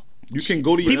it now. You can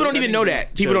go to your People don't even know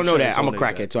that. People don't know Should've that. I'm a told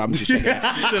niggas crackhead, so I'm just checking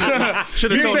it.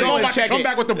 Should have You told said me. go and back, check come it.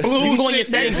 back with the blue. You can go in your shit,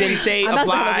 settings nigga. and say I'm not talking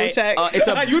about apply. blue check. It's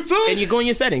a, You too? And you go in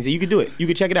your settings and you can do it. You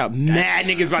can check it out. Mad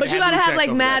niggas about But to you have gotta blue have checks like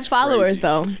over mad that. followers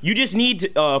though. You just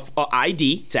need a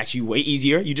ID. It's actually way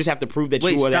easier. You just have to prove that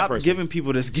Wait, you are that stop person. giving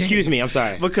people this game. Excuse me, I'm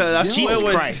sorry. Because I Jesus swear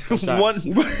when Christ, I'm sorry. one,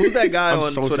 who's that guy I'm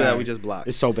on so Twitter sorry. that we just blocked?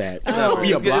 It's so bad. Oh.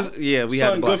 We are blocked. We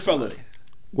Son, had blocked. Goodfella.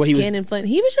 Well, he was. Gannon Flint.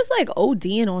 He was just like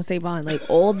ODing on Savon like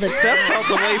all the Steph time. felt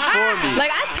the way for me.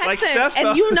 Like I text Like, him, Steph and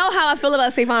felt- you know how I feel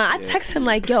about Savon. I text him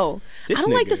like, "Yo, This I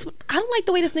don't like nigga. this. I don't like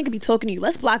the way this nigga be talking to you.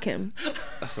 Let's block him."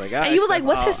 It's like, And he was like,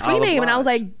 "What's his screen name?" And I was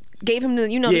like, gave him the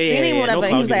the Yeah, screen yeah, name or yeah. whatever. No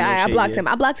And he was clout, like, no "All right, I shade, blocked yeah. him.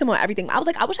 I blocked him on everything." I was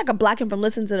like, "I wish I could block him from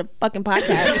listening to the fucking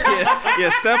podcast." yeah,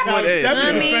 Steph went in. Steph I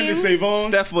is mean- defending Savon.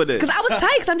 Steph went in. Because I was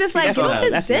tight. 'Cause I'm just like, That's get all off right.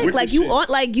 his That's dick. wicked Like you shit.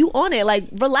 on, you on it. Like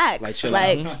relax. chill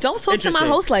Like out. don't talk to my Interesting.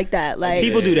 host like that. Like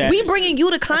People do that. We bringing you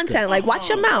the content. Like watch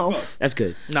your mouth. That's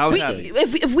good. No, I was We, happy.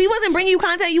 if we wasn't bringing you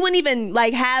content, you wouldn't even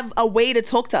like have a way to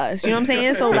talk to us. You know what I'm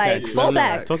saying? So like fall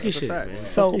back. Talk your shit, man.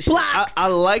 So blocked. I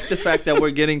like the fact that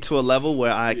we're getting to a level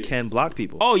where I can block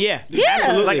people. Oh yeah. Yeah.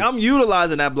 Absolutely. Like I'm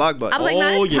utilizing that block button. I was like,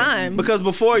 nah, Oh, it's yeah. time. Because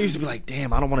before I used to be like,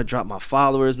 damn, I don't want to drop my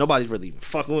followers. Nobody's really even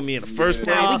fucking with me in the first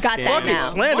place. Nah, we got that Fucking now.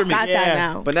 slander me. Got Yeah. that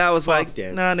now. But now it's like,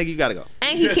 that. nah, nigga, you gotta go.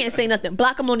 And he can't say nothing.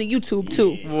 Block him on the YouTube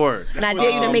too. Word. And I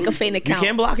dare you to make a fake you account.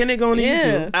 can't block a nigga on the Yeah.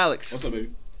 YouTube. Alex, What's up, baby?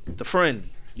 the friend.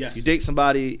 Yes. You date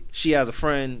somebody, she has a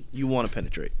friend, you want to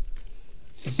penetrate.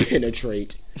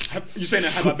 Penetrate. You saying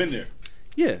that? Have I been there?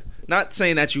 Yeah. Not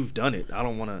saying that you've done it. I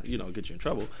don't want to, get you in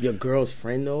trouble. Your girl's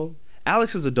friend though.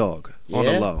 Alex is a dog on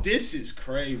Yeah? the low. This is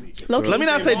crazy. Low-key. Let me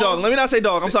not say dog. Let me not say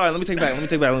dog. I'm sorry. Let me take back.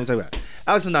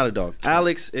 Alex is not a dog.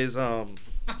 Alex is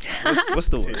what's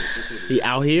the word? He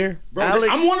out here. Bro,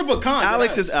 Alex- I'm one of a kind.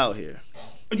 Alex is out here.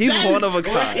 He's That one is of a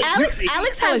kind.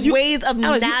 Alex has you- ways of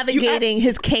Alex, you- navigating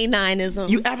his caninism.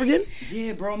 You African?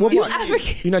 Yeah, bro. What part?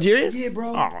 African. You Nigerian? Yeah,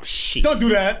 bro. Oh shit. Don't do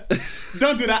that.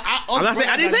 Don't do that. I'm not saying.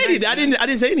 I didn't say anything. I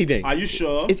didn't say anything. Are you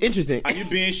sure? It's interesting. Are you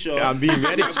being sure? I'm being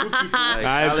very. Good people.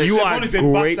 Alex- You are Savon is a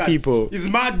great bastard. people. He's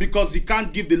mad because he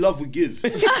can't give the love we give.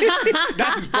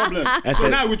 That's his problem. So it.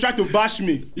 now we try to bash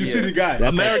me. You see the guy.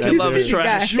 That's American that- love that's is it.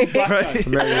 trash. You bastard.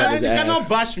 American love is You ass. cannot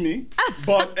bash me.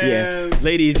 But Yeah,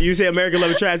 ladies, you say American love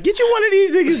and trash. Get you one of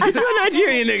these niggas. Get you a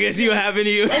Nigerian nigga. See what happened to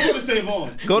you. I'm gonna save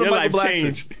on. Go to Your Michael life Blackson.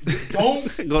 changed.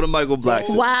 Don't. Go to Michael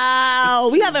Blackson. Wow,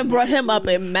 we haven't brought him up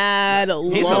in mad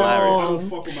long. He's hilarious. Don't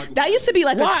fuck with Michael. That used to be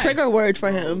like Why? a trigger word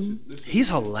for him. He's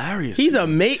hilarious. He's a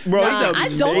mate, bro. Nah, I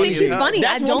he's don't think he's funny.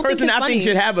 That's I don't one think person he's I funny. think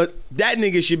should have a. That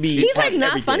nigga should be. He's like not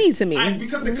everything. funny to me.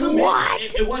 Because the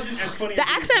comment, it wasn't as funny. The as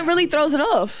accent really throws it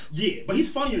off. Yeah, but he's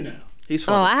funnier now. He's Oh,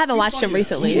 funny. I haven't watched him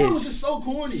recently. He was just so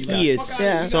corny. He is Fuck outta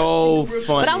here. so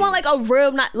funny. But I want like a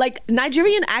real, like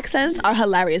Nigerian accents are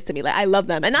hilarious to me. Like I love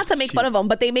them, and not to make fun of them,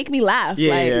 but they make me laugh.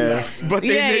 Yeah, like, yeah. But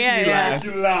they Yeah, make yeah, me yeah. laugh.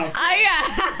 You laugh.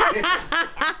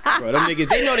 Bro, them niggas,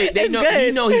 they know they know good.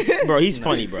 you know bro, he's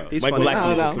funny, bro. He's Michael funny.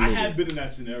 Blackson is a I don't I comedian. had been in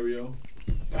that scenario,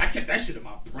 but I kept that shit in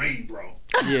my brain, bro.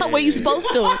 Were you supposed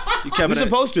to? You kept You're it-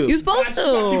 supposed to. You supposed Keep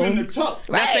it in to? the tuck.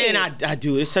 Not saying I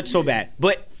do. It's such so bad.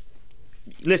 But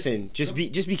listen, just be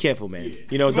careful, man.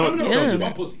 You know, don't do my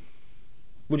that. pussy.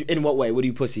 In what way? What do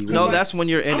you pussy? No, that's when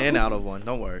you're in and out of one.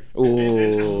 Don't worry.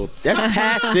 Ooh, that's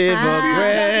passive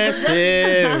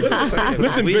aggressive.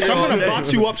 Listen, We bitch, all I'm gonna day.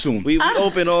 box you up soon. We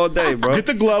open all day, bro. Get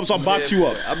the gloves, I'll box you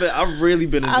up. I've really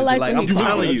been in I the like like when I'm he calls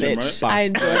telling him a you. bitch. right? I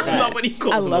enjoy I love that. when he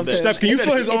calls I him a love bitch. it. Steph, can you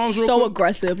feel his arms It's real so quick?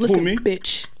 aggressive. Listen, me?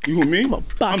 bitch. You who me?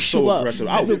 I'm so aggressive.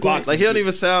 I will box. Like he don't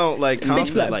even sound like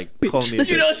confident. Like calling me.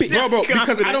 Bro,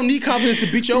 because I don't need confidence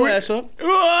to beat your ass up.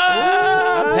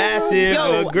 Passive.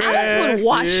 Yo, Alex would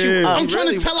wash you up. I'm trying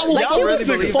to tell her Y'all really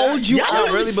believe fold you Y'all up.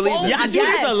 really believe Y'all do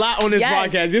this a lot on this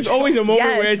podcast. There's always a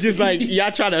moment where it's just like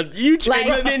y'all trying to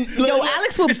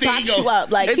Alex will box you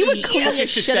up. Like he would clean your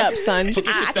shit up, son.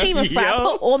 I can't even front. I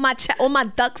put all my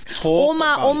ducks, all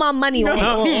my money on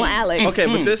Alex. Okay,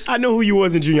 but this I know who you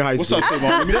was in junior high school. What's up,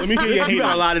 Savon? Let me get your You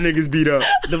got a lot of niggas beat up.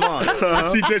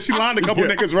 Devvon. She lined a couple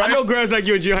niggas, right? I know girls like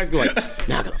you in junior high school like,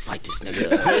 now I gotta fight this nigga.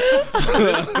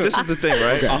 This is the thing,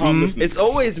 right? Okay. It's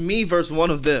always me versus one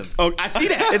of them. Oh, I see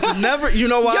that. It's never. You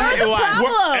know why? You're the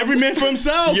problem. Every man for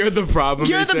himself. You're the problem.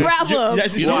 You're the problem.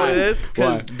 You know what it is?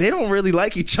 Because they don't really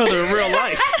like each other in real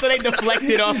life. So they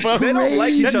deflected off of. They don't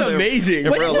like each That's other. amazing.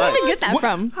 In Where real did you life. even get that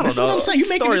from? I don't know. What I'm saying. You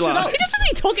making this shit up. You just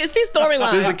be talking. It's these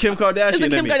storylines. This is the Kim Kardashian. It's the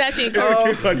Kim in me.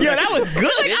 Kardashian. Yeah, that was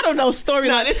good. Like, I don't know storyline.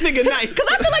 Nah, this nigga nice. Because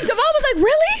I feel like Devvon was like,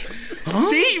 really?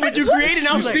 See what you created?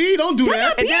 I was like, See, don't do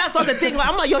that. and then I started to think like,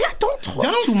 I'm like, yo, y'all don't talk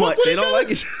Y'all don't too fuck much. with They each don't other? like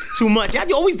each other. Too much.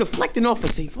 Y'all always deflecting off of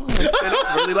Savon. They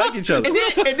don't really like each other.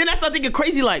 And then I started thinking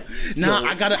crazy like, Nah,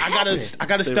 I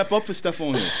gotta step up for Steph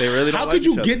on here. They really don't How like could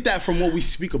you each other. get that from what we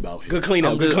speak about here? good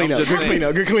cleanup, I'm good just cleanup, good saying.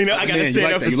 cleanup, good cleanup. I gotta Man, you stand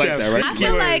like up that. for You like Steph. that,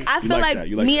 right? I feel like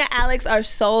You like me that. and Alex are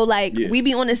so like we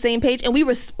be on the same page and we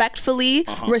respectfully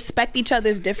respect each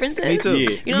other's differences. Me too.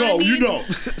 Yeah. You know what I mean? You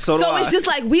don't. So do I. it's just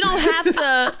like we don't have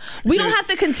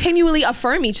to continually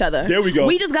affirm each other. There we go.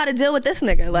 We just got to deal with this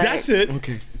nigga. Like, That's it.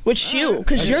 Okay. with you,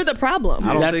 because you're the problem.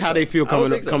 I don't That's think how so. they feel I don't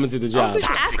think coming to the job.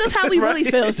 Ask us how we really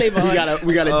feel, Savon.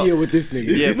 We gotta deal with this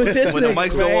nigga. Yeah, With this when the nigga,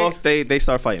 mics go right? off, they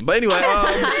start fighting. But anyway,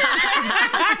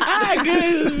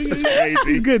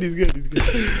 He's good.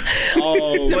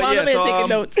 Oh, but Devvon yeah, over here so, taking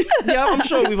notes. yeah, I'm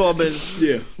sure we've all been.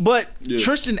 yeah. But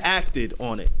Tristan acted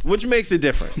on it, which makes it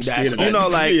different. That's You know,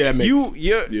 like yeah, that makes-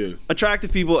 you're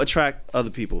attractive people attract other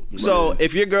people. So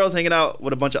if your girl's hanging out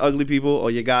with a bunch of ugly people,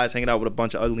 or your guy's hanging out with a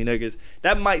bunch of ugly niggas,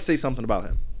 that might say something about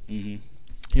him. Mm-hmm.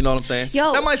 You know what I'm saying?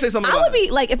 Yo, that might say something. I about would him.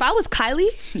 be like, if I was Kylie,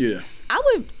 Yeah.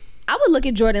 I would look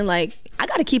at Jordan like, I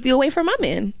got to keep you away from my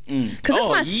man, because it's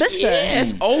my sister. Yeah,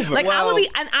 it's over. Like I would be,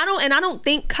 and I don't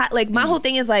think like my whole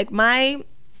thing is like my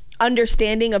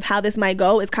understanding of how this might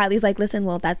go is Kylie's like, listen,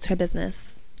 well, that's her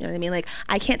business. You know what I mean? Like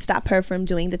I can't stop her from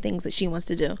doing the things that she wants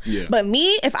to do. Yeah. But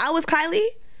me, if I was Kylie,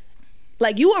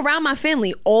 like you around my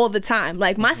family all the time.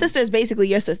 Like my sister is basically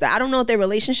your sister. I don't know what their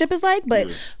relationship is like, but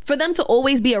for them to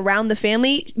always be around the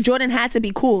family, Jordan had to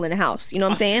be cool in the house. You know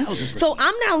what I'm saying? So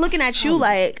I'm now looking at you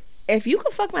like, if you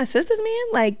could fuck my sister's man,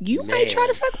 like you might try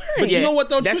to fuck mine. But yeah, You know what,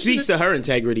 though, that Tristan? speaks to her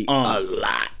integrity a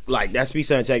lot. Like that speaks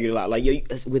to her integrity a lot. Like yo,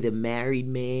 with a married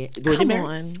man. Come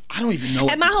on. I don't even know.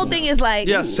 And my whole thing is like,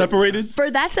 separated. for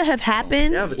that to have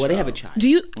happened, Well, they have a child.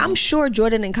 I'm sure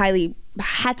Jordan and Kylie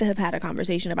had to have had a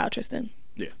conversation about Tristan.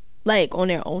 Yeah. Like on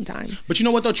their own time. But you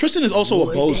know what though? Tristan is also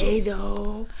a bozo.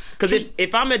 though? Because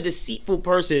if I'm a deceitful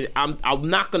person, I'm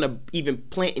not gonna even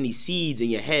plant any seeds in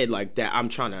your head like that. I'm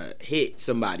trying to hit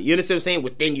somebody. You understand what I'm saying?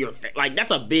 Within your like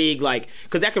that's a big like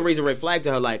because that could raise a red flag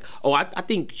to her. Like, oh, I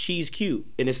think she's cute,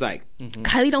 and it's like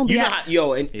Kylie don't be you know that.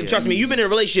 how, and trust me, you've been in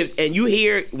relationships, and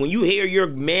when you hear your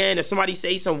man or somebody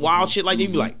say some wild shit like that, you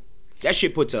be like, that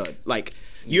shit puts a like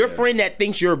your friend that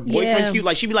thinks your boyfriend's cute.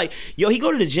 Like she be like, yo, he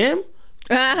go to the gym.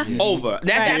 Over.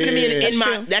 That's happened to me in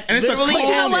my. That's And it's a literally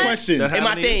calm question. in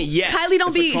my thing. Yes.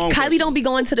 Kylie don't be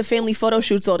going to the family photo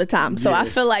shoots all the time. So I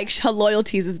feel like her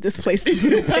loyalties is displaced.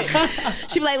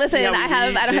 She be like, listen, I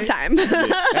don't have time.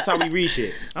 That's how we read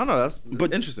shit. I don't know. That's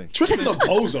interesting. Tristan's a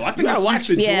bozo. I think gotta that's watch watch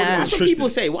it. Jordan and That's what Tristan. people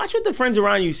say. Watch what the friends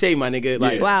around you say, my nigga.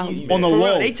 Like, Wow. On the for real,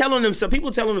 low. they telling themselves.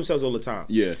 People telling themselves all the time.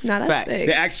 Yeah. Nah, that's Facts. big.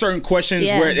 They ask certain questions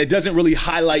Yeah. where it doesn't really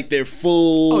highlight their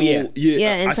full. Oh, yeah.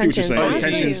 Yeah, I see what you're intentions. saying. I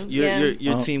Intentions. feel you.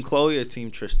 You're team Chloe or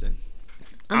team Tristan?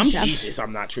 I'm Jesus.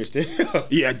 I'm not Tristan.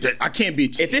 Yeah, I can't be.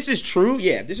 If this is true,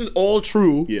 if this is all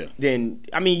true, Yeah. then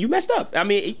I mean you messed up. I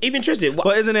mean even Tristan.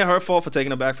 But isn't it her fault for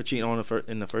taking her back for cheating on her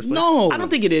in the first place? No, I don't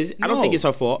think it is. I don't No. think it's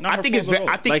her fault. Not I her think it's. fault at all.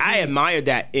 I think Like, I he admire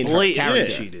that in her blatantly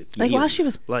character. cheated. Like while she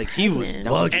was Like he was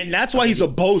bugging. and that's why he's a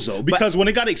bozo because when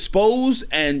it got exposed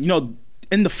and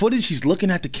in the footage he's looking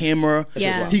at the camera.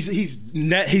 Yeah. He's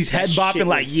head bopping shit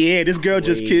like, was yeah, this girl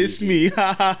just kissed me.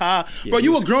 Ha ha ha. Bro, he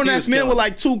you was- a grown he ass was man killing with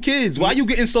like 2 kids. Why you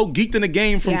getting so geeked in the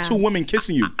game from Yeah. 2 women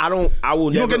kissing you? I will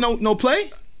You never. don't get no play?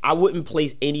 I wouldn't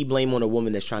place any blame on a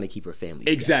woman that's trying to keep her family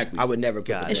together. Exactly. I would never put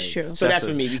the Got it. It's blame. true. So that's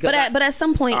for me because But at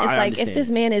some point, it's I like if understand. this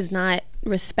man is not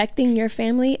respecting your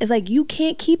family is like you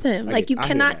can't keep him. Like you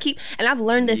cannot keep. And I've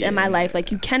learned this in my life.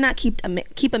 Like you cannot keep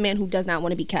a man who does not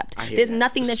want to be kept. There's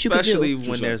nothing that you can do. Especially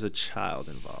when there's a child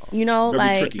involved. You know, Very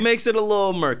like tricky. Makes it a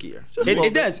little murkier.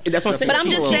 It does. That's what I'm saying. But I'm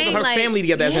just saying, her like, family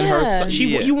together as in her son.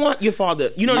 You want your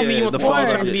father. You know what I mean? You want the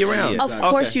father to be around. Of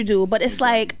course you do, but it's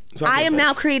like I am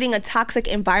now creating a toxic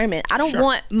environment. I don't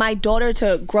want my daughter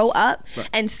to grow up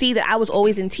and see that I was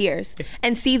always in tears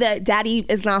and see that daddy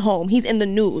is not home. He's in the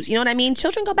news. You know what I mean?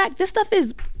 Children go back. This stuff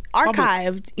is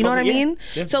archived. You know what I mean?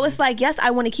 Yeah. So it's like, yes,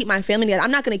 I want to keep my family together.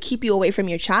 I'm not going to keep you away from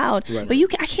your child, but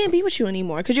I can't be with you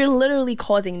anymore because you're literally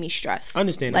causing me stress.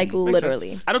 Understand? Like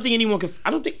literally. I don't think anyone could.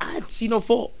 I don't think I see no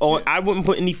fault, or I wouldn't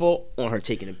put any fault on her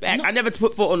taking it back. I never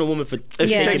put fault on a woman for If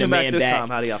she taking takes a him back man this back. time,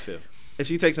 how do y'all feel? If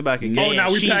she takes him back again. Man,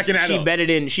 now we packing that she up. better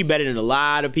than a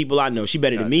lot of people I know. She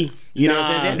better than me. You know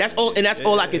what I'm saying? That's all, and that's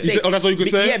all I can say. Oh, that's all you can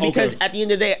say? Yeah, because Okay. at the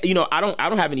end of the day, you know, I don't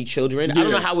have any children. I don't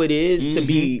know how it is to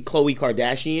be Khloe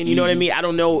Kardashian. You know what I mean? I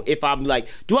don't know if I'm like,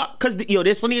 because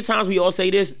there's plenty of times we all say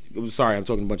this. Sorry, I'm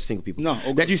talking to a bunch of single people. No,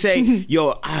 okay. That you say,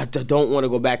 yo, I don't want to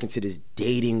go back into this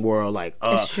dating world. Like,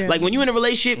 like when you're in a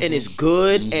relationship and it's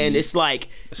good and it's like,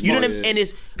 you know what I mean?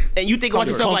 And you think about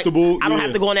yourself like, I don't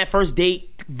have to go on that first date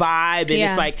vibe, and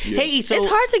it's like, hey, so it's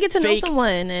hard to get to know fake,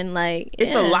 someone, and like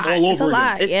it's a lot. All It's a over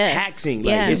lot. It's taxing.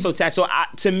 Like it's so taxing. So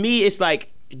to me, it's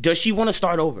like, does she want to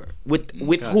start over with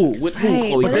who? With who?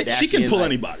 Khloe But Kardashian? She can pull Like,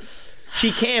 anybody.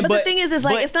 She can, But the thing is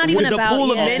like, it's not even with about the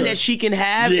pool of men that she can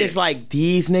have. Yeah. It's like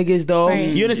these niggas though. Right.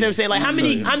 You understand what I'm saying? Like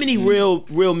how many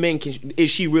real men is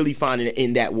she really finding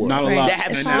in that world? Not a lot. That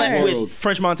have It's slept hard. with.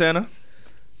 French Montana.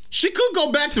 She could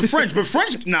go back to French, but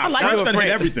French, like French her done hit French.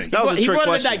 everything. That was a He trick brought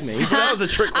an question. indictment. That was a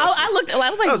trick question. I looked. I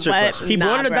was like, That was a trick what? question. He brought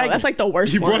an bro, indictment. That's like the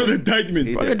worst. He brought one. an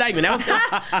indictment. Brought an indictment.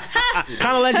 That was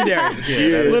kind of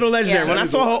legendary. Little legendary. Yeah. When I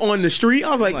saw her on the street, I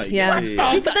was like, Yeah. what the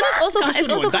But then it's also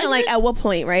fuck? kind of like, at what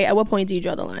point, right? At what point do you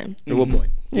draw the line? At what point?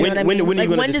 You know what I mean? When are you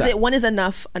Like, going to decide? when is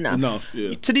enough? No,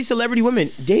 yeah. To these celebrity women,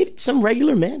 date some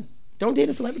regular men. Don't date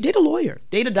a celebrity. Date a lawyer.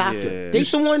 Date a doctor. Yeah. Date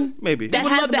someone Maybe. that That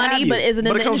would has love to have money, you. but isn't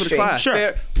But in it the comes with industry. a class.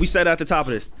 Sure. We said at the top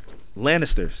of this,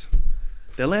 Lannisters.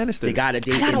 They're Lannisters. They got to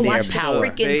date I gotta in their watch this power.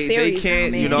 freaking They series.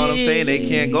 can't. now, You know man. what I'm saying? They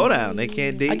can't go down. They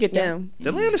can't date. I get that. Yeah.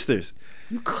 They're Lannisters.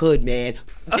 You could, man.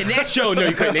 In that show, no,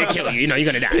 you couldn't. They kill you. You know, you're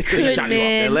gonna die. They Could, chop you off.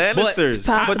 man. They're But Lannisters. it's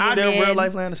possible, But they're man. real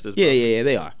life Lannisters. Bro. Yeah,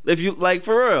 they are. If you like,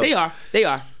 for real, They are.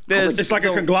 There's It's like a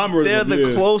conglomerate They're of the them,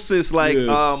 yeah. closest. Like,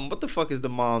 Yeah. what the fuck is the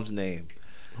mom's name?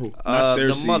 Not The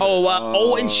Cersei.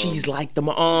 mother. And she's like the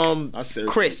Cersei.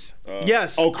 Chris.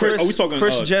 Yes. Chris. Are we talking?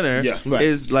 Chris Jenner Yeah. Right.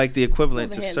 is like the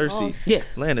equivalent to Over here, Cersei. lost. Yeah,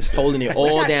 Lannister. holding it all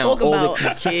y'all down. talk All about?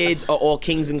 the kids are all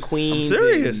kings and queens.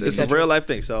 Serious. and It's a etc. real life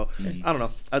thing. So I don't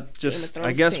know. I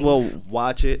Thrones guess things. we'll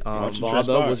watch it.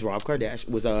 Father was Rob Kardashian.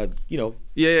 Was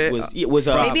Yeah. was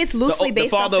Maybe it's loosely based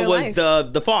the father off their was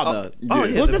life. the father. Oh,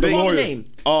 yeah, What's the the big father's lawyer. name?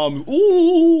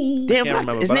 Ooh. Damn, Can't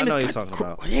remember, his but I name know is you're talking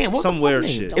about. Damn, what's Some the weird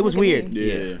fucking shit. name? It was Don't look weird. at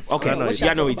me. Yeah. Okay, I know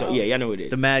y'all know you're what talking yeah, y'all know what it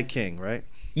is. The Mad King, right?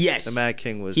 Yes, The Mad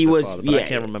King was He the was- father, but I yeah.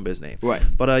 can't remember his name. Right.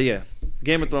 But yeah,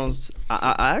 Game of Thrones.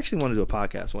 I actually want to do a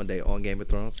podcast one day on Game of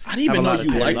Thrones. I didn't even Have a know lot of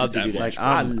you things. liked love it to that do that. much. Like,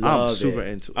 I I'm love super it.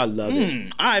 into it. I love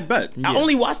it. I bet. I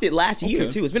only watched it last year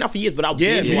Okay. too. It's been out for years, but I Yeah,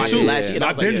 binge me watched too. it last year. And I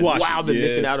I was like, binge watched wow, it. I've been Yeah.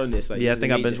 missing out on this. Like, Yeah, I this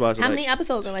think is I binge amazing. watched it. How like, many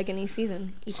episodes are like in each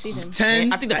season?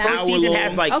 10. I think the an first hour season long.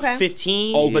 has like Okay.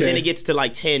 15, Okay. but then it gets to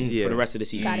like 10 Yeah. for the rest of the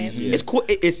season. Got it. It's cool.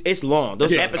 It's long.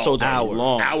 Those Yeah. episodes are Hours.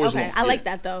 long. Hours Okay, long. I like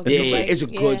that though. Yeah, Like, it's a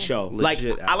good show. Like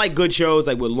Legit I like good shows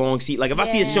like with long seat. Like if I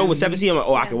see a show with 7 seasons, I'm like,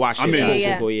 oh, I can watch this. I'm in. That's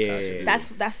Yeah. cool. Yeah.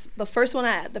 That's the first one.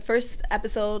 The first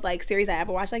episode like series I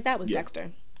ever watched like that was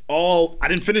Dexter. Oh, I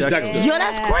didn't finish Dexter. Dexter. Yo,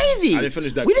 that's crazy. I didn't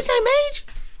finish that. We the same age?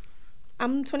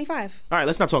 I'm 25. All right,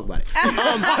 let's not talk about it.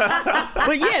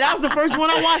 But yeah, that was the first one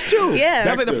I watched too. Yeah.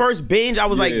 That was like the first binge. I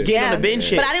was like getting on the binge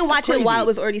shit. But I didn't watch That's it while crazy. it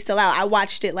was already still out. I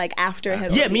watched it like after it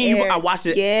had Yeah, already me and you. aired. I watched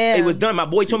it. Yeah. It was done. My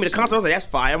boy told me the concept. I was like, "That's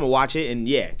fire. I'm gonna watch it." And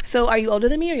yeah, So are you older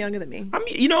than me or younger than me? I'm.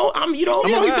 You know, You know,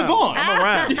 he's Devvon. I'm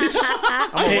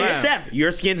around. Hey, Steph, your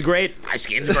skin's great. My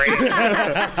skin's great.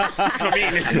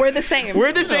 I mean, We're the same.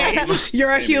 we're the same.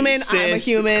 You're a human. I'm a Sis,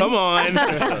 human. Come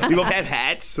on. We both have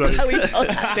hats. We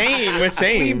both, Same. We're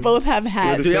same. we both have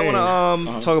hats. Do y'all Same. want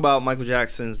to talk about Michael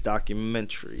Jackson's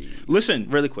documentary? Listen,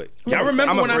 Really quick. y'all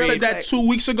remember I'm when I afraid. said that 2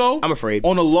 weeks ago? I'm afraid.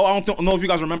 On the low, I don't know if you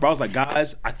guys remember. I was like,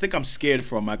 guys, I think I'm scared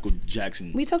for Michael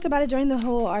Jackson. We talked about it during the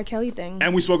whole R. Kelly thing.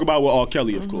 And we spoke about with R.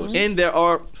 Kelly, of course. And there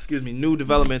are, new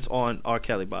developments on R.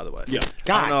 Kelly, by the way. Yeah.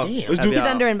 God I don't know. damn. Let's do- He's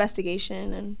under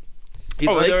investigation and He's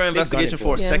under investigation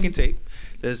for a second tape.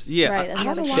 There's Right, I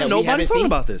don't know why That we nobody's haven't talking seen?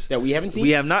 about this. That we haven't seen? We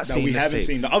have not seen we this haven't tape.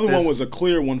 seen. The other one was a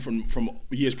clear one from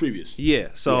years previous. Yeah,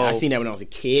 so Yeah, I seen that when I was a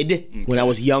kid. When I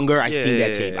was younger, I seen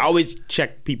that tape. I always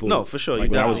check people. No, for sure.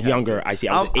 Like, when I was younger, I was in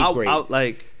 8th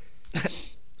grade.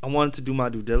 I wanted to do my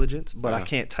due diligence, but I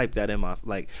can't type that in my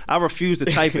I refuse to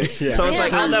type it. So it's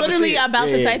like I'll I'm never literally see it. about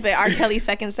to type it. R. Kelly's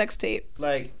second sex tape.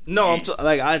 No,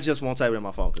 I just won't type it in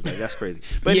my phone because that's crazy.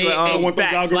 But anyway,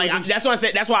 facts. That's what I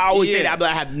said. That's why I always say that.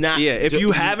 I have not. Yeah, if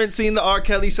you haven't seen the R.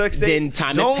 Kelly sex tape, then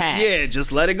time has passed. Yeah,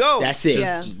 just let it go. That's it.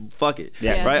 Just fuck it.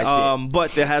 Yeah, right. that's it.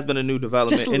 But there has been a new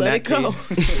development Just in let that it go.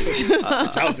 case.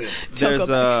 It's out there. There's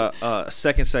a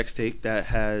second sex tape that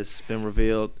has been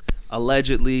revealed.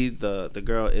 Allegedly, the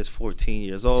girl is 14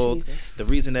 years old. Jesus. The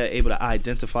reason they're able to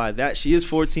identify that she is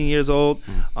 14 years old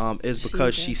is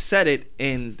because she said it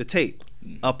in the tape.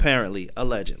 Apparently,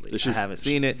 allegedly. I haven't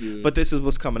seen it, but this is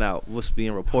what's coming out, what's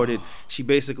being reported. She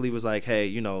basically was like, hey,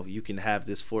 you can have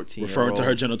this 14-year-old. Referring to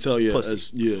her genitalia pussy.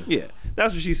 as, Yeah,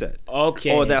 that's what she said.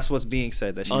 Okay. Or that's what's being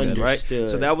said that she said, right?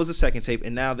 So that was the second tape,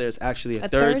 and now there's actually a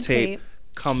third tape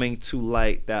coming to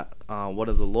light that one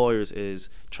of the lawyers is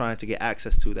trying to get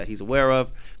access to that he's aware of,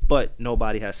 but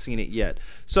nobody has seen it yet.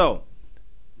 So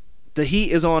the heat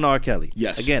is on R. Kelly.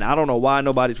 Yes. Again, I don't know why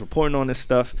nobody's reporting on this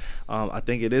stuff. I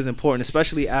think it is important,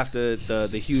 especially after the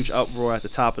huge uproar at the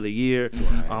top of the year.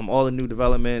 All the new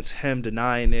developments, him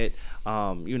denying it.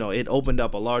 It opened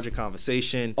up a larger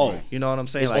conversation. You know what I'm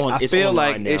saying? I feel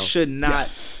like it should not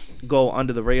go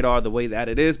under the radar the way that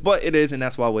it is, but it is, and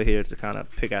that's why we're here to kind of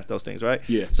pick at those things, right?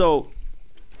 Yeah. So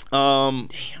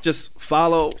just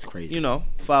follow. It's crazy.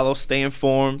 Follow, stay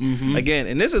informed. Again,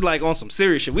 and this is like on some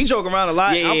serious shit. We joke around a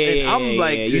lot. I'm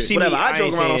like, You see whatever. me, I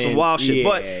joke around on some wild shit,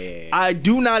 but I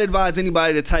do not advise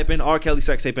anybody to type in R. Kelly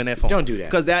sex tape in their phone. Don't do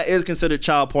that, because that is considered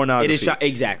child pornography. It is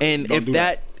exactly. And if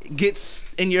that gets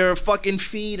in your fucking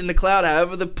feed in the cloud,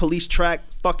 however the police track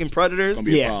fucking predators,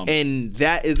 and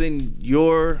that is in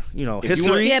your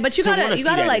history. Yeah, but you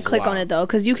gotta like click on it though,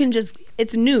 because you can just,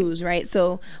 it's news, right?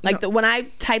 So when I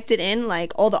typed it in,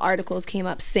 like all the articles came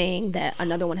up saying that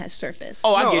another one has surfaced.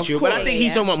 Oh, I get you, but I think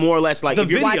he's talking about more or less like the if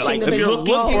you're video. watching, If you're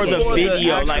looking for the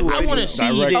video, like I want to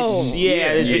see this.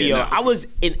 This video. No. I was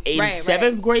in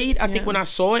 7th grade, I think, when I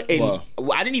saw it, and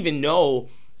I didn't even know.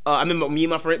 I remember me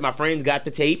and my friends got the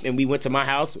tape, and we went to my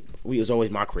house. It was always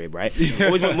my crib, right?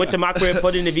 Always went to my crib,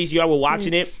 put it in the VCR, we're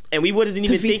watching it, and we wasn't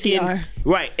even thinking,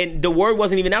 right? And the word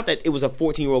wasn't even out that it was a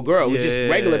 14-year-old girl. It was just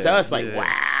regular to us, like,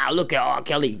 wow, look at R.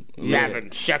 Kelly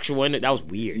rapping sexual in it. That was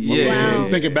weird. Yeah.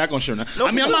 Thinking back on shit now.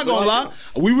 I'm not gonna lie.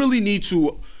 We really need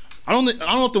to. I don't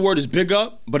know if the word is big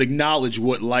up, but acknowledge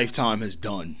what Lifetime has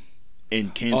done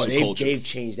in cancel culture. They've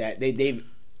changed that.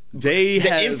 They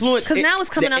have influence, because now it's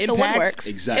coming out the woodworks.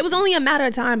 Exactly. It was only a matter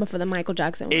of time before the Michael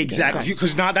Jackson one. Exactly,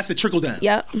 because now that's the trickle down.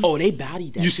 Yep. Oh, they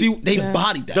bodied that. You see, they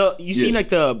bodied that. You seen like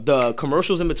the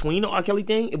commercials in between the R. Kelly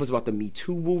thing? It was about the Me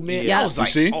Too movement. Yeah. I was like,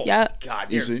 see? oh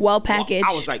God, you see? Well packaged.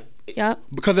 I was like, Yep.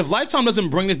 Because if Lifetime doesn't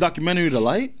bring this documentary to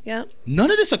light,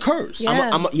 none of this occurs. Yeah.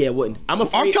 I'm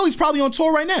afraid. R. Kelly's probably on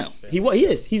tour right now. He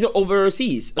is. He's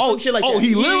overseas. Oh, shit like that.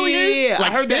 he literally is? Yeah,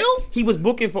 Like I heard still? that he was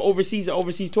booking for overseas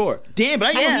tour. Damn, but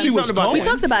I didn't know he was going. We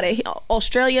talked about it.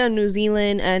 Australia, New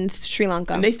Zealand, and Sri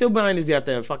Lanka. And they still buying his out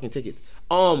there fucking tickets.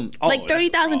 Like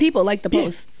 30,000 people like the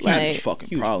post. That's a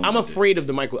fucking problem. I'm afraid of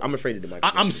the Michael. I'm afraid of the Michael.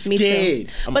 I'm scared.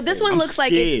 But this one looks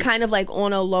like it's kind of like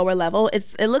on a lower level.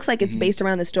 It looks like it's based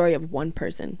around the story of one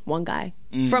person, one guy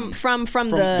from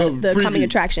the coming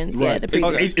attractions. Right. Yeah, the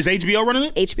preview. Okay. Is HBO running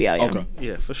it? HBO. Yeah. Okay.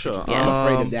 Yeah, for sure. Yeah. I'm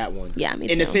afraid of that one. Yeah, me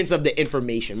too. In the sense of the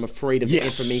information, I'm afraid of the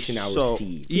information I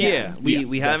receive.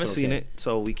 We haven't seen it,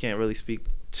 so we can't really speak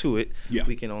to it.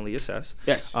 We can only assess.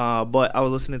 Yes. But I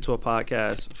was listening to a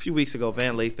podcast a few weeks ago,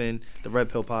 Van Lathan, the Red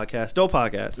Pill podcast, dope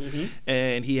podcast,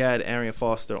 and he had Arian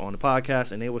Foster on the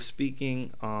podcast, and they were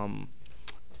speaking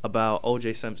about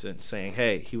O.J. Simpson, saying,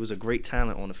 hey, he was a great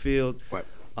talent on the field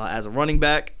as a running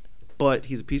back, but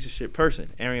he's a piece of shit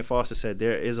person. Arian Foster said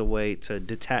there is a way to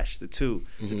detach the two,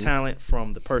 the talent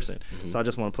from the person. So I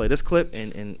just want to play this clip,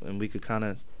 and we could kind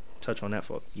of touch on that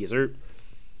for Yes, sir.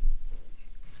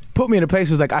 Put me in a place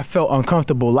where like I felt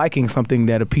uncomfortable liking something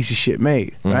that a piece of shit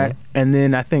made, right? And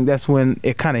then I think that's when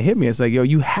it kind of hit me. It's like, yo,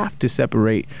 you have to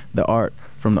separate the art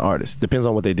from the artist. Depends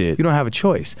on what they did. You don't have a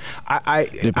choice. I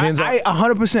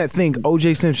 100% think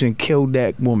O.J. Simpson killed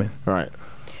that woman. Right.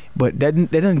 But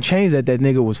that doesn't change that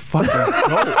nigga was fucking dope.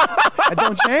 That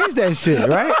don't change that shit,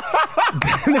 right?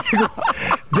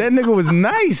 That nigga was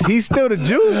nice. He's still the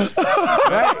juice,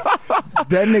 right?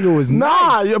 That nigga was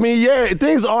nice. I mean,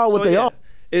 things are what they are.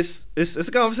 It's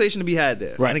a conversation to be had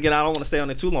there. Right. And again, I don't want to stay on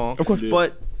it too long. Of course.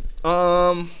 But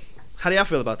How do y'all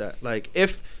feel about that? Like,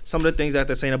 if some of the things that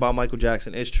they're saying about Michael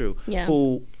Jackson is true,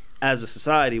 who, as a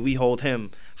society, we hold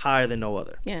him higher than no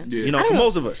other. You know, for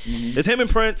most of us. It's him and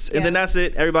Prince, and then that's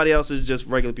it. Everybody else is just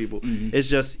regular people. It's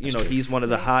just, you know, he's one of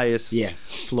the highest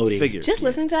floating figures. Just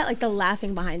listening to that, like the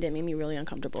laughing behind it made me really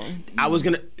uncomfortable. I was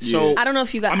gonna I don't know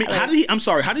if you got. I mean, how did he? I'm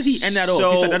sorry. How did he end that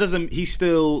off? He said that doesn't. He's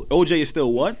still. OJ is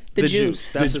still what? The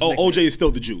juice. OJ is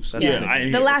still the juice.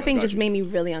 The laughing just made me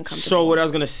really uncomfortable. So what I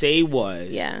was gonna say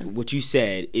was, what you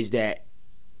said is that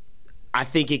I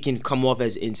think it can come off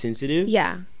as insensitive.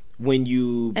 When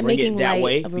you bring it that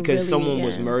way, because someone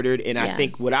was murdered, and I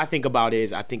think what I think about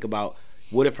is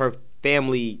what if her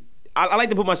family. I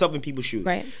like to put myself in people's shoes,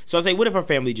 right? So I say, what if her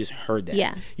family just heard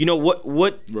that? You know what?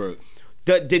 Right.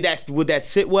 Would that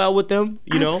sit well with them?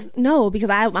 You know, no,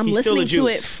 because I'm listening to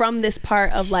it from this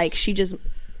part of like she just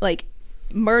like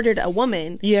murdered a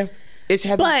woman. It's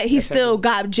heavy. But he still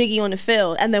got jiggy on the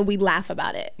field, and then we laugh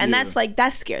about it, and that's like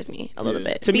that scares me a little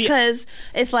bit because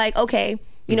it's like, okay.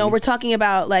 You know, we're talking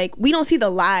about, like, we don't see the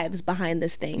lives behind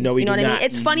this thing. No, we you know do what not. I mean?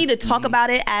 It's funny to talk about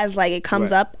it as, like, it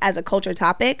comes up as a culture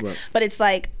topic. But it's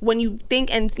like, when you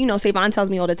think, and, you know, Savon tells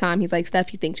me all the time, he's like,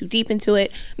 Steph, you think too deep into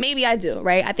it. Maybe I do,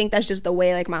 right? I think that's just the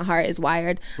way, like, my heart is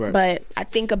wired. But I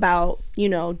think about, you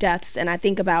know, deaths, and I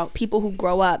think about people who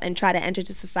grow up and try to enter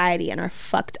to society and are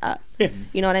fucked up.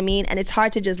 You know what I mean? And it's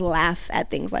hard to just laugh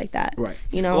at things like that.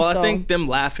 You know? Well, I think them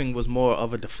laughing was more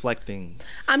of a deflecting.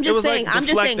 I'm just saying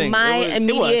my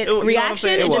immediate reaction,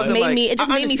 it just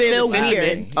made me feel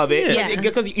weird of it.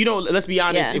 Because, you know, let's be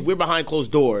honest, if we're behind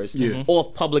closed doors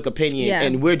off public opinion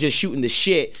and we're just shooting the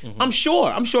shit, I'm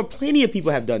sure plenty of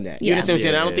people have done that. You understand what I'm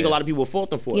saying? I don't think a lot of people fault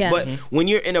them for it. But when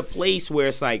you're in a place where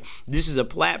it's like, this is a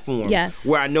platform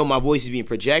where I know my voice is being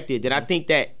projected, then I think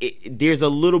that there's a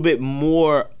little bit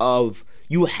more of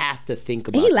you have to think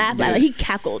about it. He laughed like he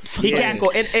cackled. He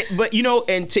cackled. But, you know,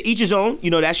 and to each his own, you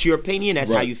know, that's your opinion.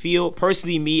 That's how you feel.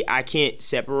 Personally, me, I can't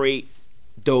separate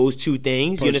those two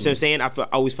things. You understand what I'm saying? I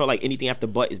always felt like anything after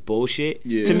but is bullshit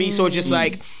to me. So it's just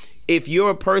like, if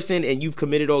you're a person and you've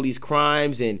committed all these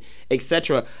crimes and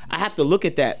etc., I have to look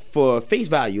at that for face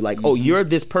value. Like, oh, you're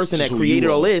this person that created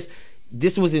all this.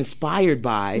 This was inspired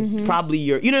by probably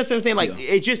you know what I'm saying? Like,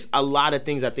 it's just a lot of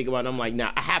things I think about. And I'm like,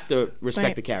 nah, I have to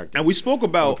respect the character. And we spoke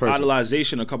about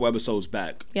idolization a couple episodes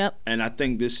back. Yep. And I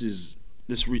think this is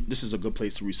a good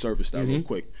place to resurface that real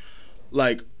quick.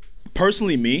 Like,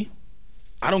 personally, me,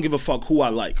 I don't give a fuck who I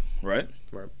like, right?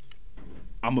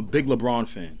 I'm a big LeBron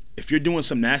fan. If you're doing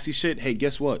some nasty shit, hey,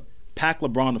 guess what? Pack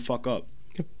LeBron the fuck up.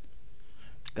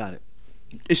 Now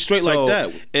it's straight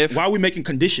like that. Why are we making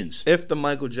conditions? If the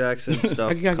Michael Jackson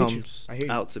stuff comes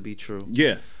out to be true,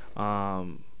 so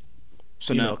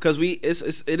now, because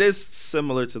it is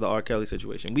similar to the R. Kelly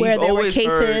situation. Where there were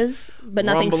cases, but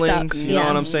nothing stuck. You know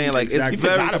what I'm saying? Like, it's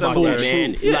very similar,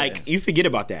 man. Like, you forget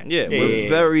about that. We're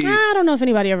very. I don't know if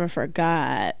anybody ever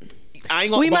forgot.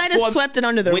 We might have swept it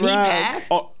under the rug. When he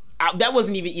passed. That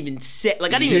wasn't even set.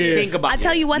 Like, I didn't even think about it. I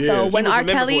tell you what, though, when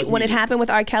it happened with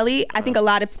R. Kelly, I think a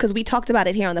lot of, because we talked about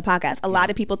it here on the podcast, a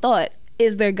lot of people thought,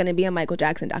 is there going to be a Michael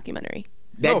Jackson documentary?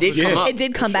 That did come up. It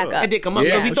did come back up. It did come up.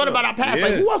 Because we thought about our past.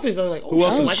 Like, who else is like, who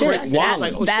else is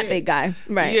that big guy.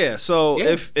 Right. Yeah, so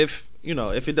if you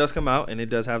know, if it does come out and it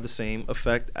does have the same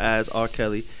effect as R.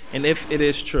 Kelly, and if it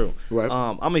is true,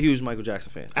 I'm a huge Michael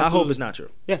Jackson fan. Absolutely. I hope it's not true.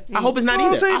 I hope it's not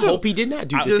either. I hope he did not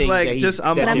do the things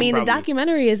but I mean, the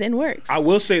documentary is in works. I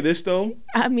will say this, though.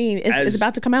 I mean, it's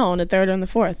about to come out on the 3rd and the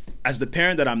 4th. As the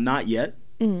parent that I'm not yet,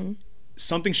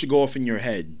 something should go off in your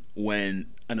head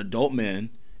when an adult man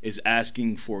is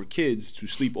asking for kids to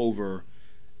sleep over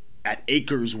at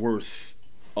acres worth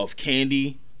of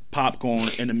candy, popcorn,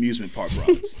 and amusement park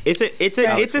rides. It's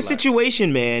a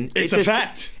situation, man. It's a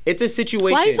fact. It's a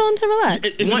situation. Why are you telling him to relax?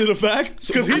 Isn't it a fact?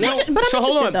 Because I'm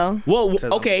interested, though. Well,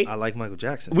 okay. I like Michael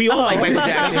Jackson. We all like Michael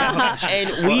Jackson.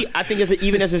 And I think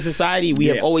even as a society, we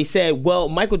have always said, well,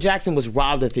 Michael Jackson was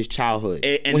robbed of his childhood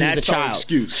and when that's he was a child. Our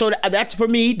excuse. So that's, for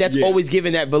me, that's always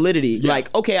given that validity.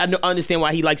 Like, okay, I understand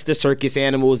why he likes the circus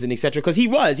animals and etc. Because he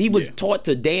was taught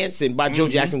to dance, and by Joe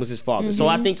Jackson was his father. So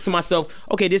I think to myself,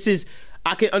 okay,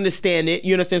 I can understand it.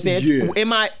 You understand what I'm saying?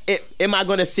 Yeah. Am I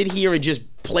gonna sit here and just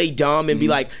play dumb and be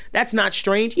like, that's not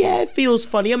strange? Yeah, it feels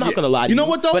funny. I'm not gonna lie to you. You know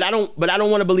what though? But I don't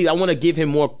want to believe. I want to give him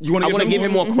more. I want to give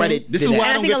him more credit. This is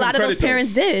why I think a lot of those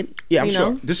parents did. Yeah, I'm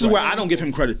sure. This is where I don't give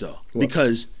him credit though,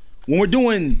 because when we're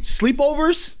doing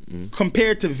sleepovers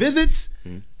compared to visits,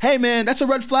 hey man, that's a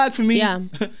red flag for me. Yeah.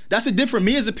 That's a different.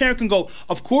 Me as a parent can go,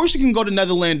 of course you can go to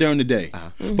Netherland during the day.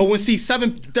 But when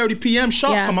 7:30 p.m.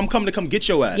 sharp come, I'm coming to come get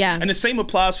your ass. Yeah. And the same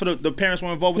applies for the parents who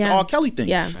were involved with the R. Kelly thing.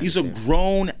 Yeah. These are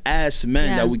grown ass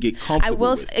men that we get comfortable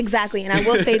with. Exactly, and I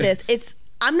will say this.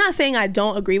 I'm not saying I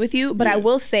don't agree with you, but I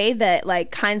will say that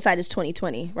like hindsight is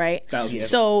 20/20, right?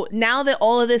 So now that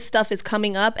all of this stuff is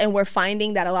coming up and we're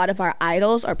finding that a lot of our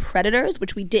idols are predators,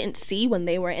 which we didn't see when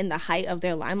they were in the height of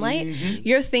their limelight,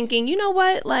 you're thinking, you know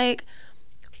what, like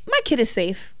my kid is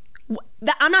safe.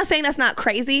 I'm not saying that's not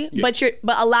crazy, but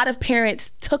a lot of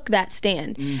parents took that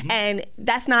stand, and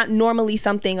that's not normally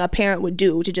something a parent would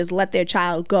do, to just let their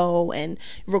child go and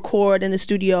record in the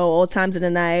studio all times of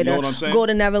the night, or go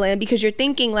to Neverland, because you're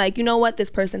thinking like, you know what, this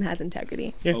person has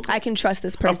integrity. I can trust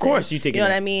this person. Of course, you think know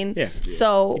what I mean.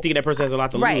 So you think that person has a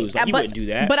lot to lose. Like, you wouldn't do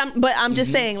that. But I'm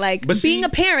just saying, like, being a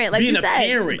parent, like you said,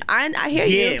 I hear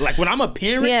you. Like when I'm a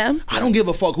parent, I don't give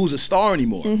a fuck who's a star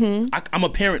anymore. I'm a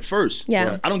parent first.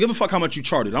 Yeah. I don't give a fuck how much you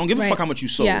charted. I don't give a fuck how much you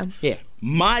sold. Yeah.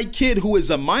 My kid who is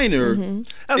a minor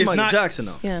that's is Michael not Jackson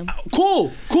though. Yeah.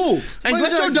 Cool. And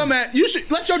let your dumb ass. You should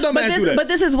let your dumb ass do that. But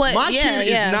this is what my kid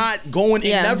is not going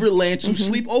in Neverland to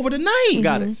sleep over the night.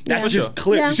 Got it. That's just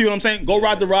clear. You see what I'm saying? Go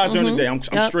ride the rides during the day. I'm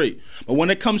straight. But when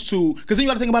it comes to, because then you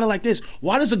got to think about it like this: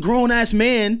 why does a grown ass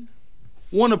man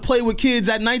want to play with kids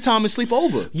at nighttime and sleep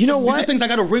over? You know what? These are things I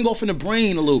got to ring off in the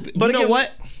brain a little bit. But you know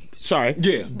what? Sorry.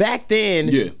 Yeah. Back then,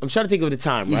 I'm trying to think of the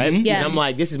time, right? Yeah. And I'm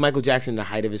like, this is Michael Jackson, the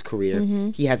height of his career.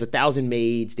 He has 1,000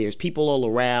 maids. There's people all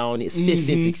around,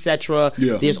 assistants, etc.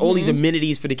 There's all these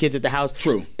amenities for the kids at the house.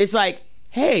 True. It's like,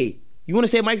 hey, you want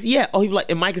to say Mike's? Yeah. Oh, he like,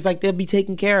 and Mike is like, they'll be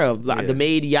taken care of. Like, the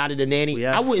maid, yada, the nanny.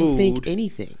 I wouldn't think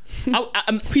anything. But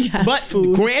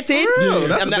granted,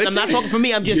 I'm not talking for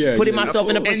me. I'm just putting myself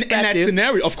in a perspective. In that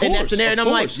scenario, of course. In that scenario, and I'm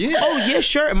like, oh yeah,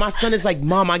 sure. And my son is like,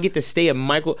 Mom, I get to stay at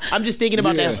Michael. I'm just thinking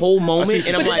about that whole moment.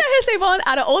 And I'm but like, did you hear Savon?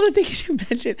 Out of all the things you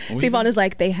mentioned, Savon is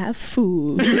like, they have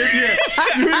food.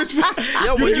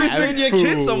 Yo, when you send your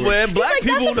kids somewhere, black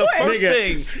people, the first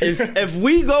thing is if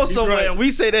we go somewhere and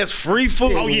we say there's free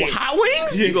food, hot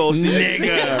wings, you go see They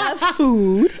have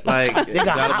food. Like they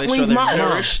gotta make sure they're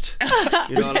nourished. You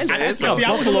know what I'm saying? See,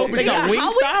 I was a little bit got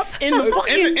Wingstop in the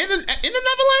fucking in the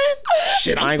Neverland.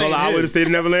 Shit, I ain't gonna lie, I would have stayed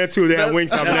in Neverland too. They had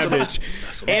Wingstop in that bitch.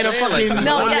 And a fucking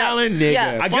Island nigga.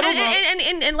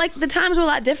 Yeah. And like the times were a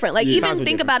lot different. Like even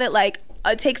think about it, like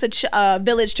it takes a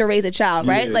village to raise a child,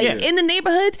 right? In the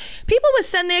neighborhoods, people would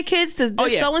send their kids to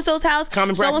so-and-so's house,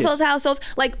 so-and-so's house. So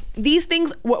like these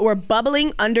things were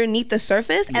bubbling underneath the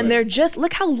surface, and they're just,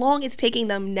 look how long it's taking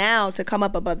them now to come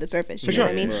up above the surface. You know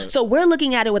what I mean? So we're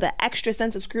looking at it with an extra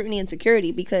sense of scrutiny and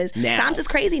security, because times is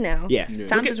crazy now.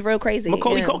 Times is real crazy.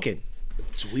 Macaulay Culkin.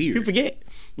 It's weird. You forget.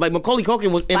 Like Macaulay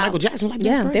Culkin was and Michael Jackson were like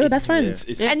best friends. They were best friends.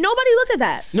 And nobody looked at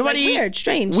that. Nobody, like, weird,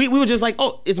 strange. We were just like,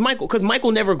 oh, it's Michael, because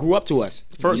Michael never grew up to us.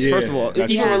 First of all,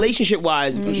 even relationship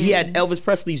wise, he had Elvis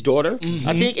Presley's daughter,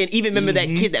 I think, and even remember that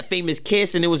kid, that famous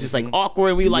kiss, and it was just like awkward.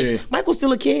 And we were like, Michael's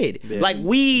still a kid. Like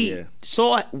we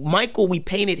saw Michael, we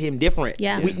painted him different.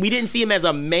 We didn't see him as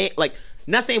a man. Like,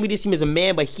 not saying we didn't see him as a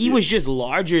man, but he was just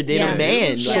larger than a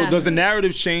man. So does the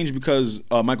narrative change because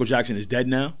Michael Jackson is dead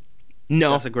now?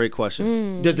 No, that's a great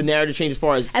question. Does the narrative change as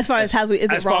far as how is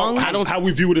it wrong? How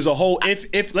we view it as a whole.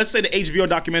 If let's say the HBO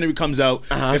documentary comes out,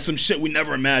 there's some shit we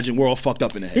never imagined. We're all fucked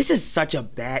up in the head. This is such a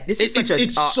bad.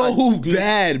 It's so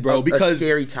bad, bro. Because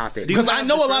scary topic. Because I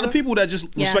know a lot of people that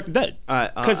just respect the dead.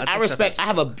 Because I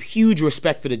have a huge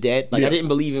respect for the dead. Like I didn't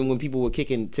believe in when people were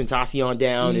kicking Tentacion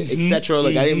down, etc.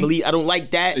 Like I didn't believe. I don't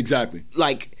like that. Exactly.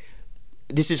 Like,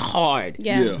 this is hard.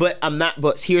 Yeah. But I'm not.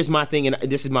 But here's my thing, and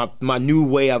this is my new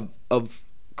way of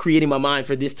creating my mind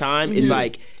for this time is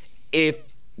like, if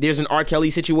there's an R. Kelly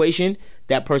situation,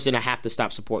 that person, I have to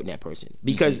stop supporting that person,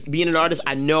 because being an artist,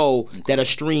 I know that a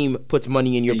stream puts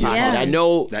money in your pocket. I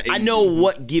know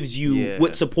what gives you,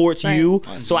 what supports you.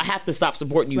 So I have to stop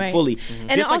supporting you fully.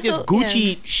 And just like this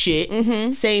Gucci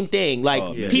shit, same thing.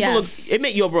 Like people,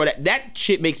 that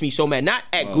shit makes me so mad. Not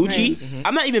at Gucci.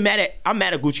 I'm not even mad at. I'm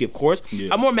mad at Gucci, of course.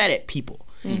 I'm more mad at people.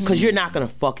 Because you're not gonna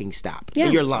fucking stop.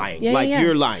 You're lying.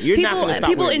 You're lying. You're not gonna stop.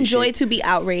 People enjoy to be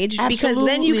outraged. Because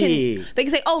then they can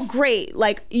say, "Oh, great!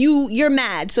 Like you're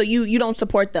mad, so you don't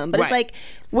support them." But it's like,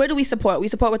 where do we support? We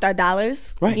support with our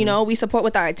dollars. Right. You know, we support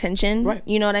with our attention. Right.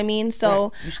 You know what I mean?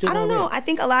 So I don't know. I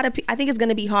think I think it's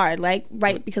gonna be hard. Like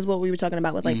because what we were talking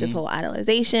about with like this whole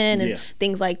idolization and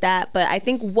things like that. But I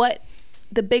think what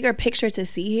the bigger picture to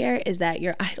see here is that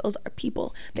your idols are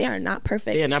people. They are not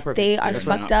perfect. They are not perfect. They are That's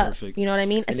fucked not up. perfect. You know what I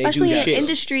mean? And Especially in an shit.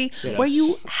 industry where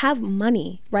you have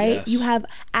money, right? Yes. You have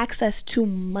access to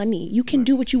money. You can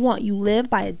do what you want. You live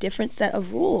by a different set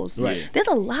of rules. Right. There's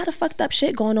a lot of fucked up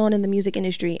shit going on in the music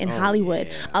industry in Hollywood.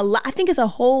 A lot. I think it's a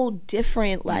whole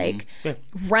different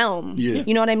realm. Yeah.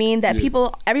 You know what I mean? That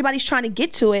everybody's trying to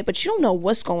get to it, but you don't know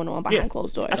what's going on behind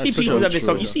closed doors. I see pieces of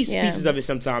it. You see Yeah. pieces of it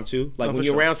sometimes too. Like when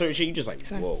you're around certain shit, you just like,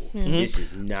 whoa, this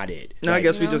is not it. No, I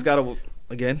guess we just gotta,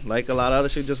 again, like a lot of other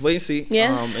shit, just wait and see.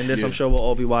 Yeah. And this, I'm sure we'll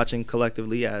all be watching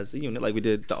collectively as a unit, like we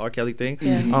did the R. Kelly thing.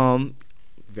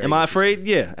 Am I afraid?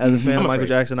 Yeah. As a fan of Michael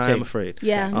Jackson, I am afraid.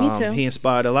 Yeah, me too. He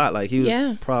inspired a lot. Like, he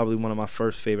was probably one of my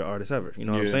first favorite artists ever. You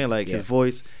know what I'm saying? Like, his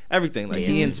voice, everything. Like,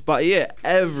 he inspired,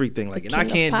 everything. Like, and I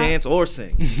can't dance or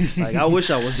sing. Like, I wish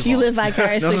I was Devvon. You live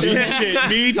vicariously through me. Shit,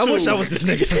 me too. I wish I was this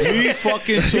nigga. Me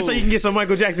fucking too. Just so you can get some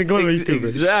Michael Jackson glimmers too.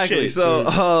 Exactly. Shit,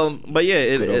 so, but yeah,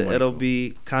 it'll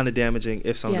be kind of damaging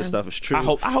if some of this stuff is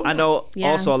true. I know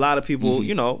also a lot of people,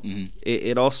 you know,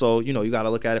 it also, you know, you got to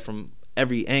look at it from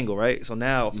every angle, right? So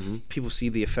now people see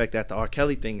the effect that the R.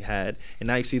 Kelly thing had, and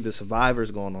now you see the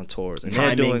survivors going on tours, and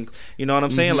they're doing, you know what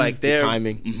I'm saying? Like, they're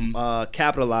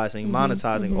capitalizing,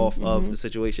 monetizing off of the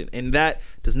situation, and that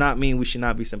does not mean we should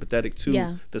not be sympathetic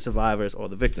to the survivors or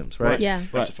the victims, right?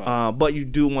 But you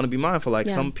do want to be mindful, like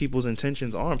some people's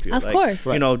intentions aren't pure. Of course.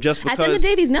 You know, just because at the end of the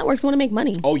day, these networks want to make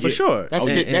money. for sure.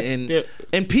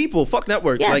 And people, fuck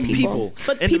networks, like people.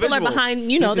 But people are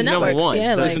behind, you know, the networks.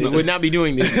 Yeah, like, we would not be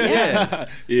doing this.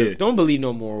 Don't believe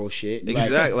no moral shit.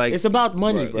 Exactly. Like, it's about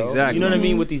money, bro. Exactly. You know what I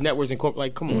mean? With these networks and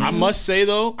like, come on. I must say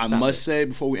though,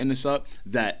 before we end this up,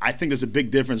 that I think there's a big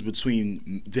difference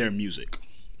between their music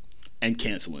and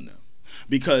canceling them.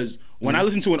 Because when I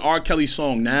listen to an R. Kelly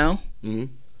song now,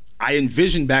 I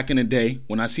envision back in the day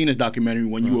when I seen this documentary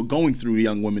when you were going through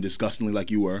young women disgustingly like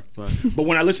you were. But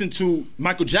when I listened to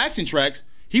Michael Jackson tracks,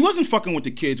 he wasn't fucking with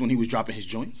the kids when he was dropping his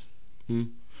joints.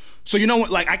 So you know what?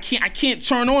 Like I can't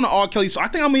turn on the R. Kelly. So I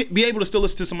think I'm gonna be able to still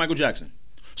listen to some Michael Jackson,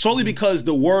 solely because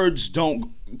the words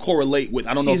don't correlate with.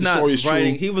 I don't know if the story is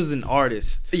true. He was an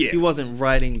artist. Yeah. He wasn't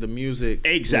writing the music.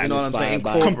 Exactly. You know what I'm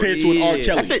saying? Compared to an R.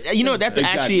 Kelly. That's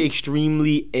actually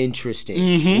extremely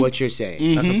interesting. What you're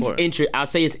saying. That's important. I'll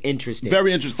say it's interesting.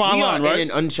 Very interesting. Fine line, right? In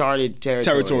an uncharted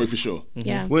territory for sure.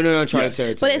 Yeah. We're in an uncharted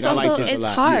territory. But it's also it's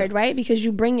hard, right? Because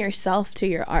you bring yourself to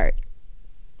your art.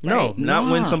 No,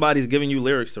 not when somebody's giving you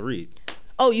lyrics to read.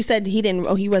 Oh, you said he didn't.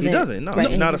 Oh, he wasn't. He doesn't. No,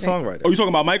 not a songwriter. Oh, you talking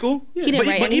about Michael? Yeah. He didn't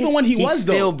write. But even when he was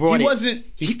though, he wasn't.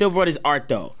 He still brought his art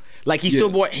though. Like he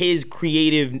still brought his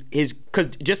creative,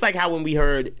 because just like how when we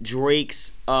heard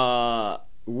Drake's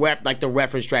like the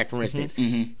reference track, for instance.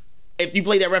 If you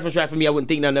played that reference track for me, I wouldn't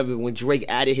think none of it when Drake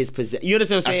added his possession. You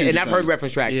understand what I'm saying? And I've heard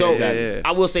reference tracks. So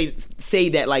I will say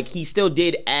that like he still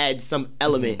did add some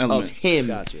element of him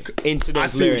into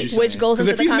those lyrics. Which goes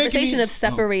into the conversation of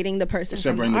separating the person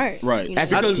from the art. Right. You know?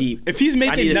 That's deep. If he's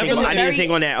making Neverland, I need to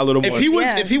think on that a little more.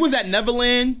 If he was at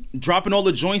Neverland dropping all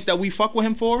the joints that we fuck with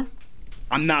him for,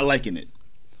 I'm not liking it.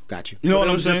 Got you. You know what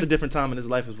I'm saying? It was saying? just a different time in his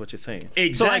life, is what you're saying.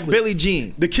 Exactly. So like Billie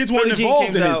Jean, the kids weren't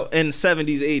involved in out in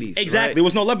 70s, 80s. Exactly. Right? There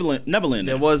was no Neverland.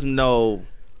 There was no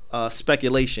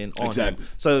speculation on him.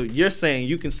 So you're saying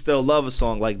you can still love a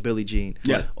song like Billie Jean,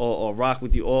 or Rock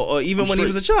With You, or even when he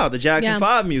was a child, the Jackson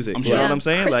 5 music. You know what I'm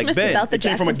saying? Christmas like Ben, without the it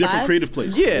came from a different creative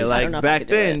place. Yeah, like back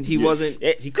then he wasn't.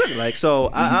 He couldn't. Like so,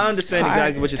 I understand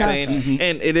exactly what you're saying,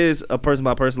 and it is a person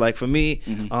by person. Like for me,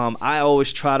 I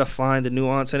always try to find the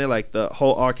nuance in it. Like the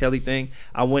whole R. Kelly thing,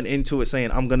 I went into it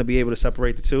saying I'm gonna be able to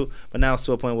separate the two, but now it's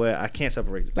to a point where I can't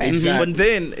separate the two. Exactly. But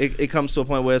then it comes to a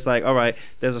point where it's like, all right,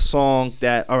 there's a song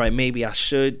that, all right, maybe I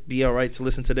should be all right to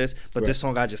listen to this, but this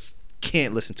song I just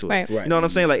can't listen to it. You know what I'm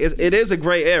saying? Like it is a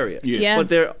gray area, but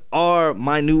there are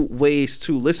minute ways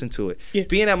to listen to it.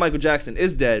 Being that Michael Jackson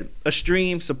is dead, a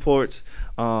stream supports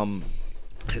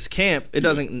his camp. It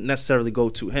doesn't necessarily go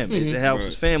to him. It helps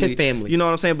his family. You know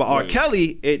what I'm saying? But R.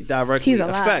 Kelly, it directly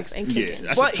affects. And kicking.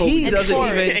 But he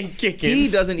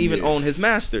doesn't even own his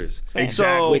masters. Exactly.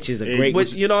 So, which is a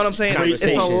great. you know what I'm saying? It's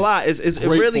a lot. It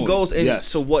really goes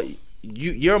into what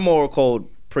your moral code.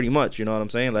 Pretty much, you know what I'm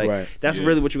saying? Like that's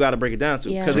really what you got to break it down to.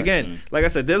 Because again, like I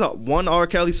said, there's one R.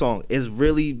 Kelly song is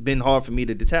really been hard for me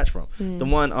to detach from. The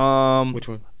one, which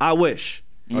one? I Wish.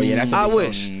 Oh yeah, that's a I big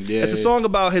Wish. Song. It's a song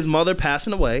about his mother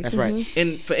passing away. That's right.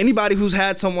 And for anybody who's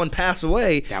had someone pass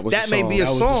away, that may be a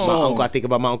song. My uncle, I think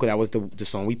about my uncle. That was the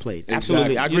song we played.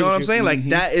 Absolutely, I agree. You know what I'm saying? Like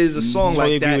that is a song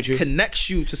Totally like that agree with you. connects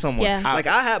you to someone. Yeah. Like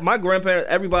I have my grandparents,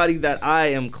 everybody that I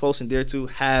am close and dear to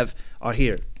are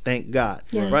here. Thank God.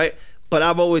 Right. But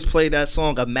I've always played that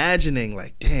song imagining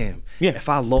like, damn, Yeah. If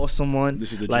I lost someone,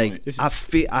 This is the like joint. I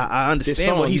feel I understand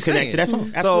song, what you he's connect saying. to that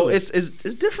song. So Absolutely.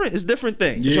 it's different. It's different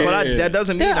things. Yeah. But that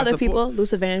doesn't mean There are I other support- people.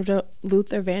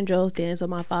 Luther Vandross, Dance with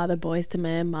My Father, Boys to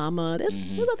Men, Mama. There's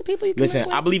other people you can Listen,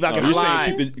 work I with. believe I can you're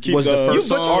saying fly keep was the the- first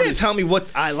But you song. didn't tell me what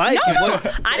I like. No, and no, what-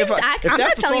 I didn't, if I'm that's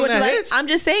not the telling you song what you that like. hits, I'm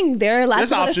just saying there are lots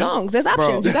There's of other options. songs. There's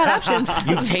options. You got options.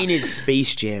 You tainted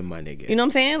Space Jam, my nigga. You know what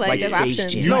I'm saying? Like, there's Space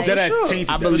options. Jam. You Like, that ass sure. tainted.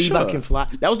 I that. believe I sure. can fly.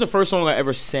 That was the first song I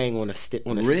ever sang on a stage.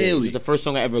 Really? It was the first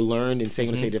song I ever learned and sang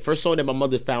on a stage. The first song that my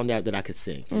mother found out that I could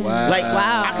sing. Wow. Like,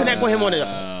 Wow. I connect with him on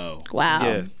a wow.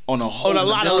 Yeah. On a whole on a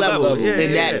lot of levels Yeah,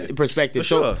 in yeah, that yeah. perspective. For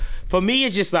So sure. for me,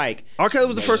 it's just like R. Kelly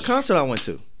was the first concert I went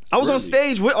to. I was on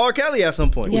stage with R. Kelly at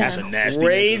some point. Yeah. That's a nasty.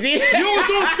 crazy. You was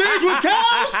on stage with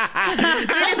cows.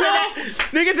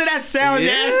 Nigga said that sound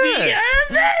Yeah.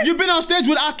 nasty. You been on stage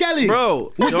with R. Kelly,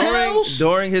 Bro, With during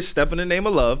cows? his Step in the Name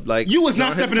of Love, like You was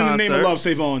not during his stepping in the name of concert, love,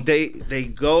 Savon. They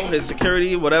go, his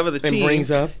security, whatever the And team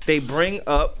brings up? They bring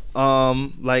up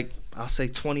like I'll say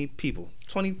 20 people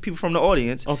from the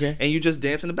audience. Okay. And you just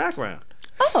dance in the background.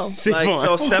 Oh. Like,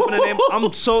 so Step in the Name.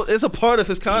 It's a part of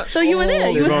his concert. So you were there.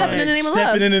 You were stepping in the name of love.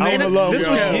 Stepping in the name of love. This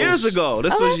yo. was years ago.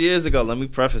 This was years ago. Let me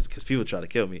preface because people try to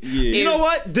kill me. Yeah. You know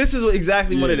what? This is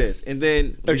exactly what it is, and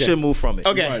then we should move from it.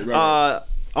 Okay. Right.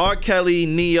 R. Kelly,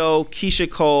 Neo, Keisha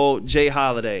Cole, Jay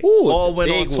Holiday, Ooh, all it's a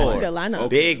went on big tour. one. That's a good lineup.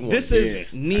 Big one. This is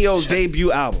Neo's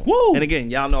debut album. Woo. And again,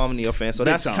 y'all know I'm a Neo fan, so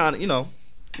that's time. kind of,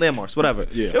 landmarks, whatever.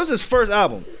 Yeah. It was his first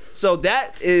album. So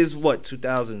that is what,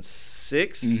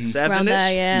 2006, 7 Around that,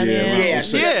 yeah. Yeah,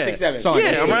 Six. Yeah. 6, 7. Sorry, Yeah,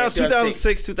 six. around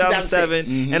 2006,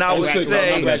 2007. And I would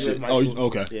say,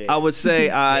 Okay. I would say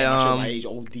I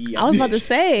I was about to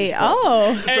say,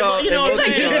 oh. so, you know what I'm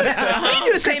saying? He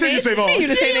knew the same Continue, age. Savon. He knew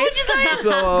the same age.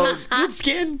 so Good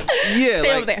skin. yeah, Stay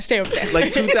like, over there. Stay over there.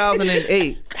 like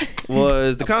 2008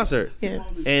 was the concert. Yeah.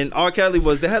 And R. Kelly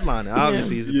was the headliner.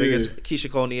 Obviously, he's the biggest. Keisha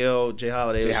Cole, Neo, Jay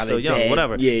Holiday was still Holiday young, dead.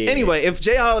 whatever. Yeah. Anyway, if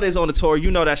Jay Holiday's on the tour,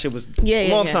 you know that shit was a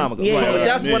long time ago. Yeah, But yeah.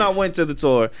 that's when I went to the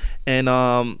tour. And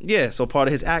so part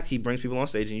of his act, he brings people on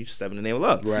stage and you step in the name of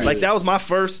love. Right. Like that was my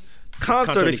first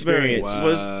concert experience experience.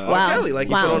 was R. Wow. Kelly. Like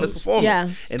he Wow. put on this performance. Yeah.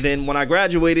 And then when I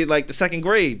graduated, like the second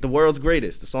grade, The World's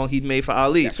Greatest, the song he'd made for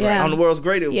Ali. right. Yeah. On The World's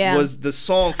Greatest Yeah. was the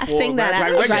song for I sing that at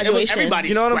graduation. graduation. Everybody's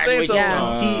You know what I'm saying? So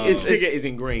Yeah. it's nigga is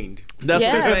ingrained. that's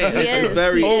Yeah, what I'm saying. he It's is.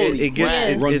 very He it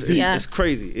gets is. it's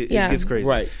crazy. It Yeah. gets crazy.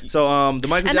 Right. So the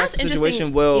Michael And that's Jackson situation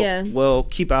interesting. will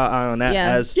keep our eye on that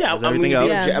Yeah. as Yeah, everything else.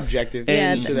 Yeah. objective.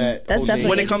 Yeah, to that. that's whole definitely thing.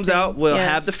 When it comes interesting. out, we'll Yeah.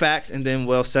 have the facts and then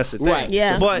we'll assess it. Right. Then.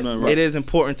 Yeah. But Right. it is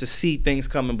important to see things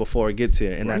coming before it gets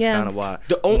here, and that's Yeah. kind of why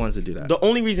The I on- wanted to do that. The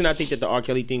only reason I think that the R.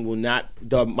 Kelly thing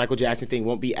the Michael Jackson thing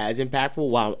won't be as impactful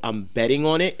while I'm betting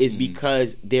on it is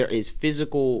because there is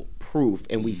physical proof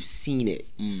and we've seen it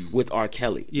with R.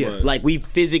 Kelly. Yeah. Right. Like we've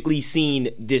physically seen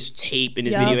this tape and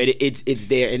this Yeah. video. It's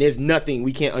there and there's nothing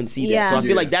we can't unsee Yeah. that. So I feel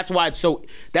Yeah. like that's why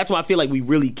I feel like we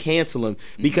really cancel him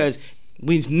because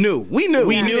we knew. we didn't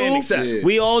knew. accept. Yeah.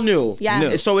 We all knew. Yeah.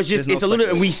 No. So it's just There's no it's a little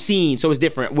speculation. we seen. So it's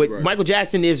different. With Michael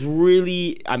Jackson is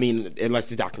really. I mean, unless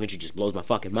this documentary just blows my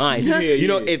fucking mind. You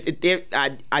know, if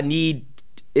I need.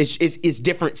 It's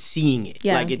different seeing it.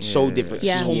 Yeah. Like it's so different.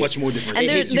 Yeah. seeing So it. much more different. And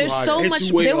It hits you there's harder. so It much.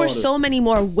 hits you way There were harder. so many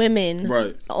more women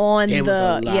Right. on There was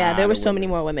a there were lot so of many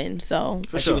women. more women. So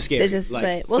That shit was scary. there's just, Like,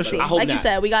 but we'll for sure. see. I hope Like you not.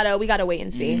 said, we gotta wait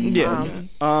and see. Yeah.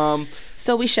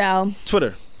 So we shall.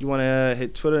 Twitter. You want to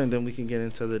hit Twitter and then we can get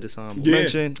into the dishonorable Yeah.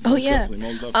 mention. Oh yeah.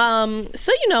 Definitely.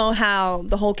 So you know how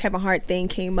the whole Kevin Hart thing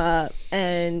came up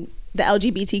and the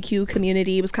LGBTQ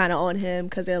community was kind of on him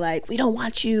because they're like, we don't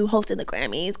want you hosting the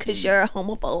Grammys because you're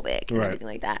homophobic and everything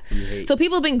like that. So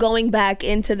people have been going back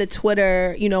into the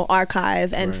Twitter,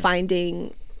 archive and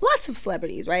finding lots of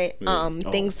celebrities, right?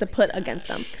 Things to put against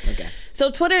them. Okay. So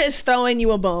Twitter is throwing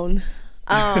you a bone.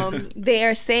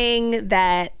 They're saying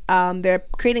that they're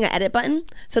creating an edit button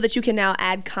so that you can now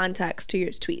add context to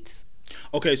your tweets.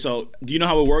 Okay, so do you know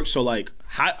how it works? So like,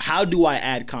 how do I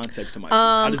add context to my tweet?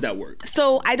 How does that work?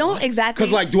 So I don't exactly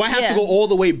Because like, do I have to go all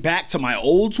the way back to my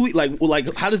old tweet? Like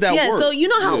how does that work? Yeah, so you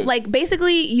know how like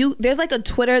basically there's like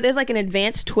an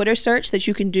advanced Twitter search that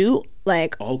you can do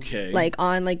like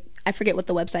on like I forget what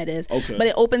the website is. Okay. But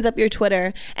it opens up your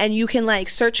Twitter and you can like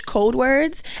search code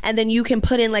words and then you can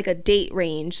put in like a date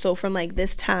range. So from like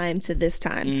this time to this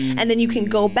time. And then you can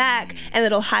go back and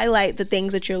it'll highlight the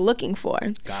things that you're looking for.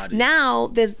 Got it.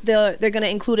 Now they're gonna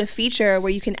include a feature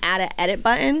where you can add an edit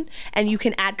button and you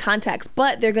can add context,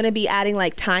 but they're gonna be adding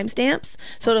like timestamps.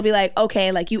 So it'll be like,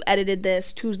 okay, like you edited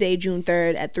this Tuesday, June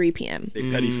 3rd at 3 p.m. They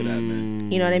petty for that,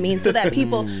 man. You know what I mean? So that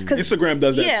people, because Instagram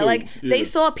does that too. like Yeah. they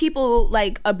saw people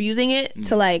like abusing it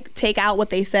to like take out what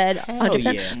they said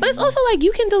 100%. yeah. But it's also like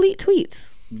you can delete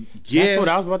tweets. Yeah, that's what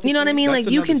I was about to say. You know what I mean? That's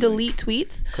Like you can another delete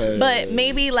tweets, but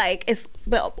maybe like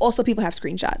but also people have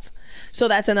screenshots. So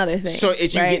that's another thing. So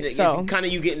it's you right? getting, it's kind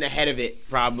of you getting ahead of it,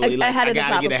 probably. Like, ahead of I gotta the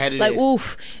problem. get ahead of like, this.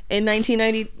 oof, in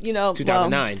 1990,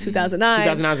 2009.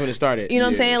 2009 is when it started. You know what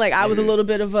I'm saying? Like I was a little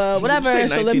bit of a whatever. You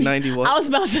so say let me. 1991? I was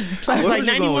about to. I was like Where was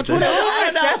you 91. going with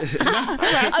this?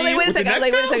 I was like, wait a second.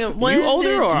 Wait a second. When You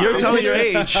older or You're telling your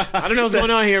age. I don't know what's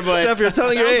going on here, but Steph, you're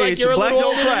telling your sounds like age. you're a Black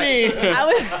little don't older than crack. me. I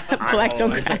was black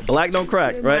don't crack. Black don't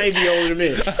crack, right? Maybe older than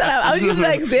me. Shut up. I was using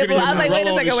that example. I was like,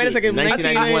 wait a second.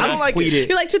 1991. I don't like it.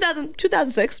 You're like 2000,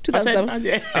 2006, 2007.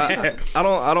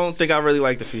 I don't think I really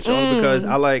like the feature only because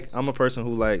I'm a person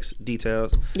who likes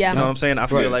details. Yeah. You know what I'm saying? I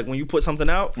feel like when you put something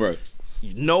out, Right.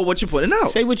 you know what you're putting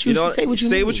out. Say what you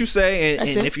say what you say, and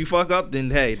it. if you fuck up, then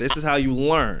hey, this is how you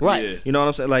learn. Right. Yeah. You know what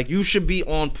I'm saying? Like you should be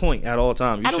on point at all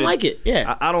times. I don't like it.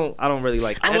 Yeah. I don't really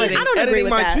like I don't agree editing with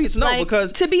my that. tweets. No, like,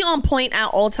 because to be on point at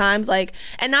all times, like,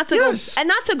 and not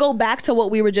to go back to what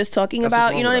we were just talking That's about.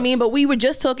 what's You know wrong what I with mean? us. But we were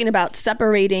just talking about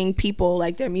separating people,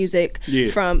 like their music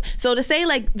from. So to say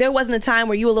like there wasn't a time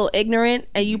where you were a little ignorant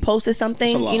and you posted something.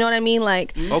 You know what I mean?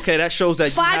 Like, okay, that shows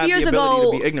that 5 you have years the ability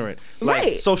ago, to be ignorant. Like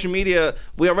right. social media,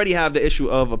 we already have the issue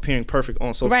of appearing perfect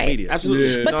on social Right. media.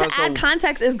 Absolutely. Yeah. but to add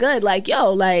context is good. Like,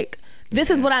 yo, like. This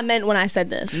is what I meant when I said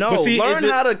this. No, learn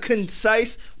how to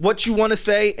concise what you want to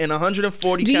say in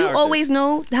 140 Do you characters. always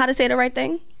know how to say the right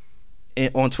thing?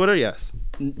 On Twitter, yes.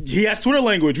 He has Twitter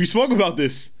language. We spoke about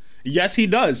this. Yes, he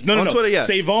does. No. On Twitter, yes.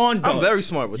 Savon does. I'm very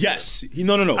smart with yes.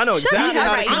 No. I know Shut exactly up.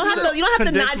 how Right. to You don't have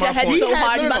to nod your head point. so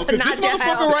hard. You about to nod this your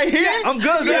head. motherfucker right here. Yes. I'm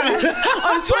good, man. Yes.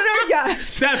 On Twitter, yes.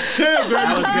 Steph's too, girl.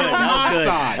 That was good.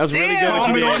 That was really good what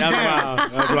you did.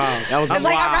 That was wild. That was It's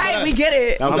like, all right, we get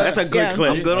it. That's a good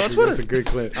clip. I'm good on Twitter. That's a good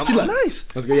clip. I'm nice.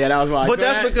 That's good. Yeah, that was wild. But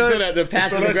that's because the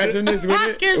passive aggressiveness with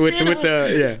it, with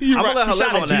the I'm gonna let her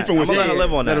live on that. I'm gonna let her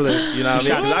live on that. You know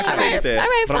what I mean? 'Cause I can take it there, All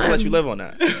right, but I'm gonna let you live on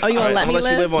that. Oh, you gonna let me I'm gonna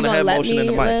let you live on the You head gonna let motion and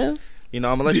the me mic. live? You know,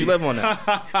 I'm gonna let you live on that.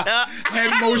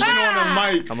 Head motion on the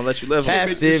mic. I'm gonna let you live on that.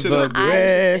 passive I just been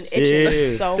itching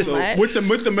aggressive. so much.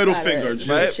 With the middle finger.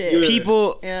 Right?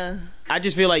 People, Yeah. I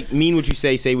just feel like mean what you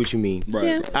say what you mean.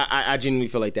 Right. Yeah. I genuinely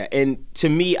feel like that. And to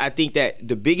me, I think that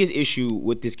the biggest issue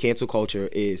with this cancel culture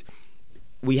is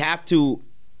we have to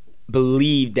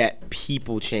believe that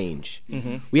people change.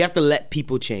 We have to let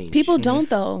people change. People don't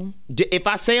though.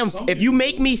 If you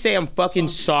make me say I'm fucking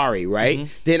sorry, right?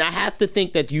 Then I have to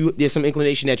think that there's some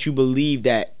inclination that you believe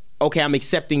that, okay, I'm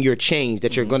accepting your change,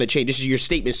 that you're going to change. This is your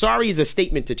statement. Sorry is a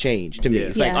statement to change to me.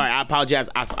 It's like, Yeah. all right, I apologize.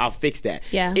 I'll fix that.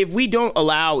 Yeah. If we don't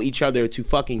allow each other to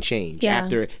fucking change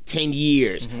after 10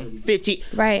 years, 15,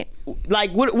 Right. like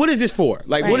what is this for?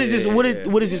 Like what Right. is this? What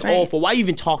is this all for? Why are you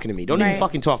even talking to me? Don't even Right.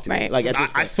 fucking talk to me. Right. Like at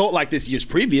this I point. felt like this years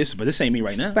previous, but this ain't me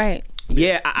right now. Right.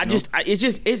 Yeah, it's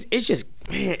just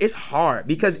man, it's hard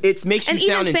because it makes you And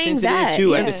sound even saying insensitive that,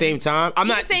 too. At yeah. the same time, I'm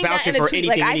Even not saying that vouching in a for tweet,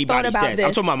 anything like, I anybody thought about says. I'm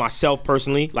this. talking about myself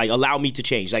personally. Like, allow me to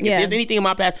change. Like, Yeah. if there's anything in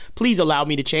my past, please allow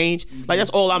me to change. Like, that's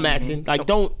all I'm asking. Like,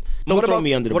 don't throw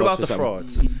me under the bus. What about for the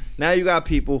something. frauds? Now you got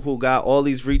people who got all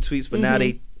these retweets, but now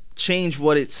they change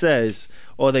what it says,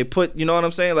 or they put, you know what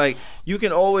I'm saying? Like, you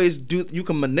can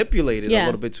manipulate it a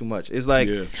little bit too much. It's like,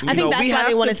 I think that's why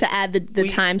they wanted to add the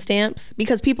timestamps,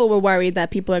 because people were worried that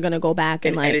people are going to go back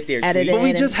and like edit their edit tweets. it. but we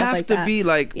and just stuff have like to that. be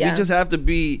like, we Yeah. just have to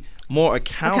be more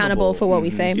accountable for what we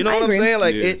say. You know I what agree. I'm saying?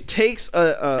 Like, Yeah. it takes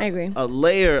I agree. a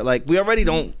layer. Like, we already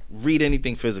don't read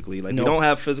anything physically. Like, we don't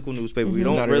have physical newspaper. We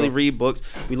don't Not at really all. read books.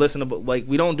 We listen to like,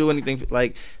 we don't do anything.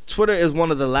 Like, Twitter is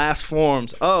one of the last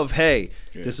forms of, hey,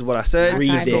 this is what I said.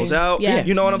 Read This goes this. out. Yeah.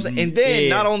 You know what I'm saying? And then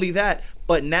not only that,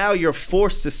 but now you're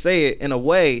forced to say it in a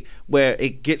way where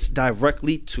it gets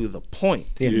directly to the point.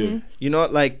 You know,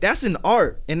 like, that's an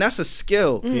art and that's a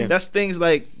skill. That's things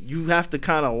like you have to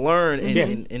kind of learn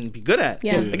and be good at.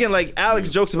 Yeah. Again, like Alex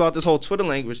jokes about this whole Twitter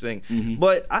language thing,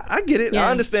 but I get it. Yeah.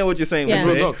 I understand what you're saying. Yeah. Mr.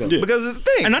 Real A, talk, though. because it's a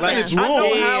thing. And I like, think it's I know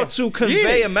wrong. how to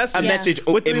convey a message. A message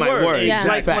with in 3 my words. words. Yeah.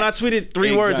 Like when I tweeted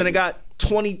 3 words and it got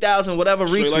 20,000 whatever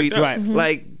Straight like retweets. that. Right.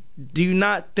 Like, do you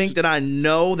not think that I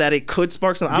know that it could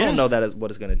spark something? I don't know that is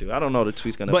what it's gonna do. I don't know the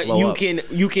tweet's gonna But blow you up. can But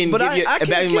give you I can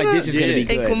evaluate get like this is gonna be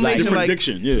good. inclination, Different like,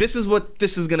 diction, yeah. this is what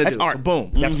this is gonna That's do. art. So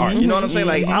boom. That's art. You know what I'm saying?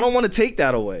 Like, I don't want to take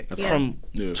that away from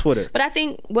Twitter. But I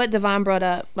think what Devvon brought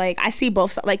up, like, I see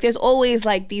both sides. Like, there's always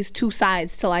like these two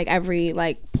sides to like every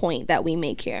like point that we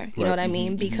make here. You know what I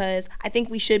mean? Because I think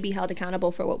we should be held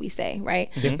accountable for what we say, right?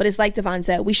 But it's like Devvon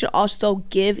said, we should also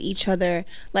give each other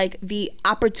like the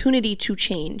opportunity to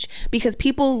change, because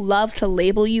people love to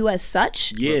label you as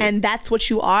such, and that's what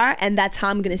you are, and that's how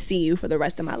I'm gonna see you for the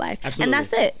rest of my life. Absolutely. And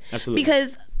that's it. Absolutely.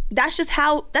 Because that's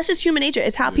just human nature.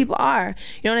 It's how people are.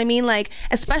 You know what I mean? Like,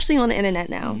 especially on the internet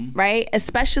now, right?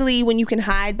 Especially when you can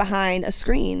hide behind a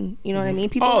screen. You know what I mean?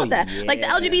 People love that. Yeah. Like the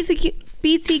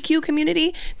LGBTQ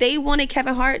community, they wanted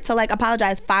Kevin Hart to like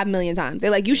apologize 5 million times. They're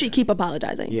like, you should keep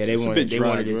apologizing. Yeah, they wanted this. You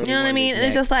know what I mean? And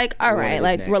it's just like, all right,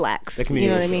 like relax. You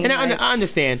know what I mean? And I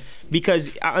understand,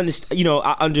 because I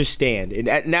understand,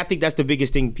 and I think that's the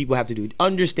biggest thing people have to do.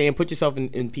 Understand, put yourself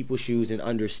in people's shoes and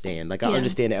understand. Like, I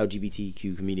understand the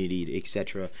LGBTQ community,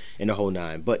 etc., and the whole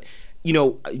nine. But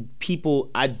people,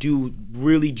 I do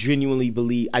really genuinely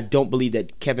believe. I don't believe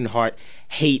that Kevin Hart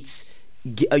hates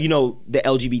the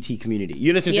LGBT community.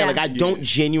 You know what I'm saying? Like, I don't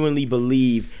genuinely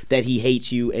believe that he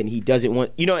hates you and he doesn't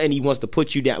want, and he wants to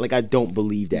put you down. Like, I don't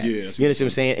believe that. You understand what I'm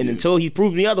saying? And until he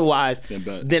proves me otherwise,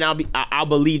 then I'll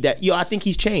believe that. I think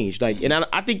he's changed. Like, and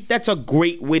I think that's a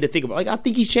great way to think about it. Like, I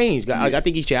think he's changed. Like, I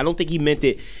think he's changed. I don't think he meant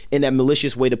it in that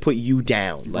malicious way to put you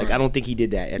down. Like, I don't think he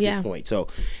did that at this point. So,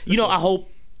 I hope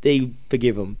they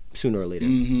forgive him sooner or later,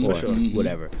 or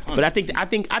whatever. But I think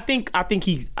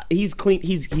he's clean.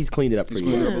 He's cleaned it up pretty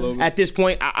well. At this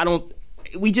point, I don't.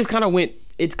 We just kind of went.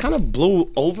 It kind of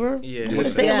blew over. Yeah, I want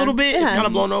to say a little bit. It's kind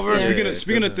of blown over.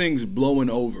 Speaking of things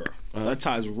blowing over, that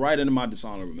ties right into my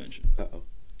dishonorable mention.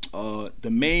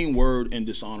 The main word in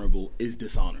dishonorable is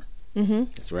dishonor.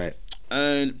 That's right.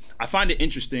 And I find it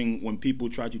interesting when people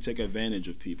try to take advantage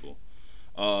of people.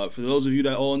 For those of you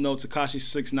that all know, Tekashi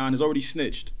 6ix9ine has already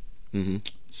snitched.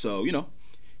 So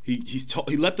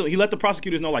he let the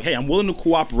prosecutors know, like, hey, I'm willing to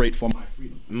cooperate for my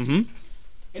freedom.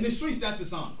 In the streets, that's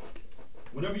dishonor.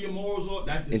 Whatever your morals are,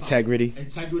 that's dishonor. Integrity.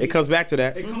 It comes back to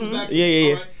that. It comes back to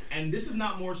that. Right? And this is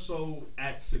not more so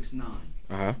at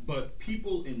 6ix9ine, but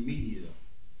people in media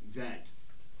that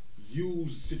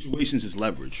use situations as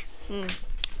leverage.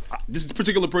 This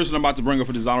particular person I'm about to bring up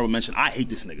for dishonorable mention, I hate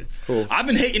this nigga. Cool. I've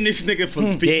been hating this nigga for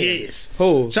years.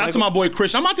 Shout out to my boy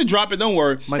Chris. I'm about to drop it, don't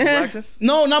worry. Michael Blackson?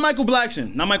 No, not Michael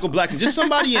Blackson. Not Michael Blackson. Just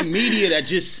somebody in media that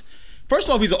just, first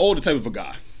off, he's an older type of a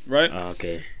guy, right?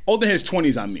 Okay. Older in his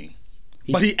 20s, I mean.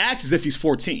 But he acts as if he's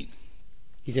 14.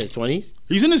 He's in his 20s?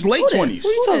 He's in his late 20s. Who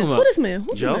you talking about? Who this man?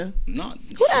 Joe? Not.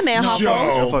 Who that man?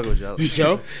 Joe fuck with Joe.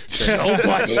 Joe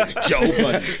Buddy. I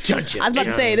was about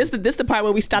to say, this the part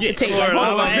where we stop the tape. Hold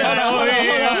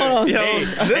on. Yo,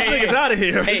 this nigga's out of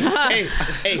here. Hey.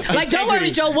 Like, don't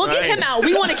worry, Joe. We'll get him out.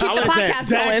 We want to keep the podcast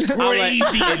going.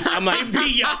 Crazy. I'm like,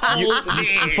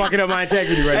 I'm fucking up my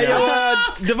integrity right now.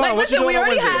 Devvon, what you doing? We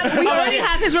already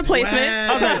have his replacement.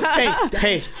 I was like,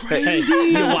 hey,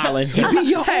 you're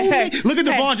wildin'. Look at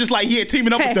Devvon just like,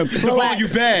 teaming up with them. Devvon, you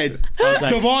bad.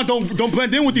 Devvon, don't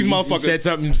blend in with these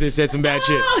motherfuckers. You said some bad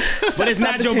shit. But it's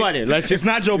not Joe Budden. It's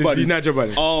not Joe Budden. He's not Joe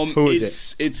Budden. Who is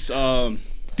it? It's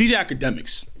DJ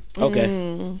Akademiks.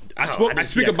 Okay. I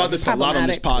speak about this a lot on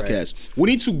this podcast. Right.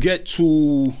 We need to get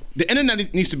to, the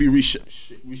internet needs to be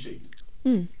reshaped.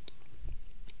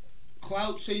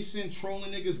 Clout chasing,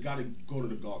 trolling niggas gotta go to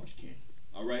the garbage can.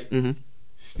 All right?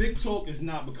 Stick talk is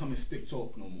not becoming stick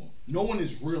talk no more. No one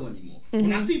is real anymore.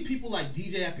 When I see people like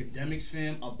DJ Akademiks,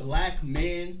 fam, a black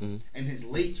man in his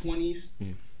late 20s,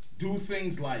 do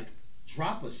things like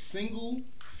drop a single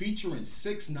featuring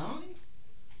 6ix9ine.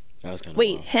 That was kind of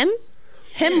Wait, wild.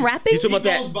 him rapping? You talking about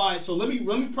that? Goes by, so let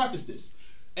me practice this.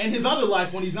 And his other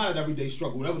life, when he's not at everyday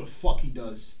struggle, whatever the fuck he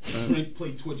does, drink,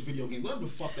 play Twitch, video games, whatever the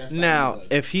fuck that. Now, does.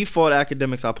 if he fought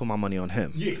Akademiks, I'll put my money on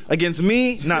him. Yeah. Against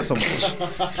me, not so much.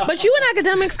 But you and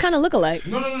Akademiks kind of look alike.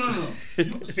 No.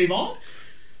 Savon?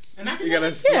 And I can you got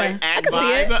a slight I can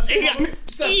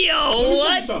see it. Yo,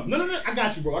 what? No, I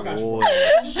got you, bro. I got you.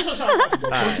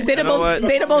 They the most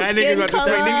skin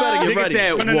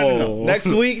color. Whoa. Next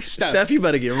week, Steph, you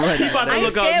better get ready. I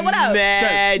ain't scared. What up?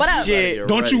 What up? Shit.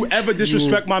 Don't you ever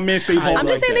disrespect my man Savon. I'm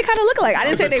just saying they kind of look alike. I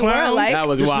didn't say they were alike. That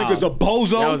was this wild. This nigga's a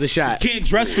bozo. That was a shot. Can't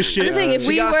dress for shit. I'm just saying if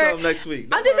we were next week.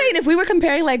 I'm just saying if we were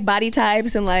comparing like body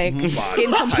types and like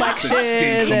skin complexion,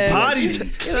 body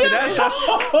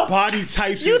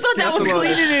types. You thought that was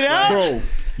cleaning it up, bro.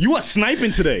 You are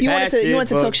sniping today. You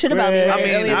wanted to talk shit about me. I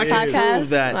mean, I can prove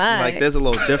that like there's a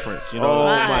little difference. You know,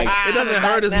 it doesn't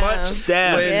hurt as much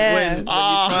Steph. when you're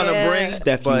trying to bring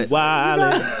Steph.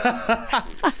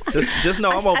 Just know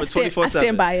I'm open 24/7. I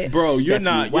stand by it, bro. You're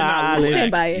not. I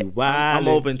stand by it. I'm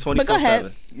open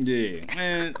 24/7. Yeah,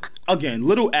 man. Again,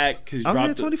 little act because I'm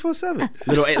here 24/7.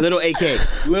 Little AK.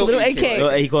 Little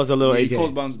AK. He calls a little AK. He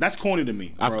calls bombs. That's corny to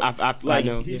me. Bro. I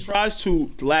know. He tries to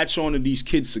latch on to these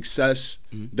kids' success,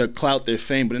 their clout, their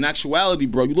fame, but in actuality,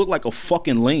 bro, you look like a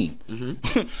fucking lame.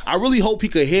 I really hope he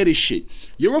could hear this shit.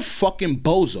 You're a fucking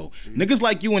bozo. Niggas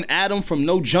like you and Adam from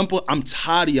No Jumper, I'm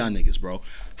tired of y'all niggas, bro.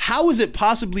 How is it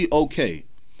possibly okay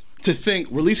to think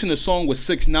releasing a song with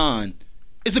 6ix9ine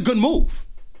is a good move.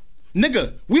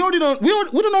 Nigga, we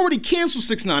don't already cancel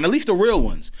 6ix9ine, at least the real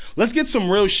ones. Let's get some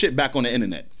real shit back on the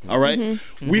internet. All right?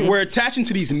 We're attaching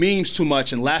to these memes too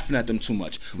much and laughing at them too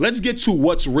much. Let's get to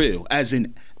what's real, as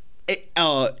in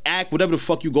act whatever the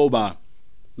fuck you go by.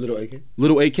 Little AK.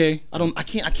 Little AK.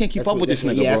 I can't keep up with this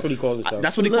nigga, bro. That's what he calls himself.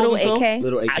 That's what he calls himself. AK?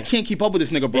 Little AK. I can't keep up with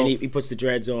this nigga, bro. And he puts the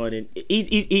dreads on, and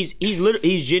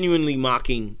he's genuinely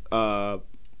mocking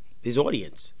his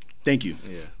audience. Thank you.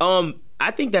 Yeah. I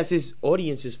think that's his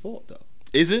audience's fault, though.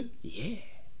 Is it? Yeah.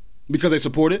 Because they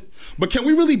support it? But can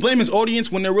we really blame his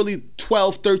audience when they're really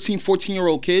 12, 13,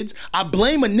 14-year-old kids? I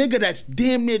blame a nigga that's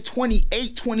damn near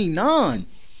 28, 29.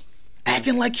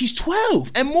 Acting like he's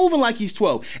 12 and moving like he's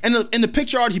 12. And in the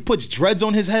picture art, he puts dreads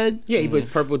on his head. Yeah, he puts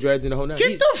purple dreads in the whole night.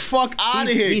 Get the fuck out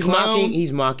of here, He's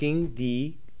mocking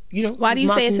the, Why do you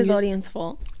say it's his audience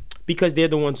fault? Because they're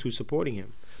the ones who's supporting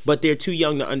him. But they're too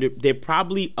young to they're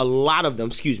probably, a lot of them,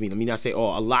 excuse me, let me not say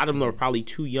all, a lot of them are probably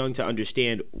too young to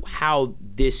understand how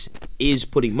this is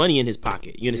putting money in his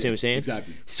pocket. You understand what I'm saying?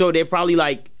 Exactly. So they're probably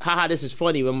like, haha, this is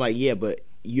funny. But I'm like, yeah, but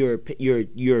you're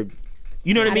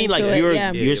you know what I mean? Like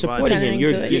you're supporting him.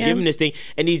 You're giving this thing,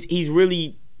 and he's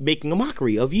really making a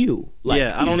mockery of you. Like,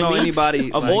 I don't know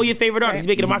anybody of all your favorite artists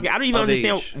making a mockery. I don't even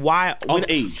understand why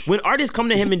when artists come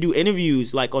to him and do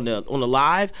interviews like on the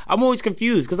live, I'm always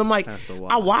confused because I'm like,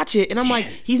 I watch it and I'm like,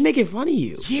 he's making fun of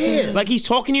you. Yeah, like he's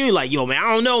talking to you like, yo man,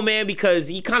 I don't know man because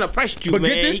he kind of pressed you. But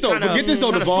man. get this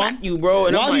though, Devvon. You bro.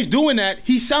 And while he's doing that,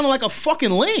 he sounded like a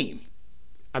fucking lame.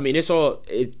 I mean, it's a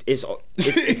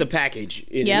package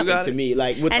to me.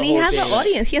 Like, with and the he whole has thing. an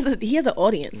audience. He has an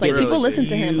audience. Like people listen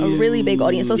to him, a really big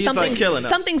audience. So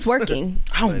something's working.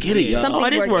 I don't get it. Something's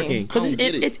it is working because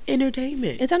it's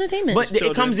entertainment. It's entertainment. But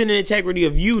it comes in an integrity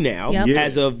of you now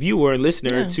as a viewer and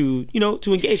listener to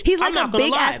engage. He's like a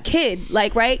big ass kid,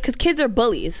 like right? Because kids are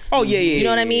bullies. Oh yeah. You know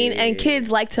what I mean? And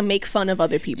kids like to make fun of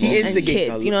other people. He instigates.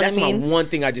 Kids, you know what I mean? That's my one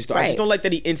thing I just don't like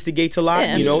that he instigates a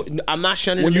lot. You know, I'm not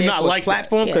shunning when him you're not like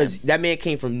platform. Because that man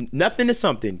came from nothing to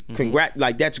something.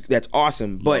 Like that's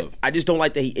awesome. But I just don't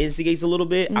like that he instigates a little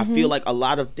bit. I feel like a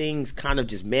lot of things kind of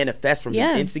just manifest from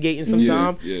him instigating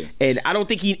sometimes. And I don't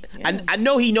think I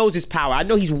know he knows his power. I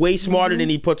know he's way smarter than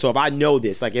he puts off. I know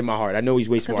this, like in my heart. I know he's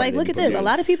way smarter. Like, look at this. A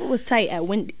lot of people was tight at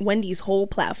Wendy's whole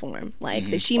platform.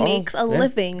 Like that she makes a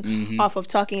living off of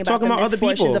talking about the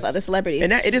misfortunes of other celebrities.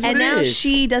 And it is what it now is.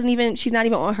 she's not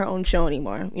even on her own show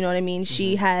anymore. You know what I mean?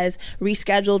 She has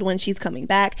rescheduled when she's coming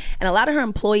back. And a lot of her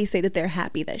employees say that they're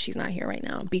happy that she's not here right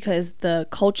now because the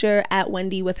culture at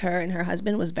Wendy with her and her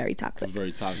husband was very toxic.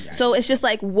 So it's just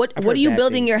like, what are you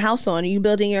building your house on? Are you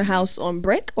building your house on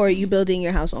brick or are you building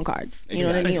your house on cards? You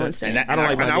know what I mean? On sand.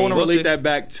 I want to relate that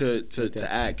back to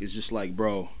act. It's just like,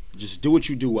 bro, just do what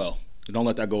you do well. Don't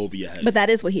let that go over your head. But that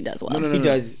is what he does well. No. He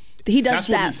does. He does That's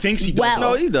that. what he thinks he does. Well.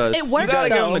 No, he does. It works. You gotta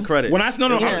give him the credit. When I'm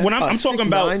talking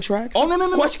about 6ix9ine tracks. Oh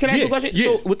no. Question? Can I ask you a question? Yeah.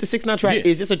 So with the 6ix9ine track,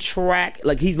 is this a track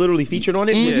like he's literally featured on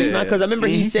it? With 6ix9ine? Because I remember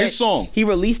he said his song. He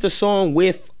released a song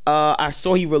with. I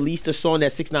saw he released a song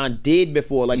that 6ix9ine did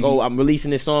before. Like, I'm releasing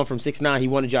this song from 6ix9ine. He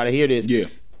wanted y'all to hear this. Yeah.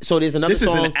 So there's another song.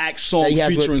 This is an act song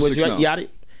featuring 6ix9ine.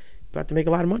 About to make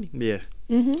a lot of money. Yeah.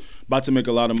 About to make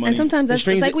a lot of money. And sometimes that's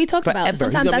like we talked about.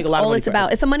 Sometimes that's all it's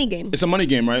about. It's a money game. It's a money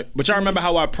game, right? But y'all remember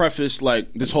how I prefaced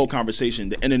like this whole conversation.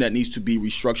 The internet needs to be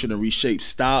restructured and reshaped.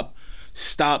 Stop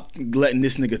letting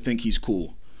this nigga think he's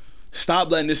cool.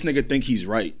 Stop letting this nigga think he's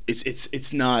right.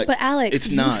 It's not. But Alex, it's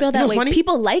you not. feel that way. Funny?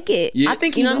 People like it. Yeah. I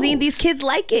think you know what I mean. These kids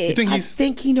like it. I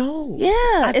think he knows.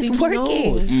 Yeah, it's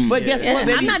working. But guess what,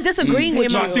 baby? I'm not disagreeing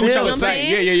with you. I see what y'all are I'm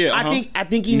saying. Yeah. I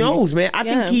think he knows, man. I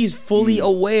think he's fully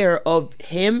aware of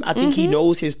him. I think he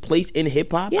knows his place in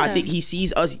hip hop. I think he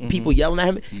sees us people yelling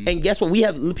at him. And guess what?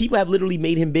 People have literally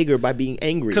made him bigger by being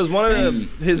angry. Because one of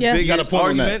his biggest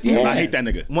arguments. I hate that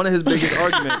nigga. One of his biggest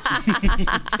arguments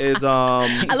is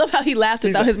I love how he laughed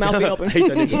without his mouth being open.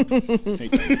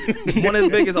 One of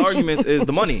his biggest arguments is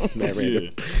the money.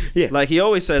 Yeah. Like he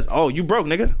always says, "Oh, you broke,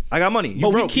 nigga. I got money. You But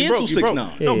broke. we You broke. cancel You broke."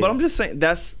 6ix9ine. No, but I'm just saying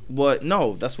that's what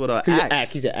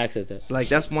Axe. He's an Axe says that. Like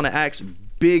that's one of Axe's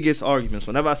biggest arguments.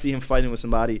 Whenever I see him fighting with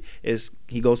somebody, is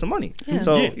he goes to money.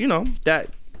 So you know that.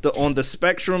 On the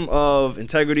spectrum of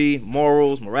integrity,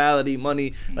 morals, morality,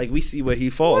 money, like we see where he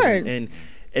falls, and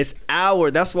it's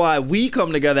that's why we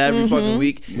come together every fucking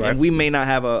week, and we may not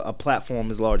have a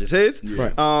platform as large as his.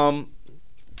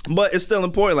 But it's still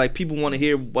important. Like, people want to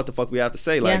hear what the fuck we have to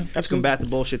say. Like, to combat the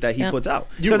bullshit that he puts out.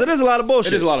 Because it is a lot of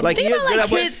bullshit. It is a lot of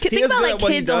Think about like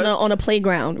kids on a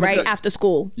playground, right, after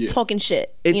school, talking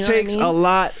shit. It takes a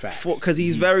lot because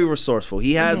he's very resourceful.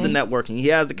 He has the networking. He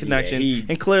has the connection.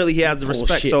 And clearly he has the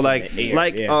respect. So, like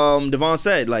Devvon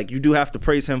said, like, you do have to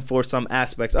praise him for some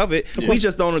aspects of it. We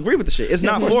just don't agree with the shit. It's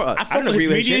not for us. I fuck with his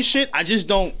media shit.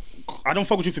 I don't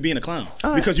fuck with you for being a clown.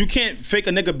 Because you can't fake a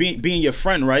nigga being your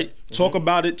friend, right? Talk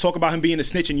about him being a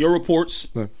snitch in your reports,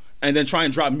 and then try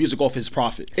and drop music off his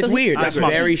profit. It's weird. That's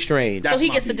very strange. So he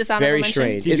gets the dishonorable very mention?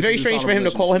 strange. It's very strange for him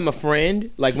to call him a friend.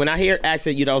 Like, when I hear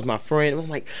accent, that was my friend, I'm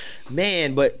like,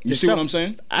 man, but you see what I'm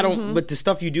saying? I don't. But the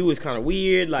stuff you do is kind of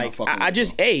weird. Like,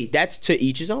 that's to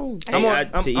each his own. I'm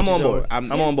on board.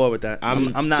 I'm on board with that.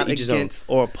 I'm not against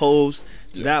or opposed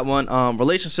to that one.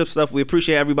 Relationship stuff, we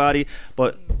appreciate everybody,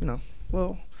 but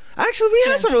actually, we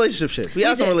had some relationship shit. We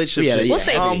had some relationship shit. We'll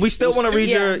save we still want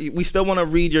to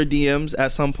read your DMs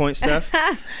at some point, Steph.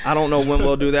 I don't know when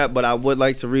we'll do that, but I would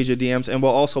like to read your DMs, and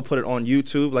we'll also put it on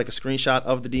YouTube, like a screenshot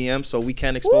of the DM, so we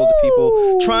can expose the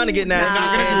people trying to get nasty.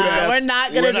 We're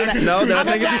not gonna do that. No, did I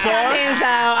take it too far?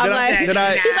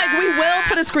 He's like, we will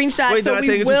put a screenshot, so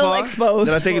we will expose.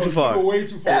 Did I take it too far? Way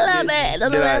too far. A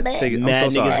little bit.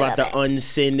 Mad niggas about to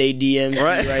unsend their DMs.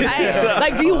 Right.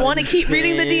 Like, do you want to keep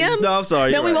reading the DMs? No, I'm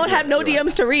sorry. Then we won't have no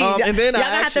DMs to read. And then y'all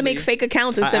gonna have to make fake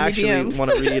accounts and send me DMs. I actually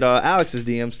want to read Alex's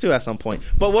DMs too at some point,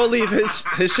 but we'll leave his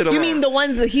shit alone. You mean the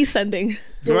ones that he's sending?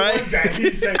 Right?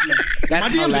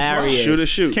 That's hilarious.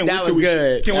 Shoot. That was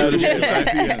good. Can't wait till we see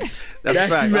DMs. That's a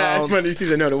fact. Mad funny. You see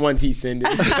the ones he's sending.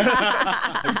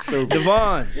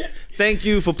 Devvon, thank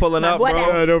you for pulling up,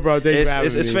 bro. No problem. Thank you for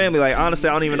having me. It's family. Like, honestly,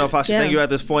 I don't even know if I should thank you at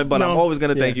this point, but I'm always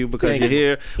gonna thank you because you're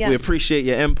here. We appreciate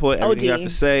your input, everything you have to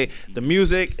say. The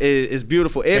music is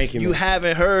beautiful. If you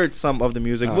haven't heard some of the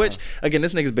music, which again,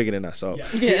 this nigga's bigger than us, so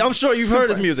I'm sure you've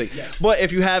heard his music. But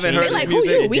if you haven't heard his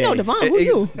music, who you? We know Devvon. Who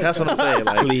you? That's what I'm saying.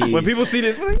 Like, when people see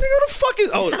this, we're like, nigga, who the fuck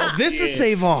is? Oh, this is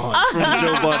Savon from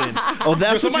Joe Budden. Oh,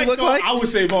 that's what you look like. I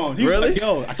was Savon. He was like,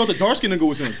 yo, I thought the dark skinned nigga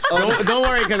was him. Don't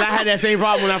worry, because I had that same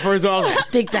problem when I first saw. I was like, I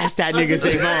think that's that nigga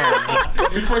Savon.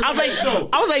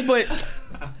 I was like, but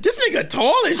this nigga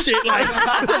tall as shit. Like,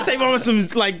 I thought Savon was some,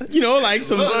 like,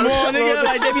 some small nigga.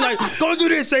 Like, they be like, go do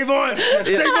this, Savon.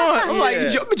 Savon. I'm like,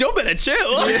 Joe better chill.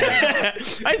 I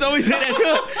used to always say that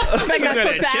too. Like, I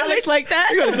talk to Alex like that.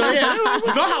 You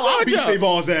know how I beat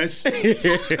Savon's ass.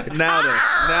 Now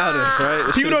this,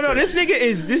 right? People don't know this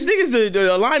nigga's a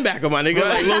linebacker, my nigga.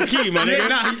 Like, low key, my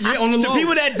nigga. On the to low.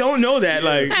 people that don't know that,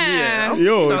 like,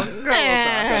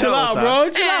 chill out, bro.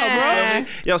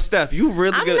 Yo, Steph, you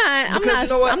really good.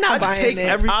 I'm not buying it.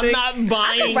 Everything. I'm not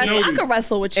buying it. I could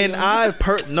wrestle with you. And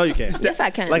no, you can't. Yes, I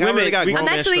can. Like, I really got grown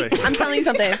man strength. I'm telling you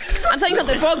something.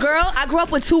 For a girl, I grew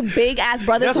up with two big ass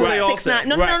brothers who were 6'9".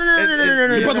 No.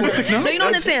 Your brother was 6'9"? No, you don't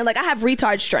understand. Like, I have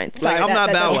retard strength. Sorry, I'm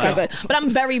not Bow Wow, but I'm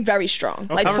very, very strong.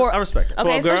 Like, I respect it.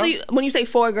 Okay, especially when you say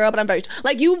for a girl, but I'm very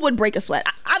like, you would break a sweat.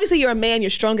 Obviously, you're a man, you're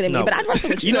stronger than me, but I'd wrestle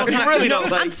with you. You really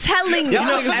don't. I'm telling you.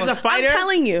 As a fighter, I'm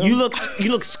telling you. You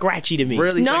look scratchy to me.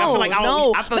 Really? No.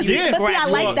 I feel like I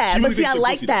like that. But see, I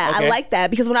like that. I like that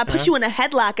because when I put you in a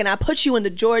headlock and I put you in the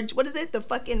George, what is it? The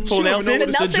fucking Nelson?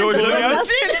 The George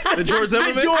Nelson? The George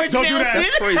Zimmerman? George Don't do that.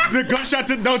 Nelson? That's crazy. The gunshot.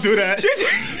 Don't do that.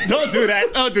 Don't do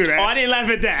that. Don't do that. Oh, I didn't laugh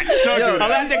at that. I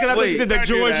laughed because I thought you said the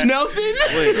George Nelson.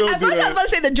 At first, I was about to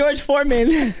say the George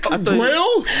Foreman.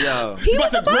 Grill? Yo. He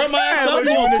was a boxer.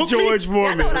 The George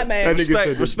Foreman. I know what I meant.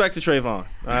 Respect to Trayvon. All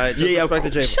right? Respect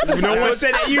to Trayvon. No one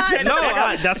said that. You said no.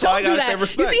 That's why I gotta say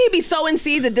respect. You see, he be sowing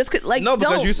seeds and like no,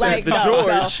 because you said the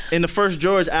George in the first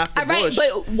George after Bush.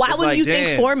 Right, but why wouldn't you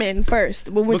think Foreman first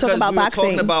when we're talking about boxing?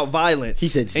 Talking about violence. He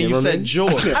said and you said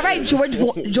George. All right, George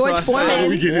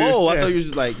Foreman. Whoa, I thought you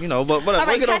was like, but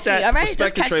whatever. Look at that.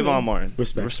 Respect to Trayvon Martin.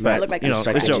 Respect.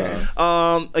 It's jokes.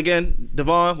 Again,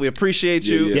 Devvon, we appreciate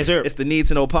you. Yes, sir. It's the Need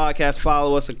to Know podcast.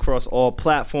 Follow us across all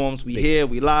platforms. We here,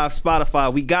 we live,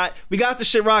 Spotify. We got the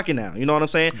shit rocking now. You know what I'm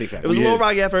saying? It was a little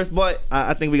rocky at first, but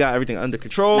I think we got everything under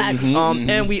control.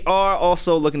 And we are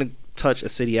also looking to touch a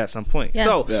city at some point.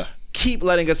 So keep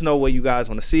letting us know where you guys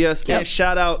want to see us. And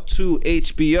shout out to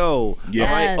HBO. All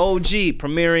right, OG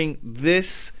premiering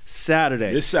this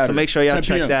Saturday. So make sure y'all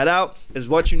check that out. It's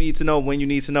what you need to know when you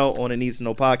need to know on the Need to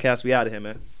Know podcast. We out of here,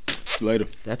 man. Later.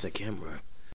 That's a camera.